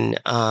can,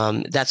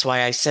 that's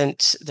why I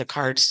sent the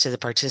cards to the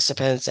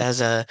participants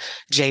as a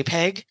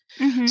JPEG.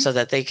 Mm-hmm. So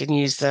that they can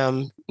use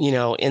them,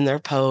 in their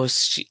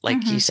post.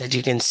 Like you said,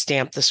 you can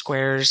stamp the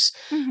squares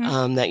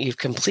that you've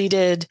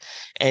completed,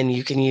 and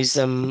you can use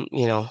them,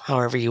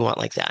 however you want,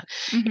 like that.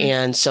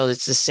 And so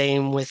it's the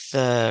same with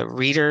the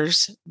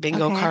reader's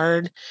bingo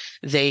card.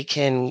 They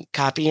can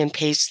copy and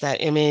paste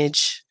that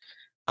image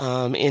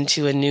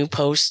into a new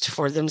post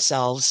for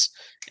themselves,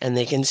 and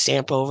they can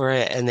stamp over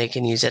it, and they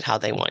can use it how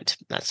they want.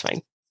 That's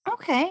fine.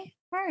 Okay.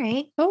 All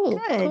right. Cool.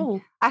 Good.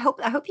 Cool. I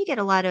hope you get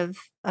a lot of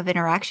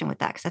interaction with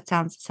that, because that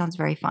sounds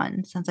very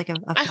fun. Sounds like a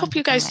I hope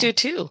you guys do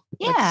too.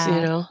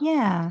 Yeah.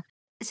 Yeah.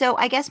 So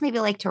I guess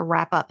maybe like to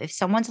wrap up, if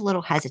someone's a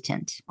little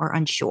hesitant or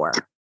unsure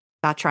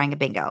about trying a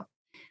bingo,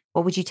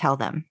 what would you tell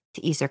them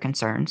to ease their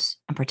concerns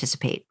and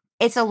participate?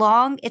 It's a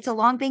long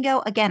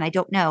bingo. Again, I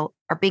don't know.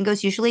 Are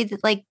bingos usually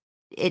like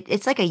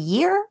it's like a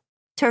year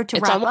to it's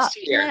wrap almost up?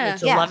 a year. Yeah.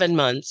 It's 11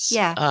 months.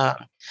 Yeah.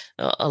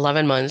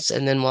 11 months,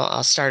 and then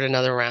I'll start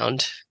another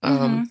round.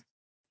 Mm-hmm.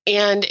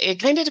 And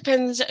it kind of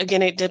depends.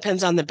 Again, it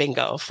depends on the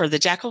bingo. For the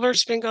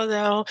Jackalverse bingo,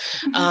 though,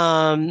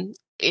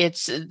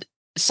 it's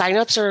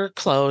signups are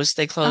closed.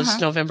 They close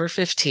November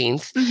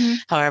 15th.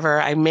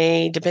 However, I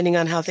may, depending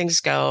on how things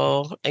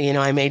go,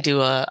 I may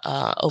do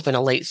open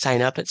a late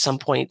sign up at some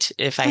point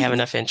if I have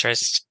enough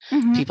interest,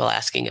 people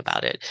asking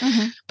about it.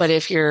 But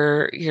if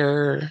you're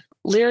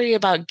leery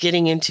about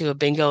getting into a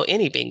bingo,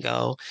 any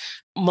bingo,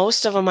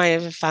 most of them I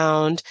have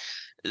found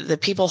the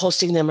people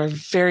hosting them are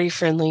very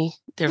friendly.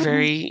 They're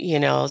very,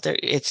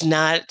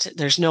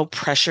 there's no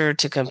pressure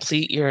to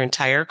complete your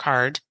entire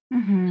card.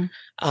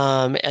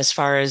 As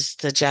far as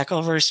the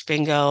Jackalverse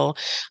bingo,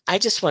 I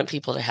just want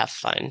people to have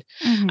fun.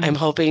 I'm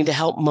hoping to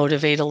help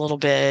motivate a little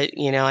bit.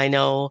 I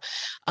know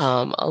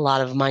a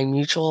lot of my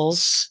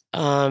mutuals,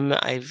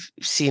 I've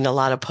seen a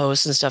lot of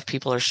posts and stuff.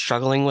 People are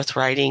struggling with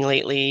writing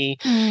lately.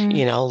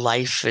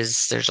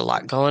 There's a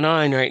lot going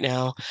on right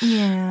now.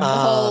 Yeah. The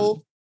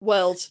whole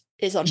world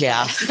is on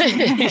fire.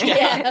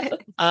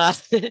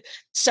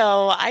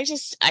 So I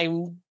just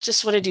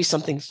want to do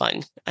something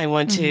fun. I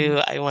want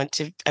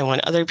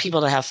other people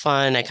to have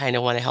fun. I kind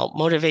of want to help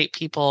motivate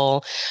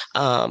people.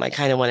 I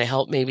kind of want to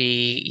help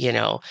maybe,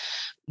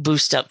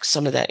 boost up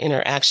some of that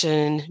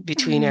interaction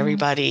between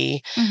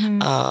everybody.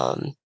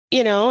 And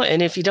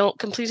if you don't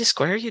complete a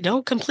square, you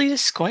don't complete a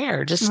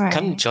square. Just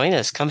come join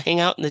us. Come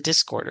hang out in the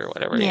Discord or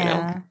whatever.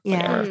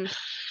 Whatever.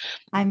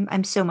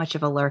 I'm so much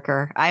of a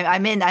lurker.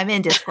 I'm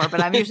in Discord,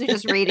 but I'm usually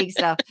just reading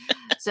stuff.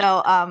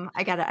 So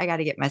I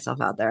gotta get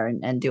myself out there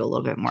and do a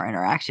little bit more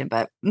interaction.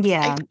 But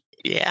yeah.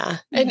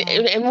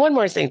 And one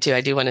more thing too,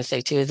 I do want to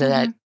say too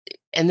that,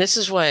 and this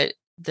is what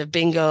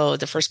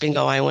the first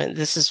bingo I went,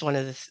 this is one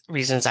of the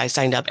reasons I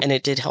signed up, and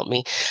it did help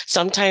me.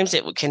 Sometimes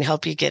it can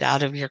help you get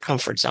out of your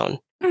comfort zone.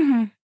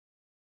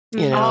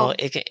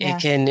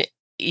 It can.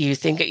 You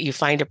think that you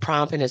find a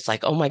prompt and it's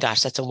like, oh my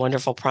gosh, that's a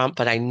wonderful prompt,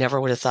 but I never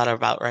would have thought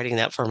about writing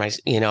that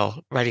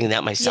writing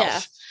that myself.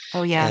 Yeah.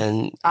 Oh yeah.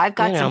 And I've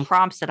got some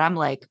prompts that I'm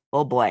like,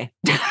 oh boy.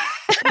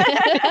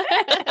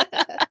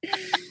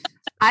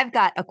 I've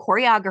got a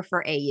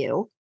choreographer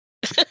AU.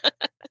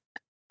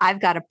 I've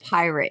got a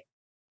pirate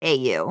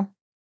AU.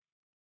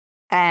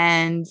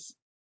 And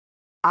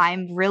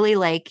I'm really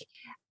like,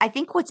 I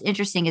think what's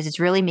interesting is it's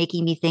really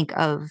making me think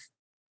of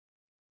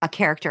a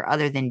character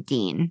other than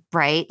Dean,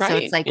 right? So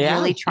it's like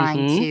really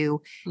trying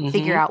to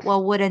figure out,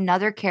 well, would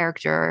another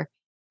character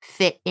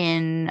fit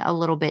in a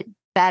little bit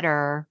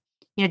better,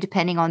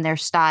 depending on their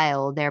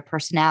style, their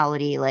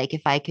personality, like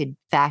if I could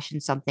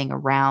fashion something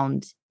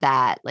around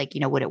that, like,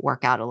 would it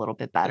work out a little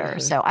bit better?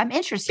 So I'm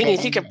interested. Can you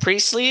think of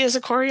Priestley as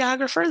a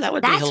choreographer? That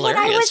would be hilarious, what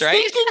I was right?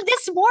 thinking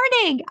this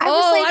morning.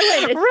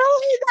 I went,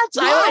 really? That's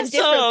I went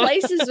different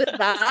places with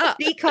that.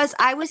 Because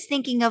I was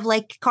thinking of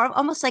like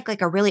almost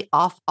like a really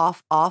off,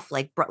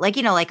 like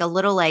like a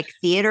little like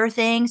theater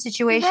thing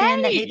situation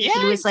that maybe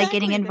he was like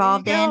getting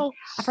involved in.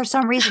 For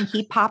some reason,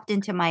 he popped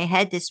into my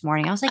head this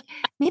morning. I was like,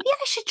 maybe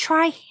I should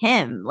try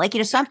him. Like,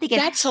 so I'm thinking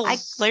that's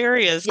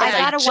hilarious.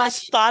 I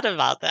just thought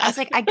about that. I was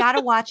like, I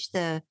gotta watch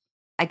the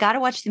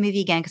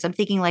movie again, because I'm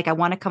thinking like I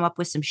want to come up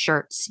with some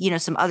shirts,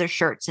 some other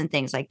shirts and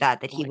things like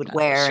that he would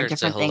wear and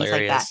different things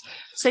like that.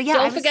 So yeah,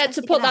 don't forget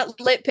to put that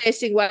lip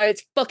piercing where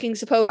it's fucking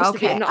supposed to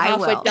be, and not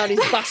halfway down his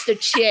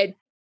bastard chin.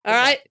 All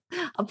right,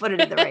 I'll put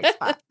it in the right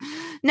spot.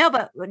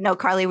 No,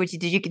 Carly,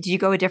 did you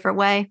go a different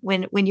way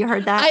when you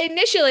heard that? I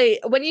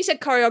initially, when you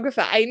said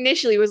choreographer, I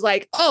initially was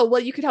like, oh,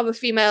 well, you could have a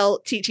female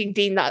teaching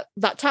Dean that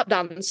tap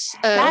dance.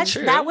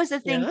 That was the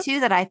thing too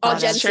that I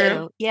thought of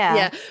too.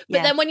 Yeah.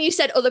 But then when you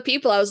said other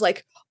people, I was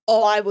like,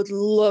 oh, I would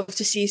love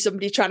to see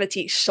somebody trying to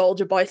teach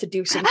Soldier Boy to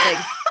do something.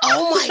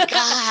 Oh my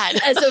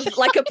God. As of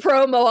like a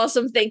promo or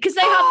something. Because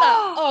they had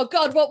that, oh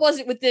God, what was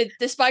it with the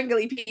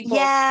spangly people?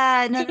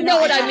 Yeah, no, you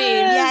know what I mean?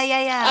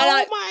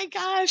 Yeah. Oh my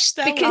gosh.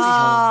 That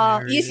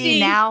Because was you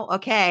see now,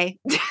 okay.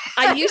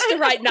 I used to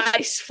write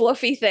nice,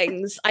 fluffy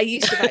things. I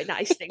used to write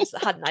nice things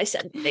that had nice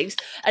endings,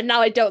 and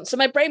now I don't. So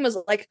my brain was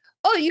like,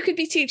 oh, you could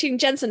be teaching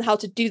Jensen how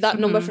to do that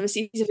number from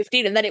season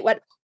 15. And then it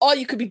went, oh,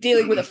 you could be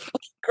dealing with a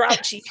fucking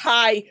grouchy,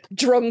 high,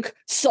 drunk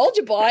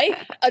Soldier Boy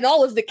and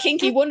all of the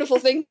kinky, wonderful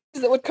things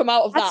that would come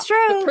out of That's that.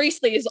 true. But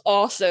Priestley is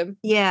awesome.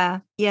 Yeah.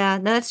 No,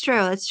 that's true.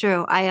 I got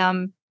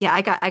some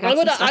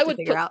stuff to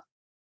figure out.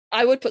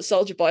 I would put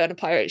Soldier Boy on a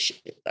pirate ship,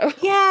 though.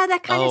 Yeah,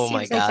 that kind of seems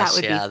like that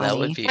would be funny. That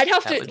would be, I'd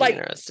have to like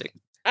interesting.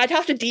 I'd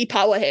have to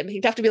depower him.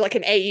 He'd have to be like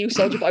an AU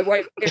Soldier Boy,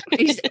 where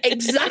he's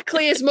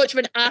exactly as much of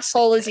an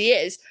asshole as he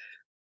is,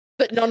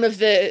 but none of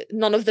the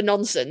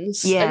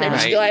nonsense. Yeah, and then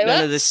just be like,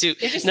 none of the soup,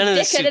 none of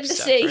the soup in the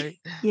stuff, sea. right?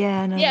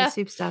 Yeah, none of the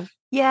soup stuff.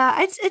 Yeah,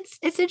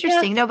 it's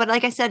interesting. No, but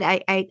like I said,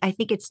 I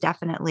think it's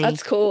definitely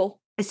that's cool.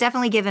 It's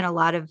definitely given a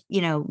lot of,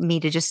 me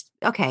to just,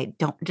 okay,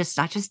 don't just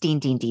not just Dean,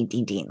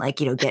 like,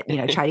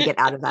 try to get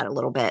out of that a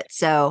little bit.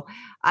 So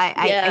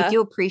I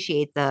do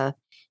appreciate the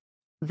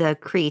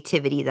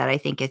creativity that I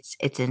think it's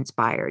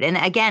inspired. And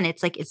again,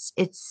 it's like,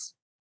 it's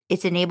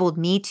enabled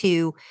me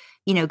to,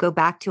 go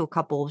back to a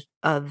couple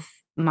of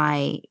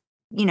my,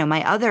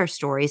 my other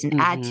stories and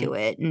add to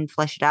it and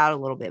flesh it out a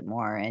little bit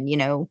more. And,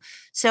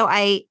 so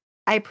I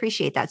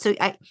appreciate that. So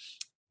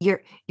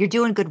you're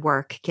doing good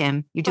work,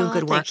 Kim. You're doing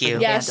good work for the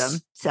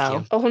fandom.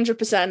 So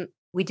 100%.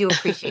 We do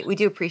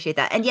appreciate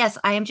that. And yes,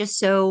 I am just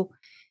so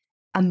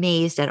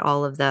amazed at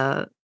all of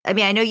the, I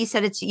mean, I know you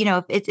said it's,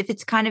 if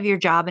it's kind of your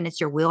job and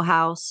it's your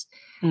wheelhouse,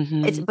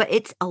 but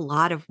it's a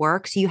lot of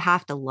work. So you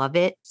have to love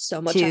it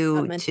so much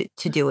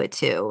to do it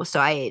too. So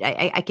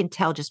I can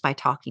tell just by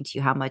talking to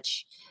you how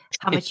much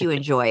you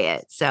enjoy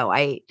it. So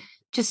I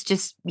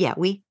just,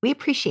 we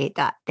appreciate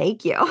that.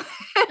 Thank you.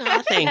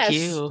 Oh, thank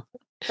you.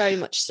 Very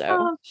much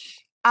so.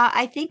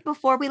 I think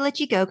before we let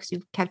you go, because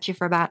we've kept you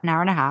for about an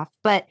hour and a half,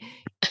 but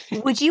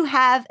would you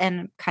have, and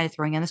I'm kind of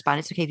throwing you on the spot,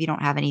 it's okay if you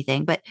don't have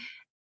anything, but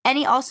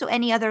any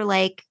other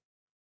like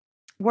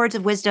words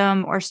of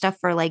wisdom or stuff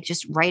for like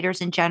just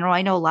writers in general?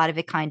 I know a lot of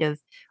it kind of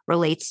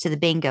relates to the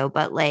bingo,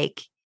 but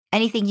like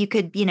anything you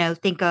could,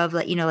 think of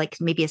that, like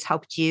maybe has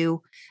helped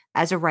you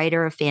as a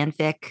writer of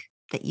fanfic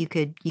that you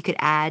could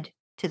add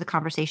to the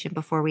conversation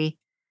before we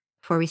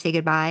say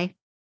goodbye?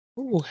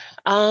 Ooh,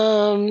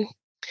 I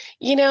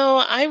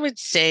would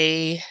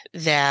say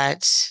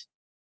that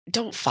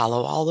don't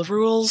follow all the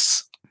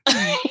rules.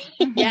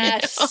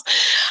 Yes.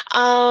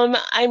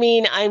 I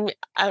mean, I'm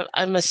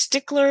a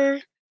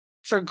stickler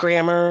for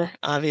grammar,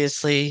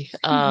 obviously.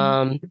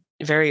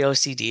 Very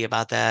OCD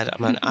about that.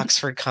 I'm an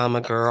Oxford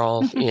comma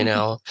girl,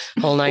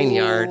 whole 9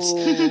 yards.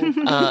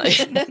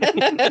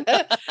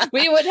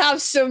 We would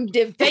have some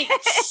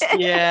debates.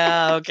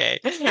 Yeah, okay.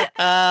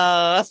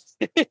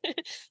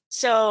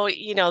 So,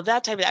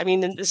 that type of, I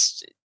mean,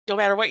 this, no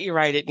matter what you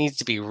write, it needs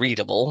to be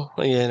readable,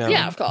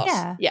 Yeah, of course.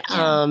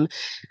 Yeah.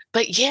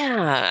 But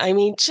yeah, I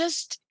mean,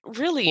 just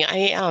really, I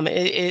am.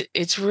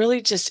 It's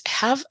really just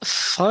have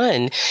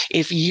fun.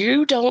 If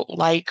you don't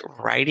like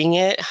writing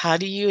it, how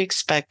do you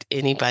expect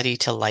anybody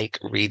to like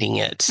reading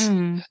it?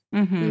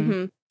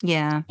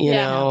 Yeah.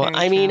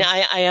 I mean,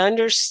 I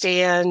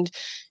understand,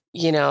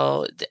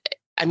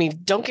 I mean,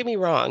 don't get me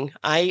wrong.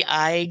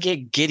 I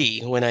get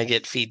giddy when I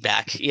get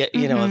feedback,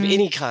 of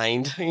any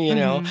kind,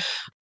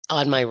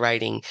 on my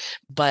writing,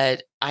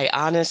 but I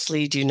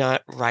honestly do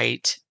not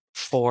write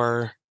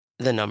for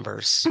the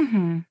numbers.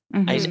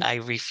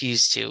 I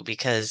refuse to,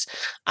 because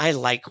I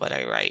like what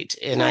I write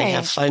and I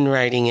have fun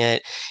writing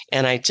it.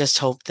 And I just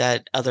hope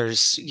that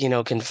others,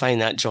 can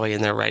find that joy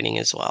in their writing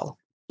as well.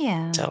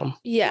 Yeah. So,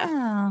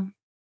 yeah.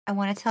 I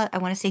want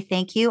to say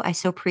thank you. I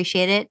so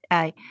appreciate it.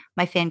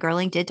 My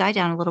fangirling did die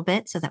down a little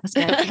bit, so that was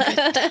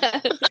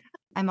good.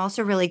 I'm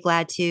also really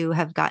glad to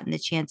have gotten the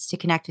chance to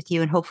connect with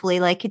you and hopefully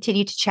like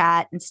continue to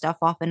chat and stuff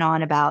off and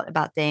on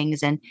about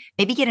things and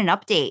maybe get an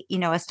update,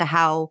 as to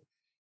how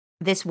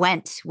this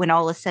went when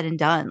all is said and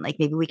done. Like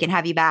maybe we can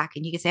have you back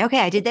and you can say, okay,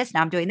 I did this,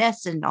 now I'm doing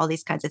this and all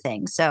these kinds of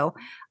things. So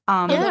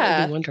that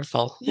would be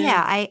wonderful.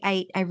 Yeah,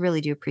 I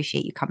really do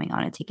appreciate you coming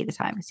on and taking the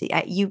time to see.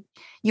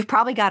 You've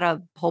probably got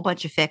a whole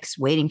bunch of fics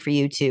waiting for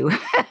you to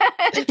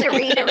to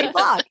read every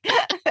blog.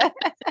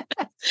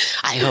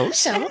 I hope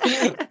so.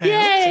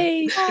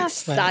 Yay!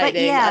 But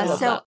yeah,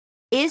 so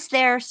is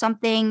there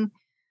something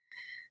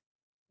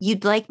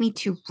you'd like me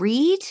to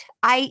read?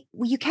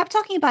 You kept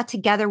talking about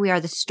Together We Are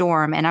the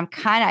Storm, and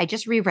I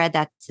just reread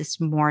that this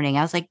morning.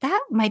 I was like,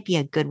 that might be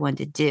a good one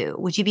to do.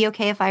 Would you be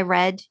okay if I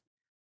read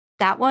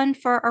that one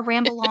for a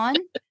ramble on?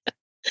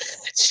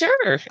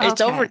 Sure. It's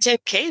over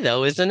 10K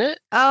though, isn't it?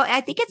 Oh, I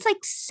think it's like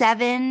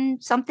 7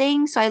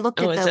 something. So I looked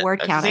at the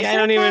word count. I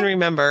don't even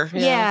remember.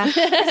 Yeah.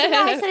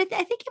 I said,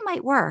 I think it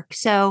might work.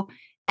 So,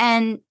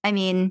 and I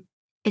mean,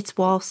 It's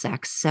wall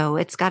sex, so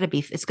it's going to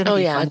be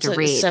fun to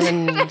read.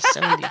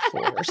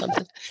 774 or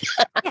something.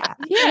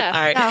 Yeah.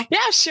 All right. So,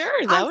 yeah,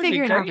 sure. That would be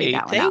great.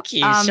 Thank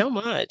you so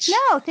much.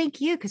 No,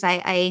 thank you. Cause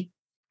I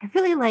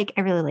really like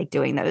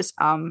doing those.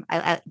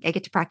 I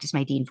get to practice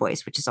my Dean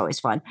voice, which is always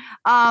fun.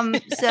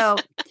 So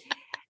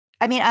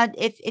I mean,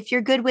 if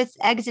you're good with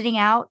exiting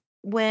out,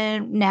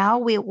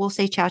 we'll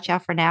say ciao ciao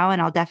for now,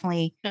 and I'll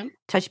definitely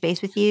touch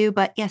base with you.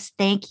 But yes,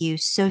 thank you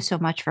so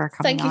much for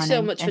coming on. Thank you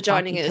so much for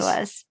joining us. To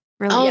us.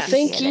 Really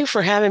thank you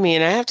for having me.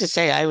 And I have to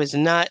say, I was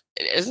not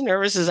as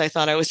nervous as I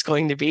thought I was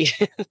going to be.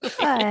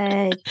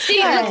 Good.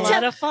 See, I had a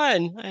lot of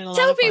fun.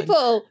 Tell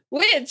people,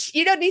 Witch,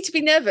 you don't need to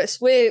be nervous.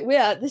 We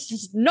are. This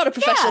is not a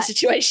professional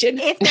situation.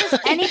 If there's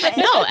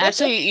anybody, no,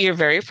 actually, you're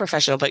very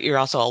professional, but you're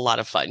also a lot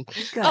of fun.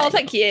 Good. Oh,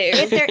 thank you.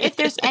 If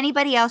there's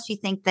anybody else you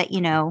think that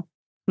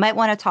might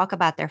want to talk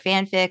about their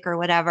fanfic or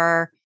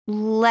whatever,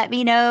 let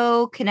me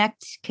know.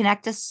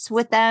 Connect us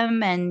with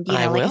them, and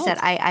like I said,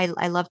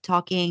 I love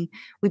talking.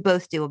 We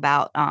both do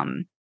about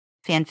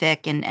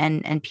fanfic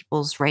and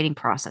people's writing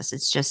process.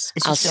 It's just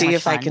I'll so see much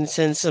if fun. I can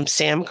send some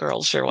Sam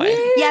girls your way.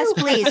 Yes,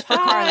 please, for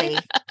Carly.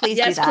 Please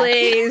yes, do that.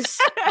 please.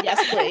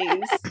 Yes,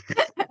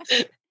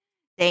 please.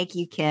 Thank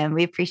you, Kim.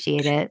 We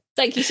appreciate it.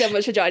 Thank you so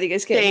much for joining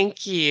us, Kim.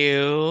 Thank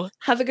you.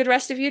 Have a good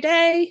rest of your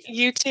day.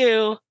 You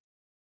too.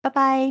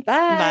 Bye-bye.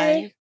 Bye.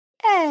 Bye.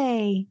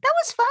 Hey, that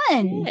was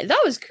fun. Yeah,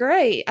 that was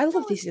great. I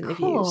love these interviews.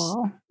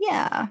 Cool.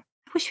 Yeah.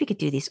 I wish we could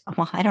do these.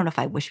 Well, I don't know if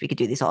I wish we could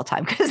do these all the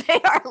time because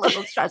they are a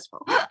little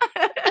stressful.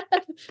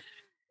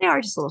 They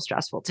are just a little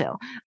stressful too.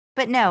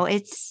 But no,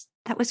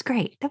 that was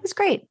great. That was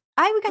great.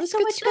 We got so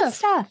much good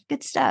stuff.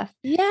 Good stuff.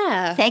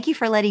 Yeah. Thank you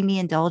for letting me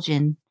indulge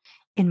in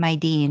my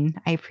Dean.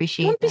 I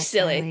appreciate it. Don't be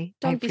silly.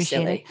 Don't be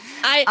silly.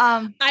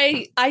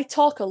 I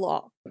talk a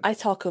lot. I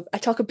talk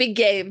a big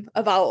game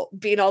about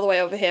being all the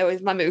way over here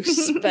with my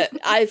moose, but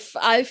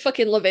I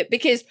fucking love it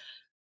because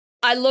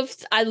I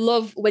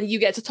love when you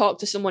get to talk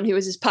to someone who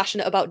is as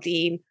passionate about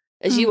Dean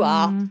as you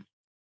are.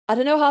 I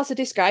don't know how to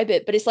describe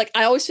it, but it's like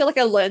I always feel like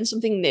I learn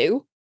something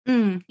new.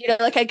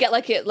 Like I get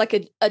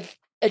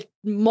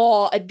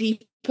a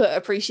deeper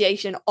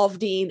appreciation of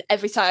Dean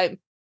every time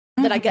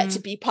that I get to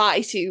be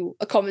party to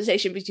a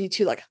conversation between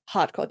two like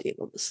hardcore Dean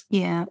lovers.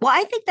 Yeah. Well,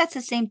 I think that's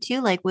the same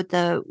too. Like with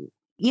the,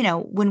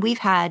 when we've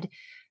had,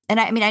 and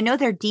I mean, I know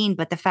they're Dean,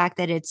 but the fact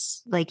that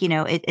it's like,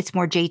 it's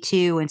more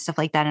J2 and stuff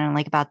like that. And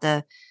like about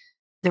the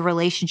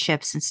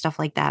relationships and stuff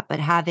like that, but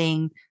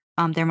having,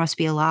 There Must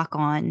Be a Lock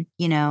on,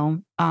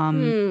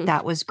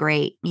 that was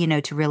great,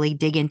 to really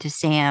dig into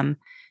Sam.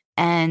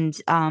 And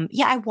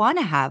I want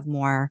to have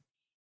more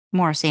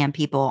Sam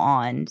people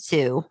on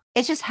too.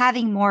 It's just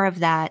having more of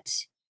that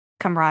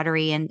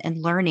camaraderie and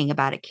learning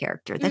about a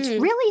character that's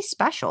really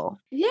special.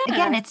 Yeah.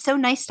 Again, it's so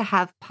nice to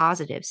have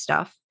positive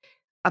stuff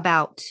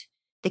about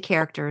the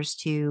characters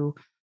to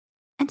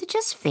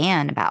just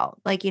fan about.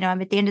 Like,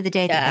 at the end of the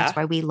day, I think that's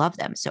why we love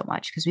them so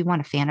much, because we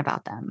want to fan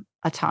about them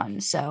a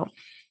ton. So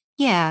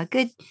yeah,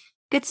 good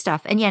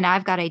stuff. And now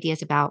I've got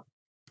ideas about,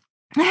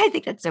 I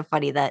think that's so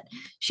funny that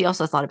she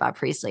also thought about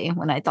Priestley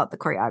when I thought the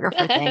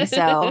choreographer thing.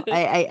 So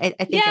I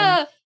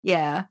think,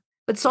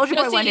 but Soldier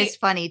Boy one is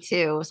funny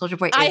too. Soldier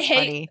Boy is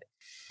funny.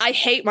 I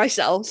hate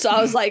myself. So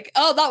I was like,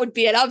 oh, that would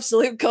be an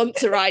absolute cunt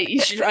to write. You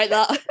should write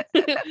that.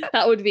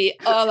 that would be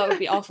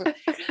awful.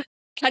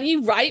 Can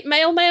you write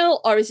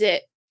male, or is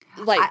it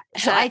like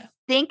so I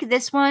think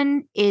this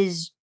one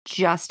is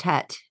just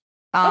het.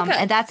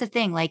 And that's the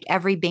thing. Like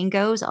every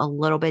bingo's a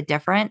little bit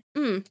different.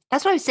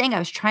 That's what I was saying. I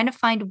was trying to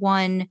find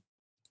one.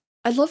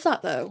 I love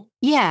that though.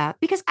 Yeah,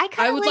 because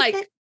I would like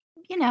it,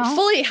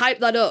 fully hype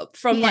that up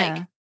from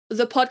like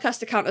the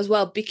podcast account as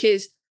well,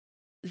 because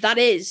that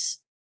is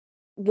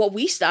what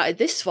we started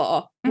this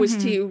for, was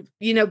to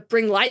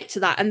bring light to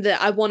that, and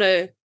that I want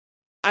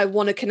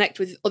to connect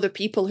with other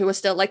people who are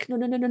still like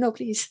no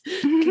please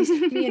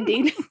me and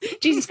Dean.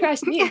 Jesus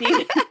Christ, me and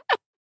Dean.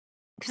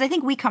 Because I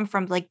think we come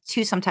from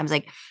sometimes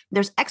like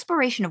there's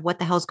exploration of what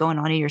the hell's going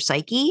on in your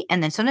psyche.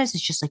 And then sometimes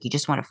it's just like, you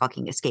just want to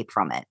fucking escape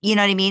from it. You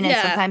know what I mean? And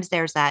sometimes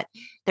there's that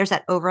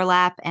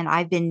overlap. And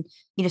I've been,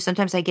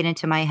 sometimes I get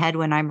into my head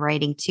when I'm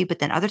writing too, but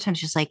then other times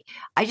just like,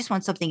 I just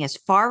want something as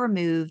far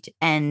removed,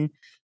 and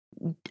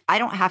I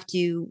don't have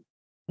to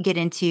get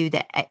into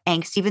the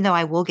angst, even though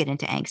I will get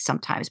into angst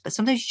sometimes, but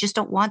sometimes you just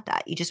don't want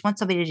that. You just want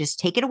somebody to just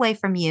take it away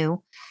from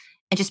you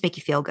and just make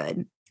you feel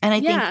good. And I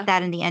think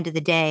that in the end of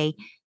the day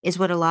is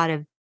what a lot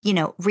of,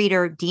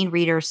 reader, Dean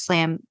reader,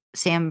 Sam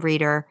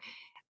reader,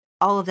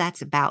 all of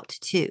that's about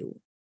too.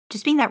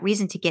 Just being that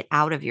reason to get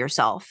out of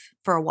yourself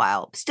for a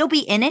while, still be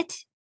in it,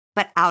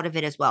 but out of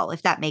it as well,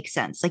 if that makes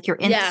sense. Like you're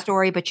in the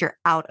story, but you're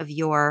out of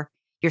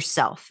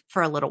yourself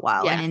for a little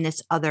while. And in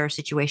this other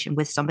situation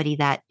with somebody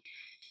that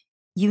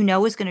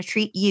is going to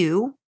treat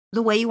you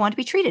the way you want to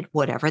be treated,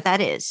 whatever that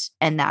is.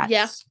 And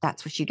that's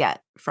what you get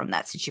from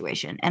that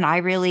situation. And I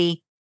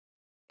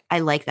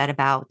like that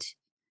about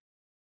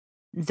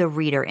the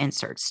reader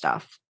insert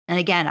stuff. And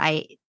again,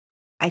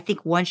 I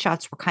think one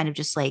shots were kind of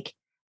just like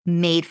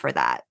made for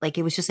that. Like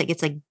it was just like,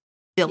 it's like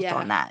built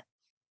on that.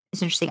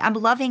 It's interesting. I'm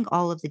loving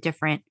all of the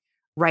different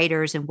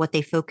writers and what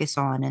they focus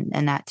on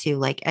and that too.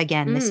 Like,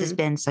 again, this has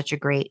been such a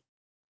great,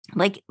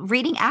 like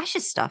reading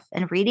Ash's stuff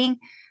and reading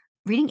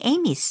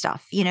Amy's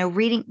stuff,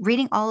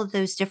 reading all of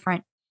those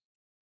different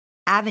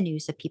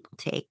avenues that people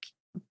take.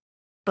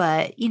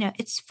 But,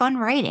 it's fun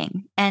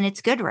writing and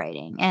it's good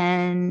writing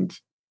and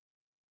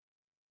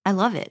I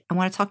love it. I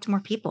want to talk to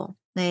more people.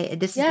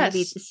 This is going to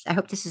be, I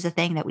hope this is a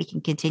thing that we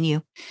can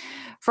continue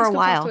for a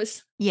while.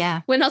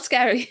 Yeah. We're not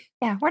scary.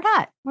 Yeah, we're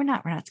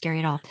not scary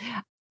at all.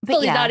 But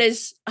fully, that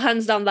is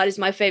hands down, that is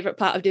my favorite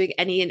part of doing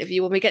any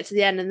interview, when we get to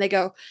the end and they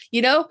go,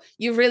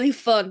 you're really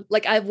fun.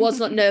 Like, I was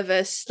not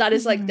nervous. That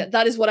is like,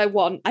 that is what I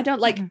want. I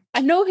don't like, I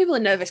know people are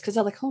nervous because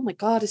they're like, oh my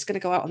God, it's going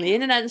to go out on the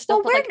internet and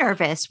stuff. Well, we're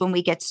nervous when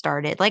we get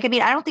started. Like, I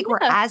mean, I don't think we're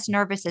as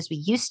nervous as we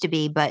used to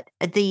be, but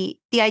the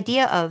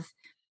idea of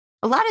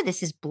a lot of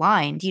this is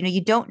blind.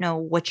 You don't know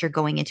what you're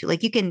going into.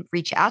 Like, you can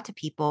reach out to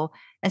people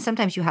and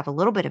sometimes you have a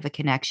little bit of a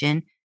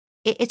connection.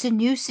 It's a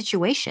new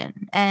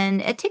situation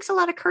and it takes a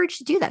lot of courage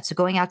to do that. So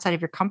going outside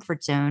of your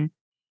comfort zone,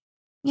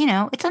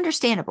 it's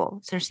understandable.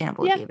 It's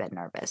understandable to be a bit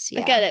nervous. Yeah.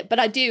 I get it. But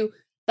that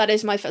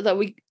is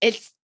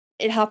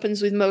it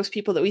happens with most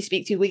people that we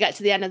speak to. We get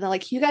to the end and they're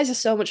like, you guys are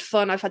so much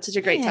fun. I've had such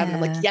a great time. And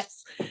I'm like,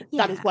 yes,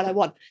 that is what I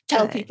want.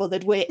 Tell people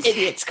that we're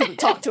idiots. Come and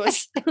talk to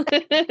us.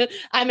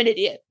 I'm an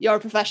idiot. You're a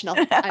professional.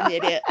 I'm the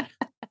idiot.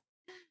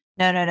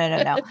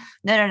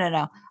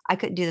 No. I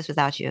couldn't do this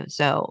without you.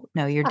 So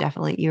no, you're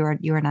definitely, you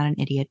are not an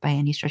idiot by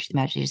any stretch of the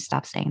imagination.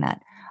 Stop saying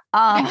that.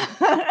 I'm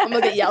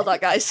going to get yelled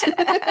at, guys.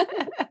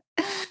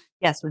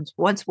 Yes.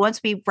 Once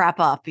we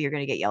wrap up, you're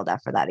going to get yelled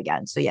at for that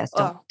again. So yes,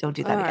 don't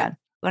do that again.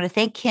 I want to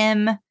thank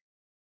Kim.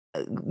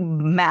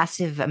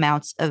 Massive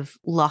amounts of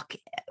luck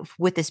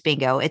with this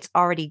bingo. It's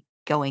already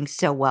going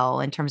so well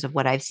in terms of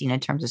what I've seen in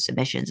terms of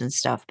submissions and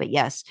stuff. But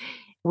yes,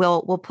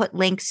 we'll put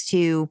links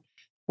to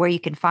where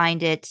you can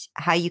find it,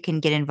 how you can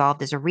get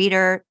involved as a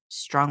reader.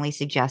 Strongly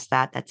suggest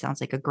that. That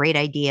sounds like a great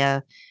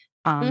idea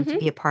to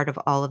be a part of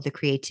all of the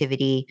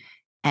creativity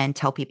and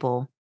tell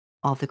people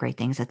all the great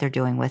things that they're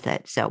doing with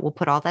it. So we'll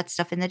put all that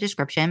stuff in the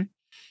description.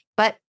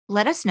 But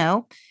let us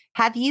know,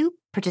 have you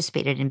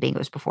participated in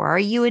bingos before? Are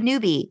you a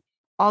newbie?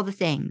 All the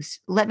things.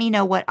 Let me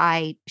know what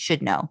I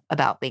should know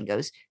about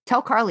bingos.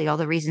 Tell Carly all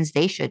the reasons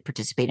they should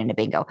participate in a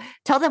bingo.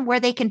 Tell them where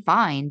they can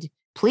find,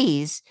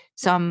 please,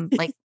 some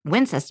like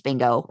Wincest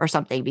bingo or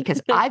something,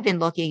 because I've been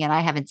looking and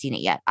I haven't seen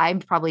it yet. I'm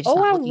probably just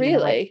not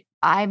looking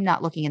I'm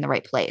not looking in the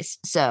right place.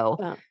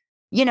 So,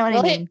 you know what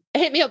I mean?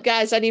 Hit me up,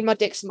 guys. I need my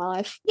dicks in my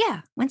life.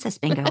 Yeah,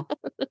 Wincest bingo.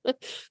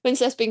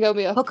 Wincest bingo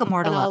me up. Hook a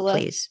mortal up,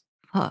 please.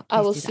 Please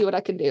I will see what I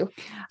can do.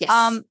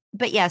 Yes.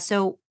 But yeah,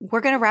 so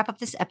we're going to wrap up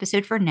this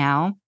episode for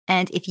now.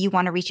 And if you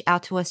want to reach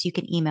out to us, you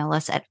can email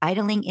us at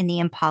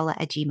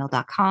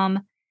idlingintheimpala@gmail.com.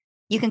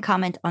 You can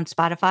comment on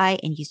Spotify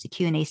and use the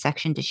Q&A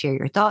section to share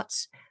your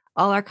thoughts.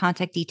 All our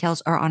contact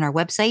details are on our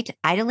website,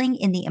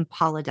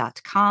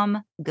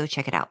 idlingintheimpala.com. Go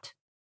check it out.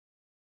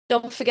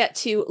 Don't forget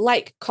to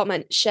like,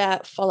 comment,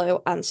 share,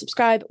 follow, and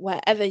subscribe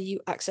wherever you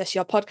access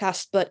your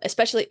podcast. But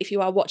especially if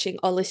you are watching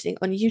or listening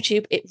on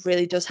YouTube, it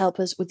really does help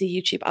us with the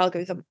YouTube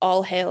algorithm.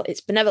 All hail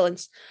its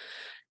benevolence.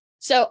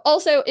 So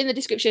also in the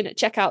description,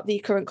 check out the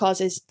current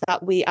causes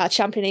that we are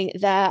championing.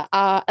 There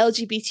are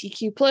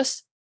LGBTQ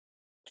plus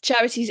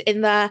charities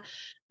in there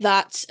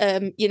that,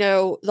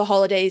 the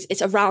holidays,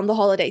 it's around the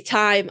holiday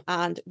time.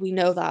 And we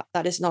know that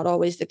that is not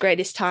always the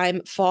greatest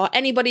time for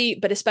anybody,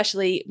 but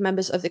especially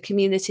members of the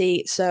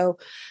community. So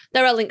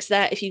there are links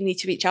there if you need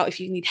to reach out, if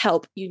you need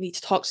help, you need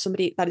to talk to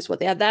somebody. That is what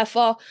they are there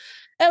for.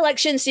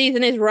 Election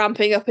season is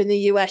ramping up in the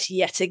US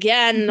yet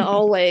again.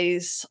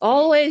 always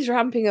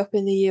ramping up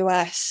in the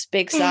US.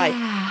 Big sight.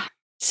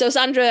 So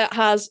Sandra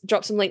has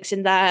dropped some links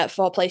in there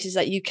for places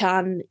that you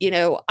can,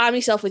 arm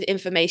yourself with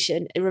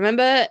information. And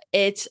remember,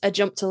 it's a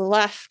jump to the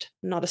left,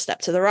 not a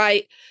step to the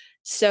right.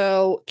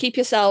 So keep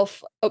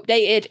yourself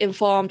updated,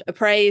 informed,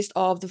 appraised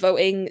of the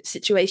voting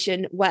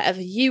situation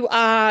wherever you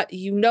are.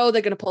 They're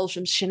going to pull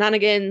some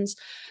shenanigans.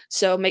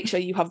 So make sure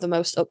you have the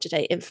most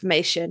up-to-date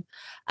information.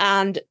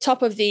 And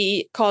top of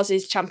the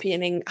causes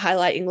championing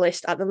highlighting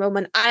list at the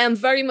moment, I am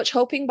very much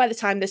hoping by the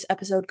time this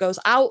episode goes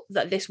out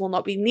that this will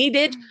not be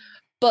needed.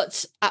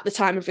 But at the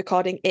time of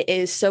recording, it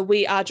is. So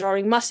we are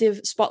drawing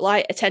massive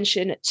spotlight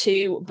attention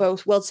to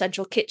both World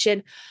Central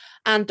Kitchen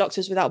and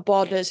Doctors Without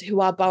Borders,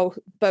 who are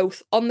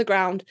both on the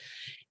ground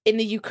in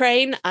the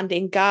Ukraine and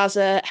in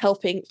Gaza,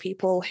 helping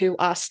people who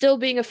are still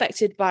being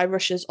affected by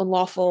Russia's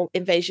unlawful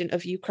invasion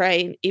of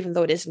Ukraine, even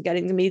though it isn't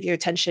getting the media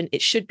attention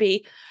it should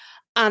be.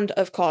 And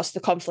of course, the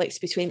conflicts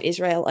between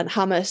Israel and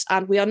Hamas.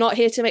 And we are not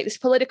here to make this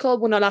political.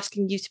 We're not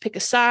asking you to pick a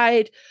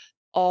side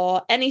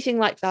or anything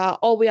like that.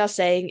 All we are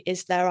saying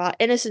is there are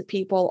innocent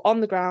people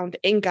on the ground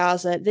in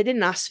Gaza. They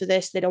didn't ask for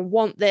this. They don't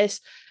want this.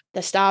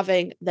 They're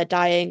starving, they're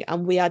dying,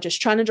 and we are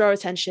just trying to draw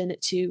attention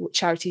to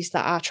charities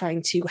that are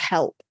trying to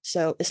help.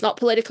 So it's not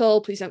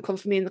political. Please don't come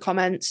for me in the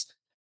comments,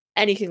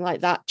 anything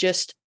like that.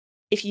 Just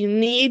if you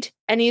need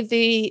any of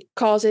the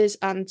causes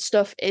and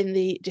stuff in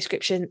the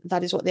description,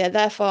 that is what they're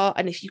there for.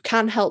 And if you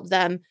can help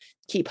them,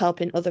 keep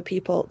helping other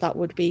people. That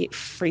would be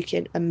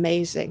freaking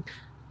amazing.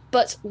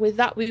 But with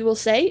that, we will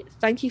say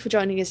thank you for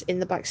joining us in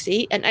the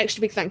backseat. An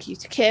extra big thank you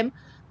to Kim.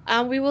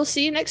 And we will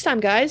see you next time,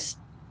 guys.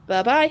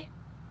 Bye-bye.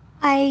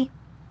 Bye.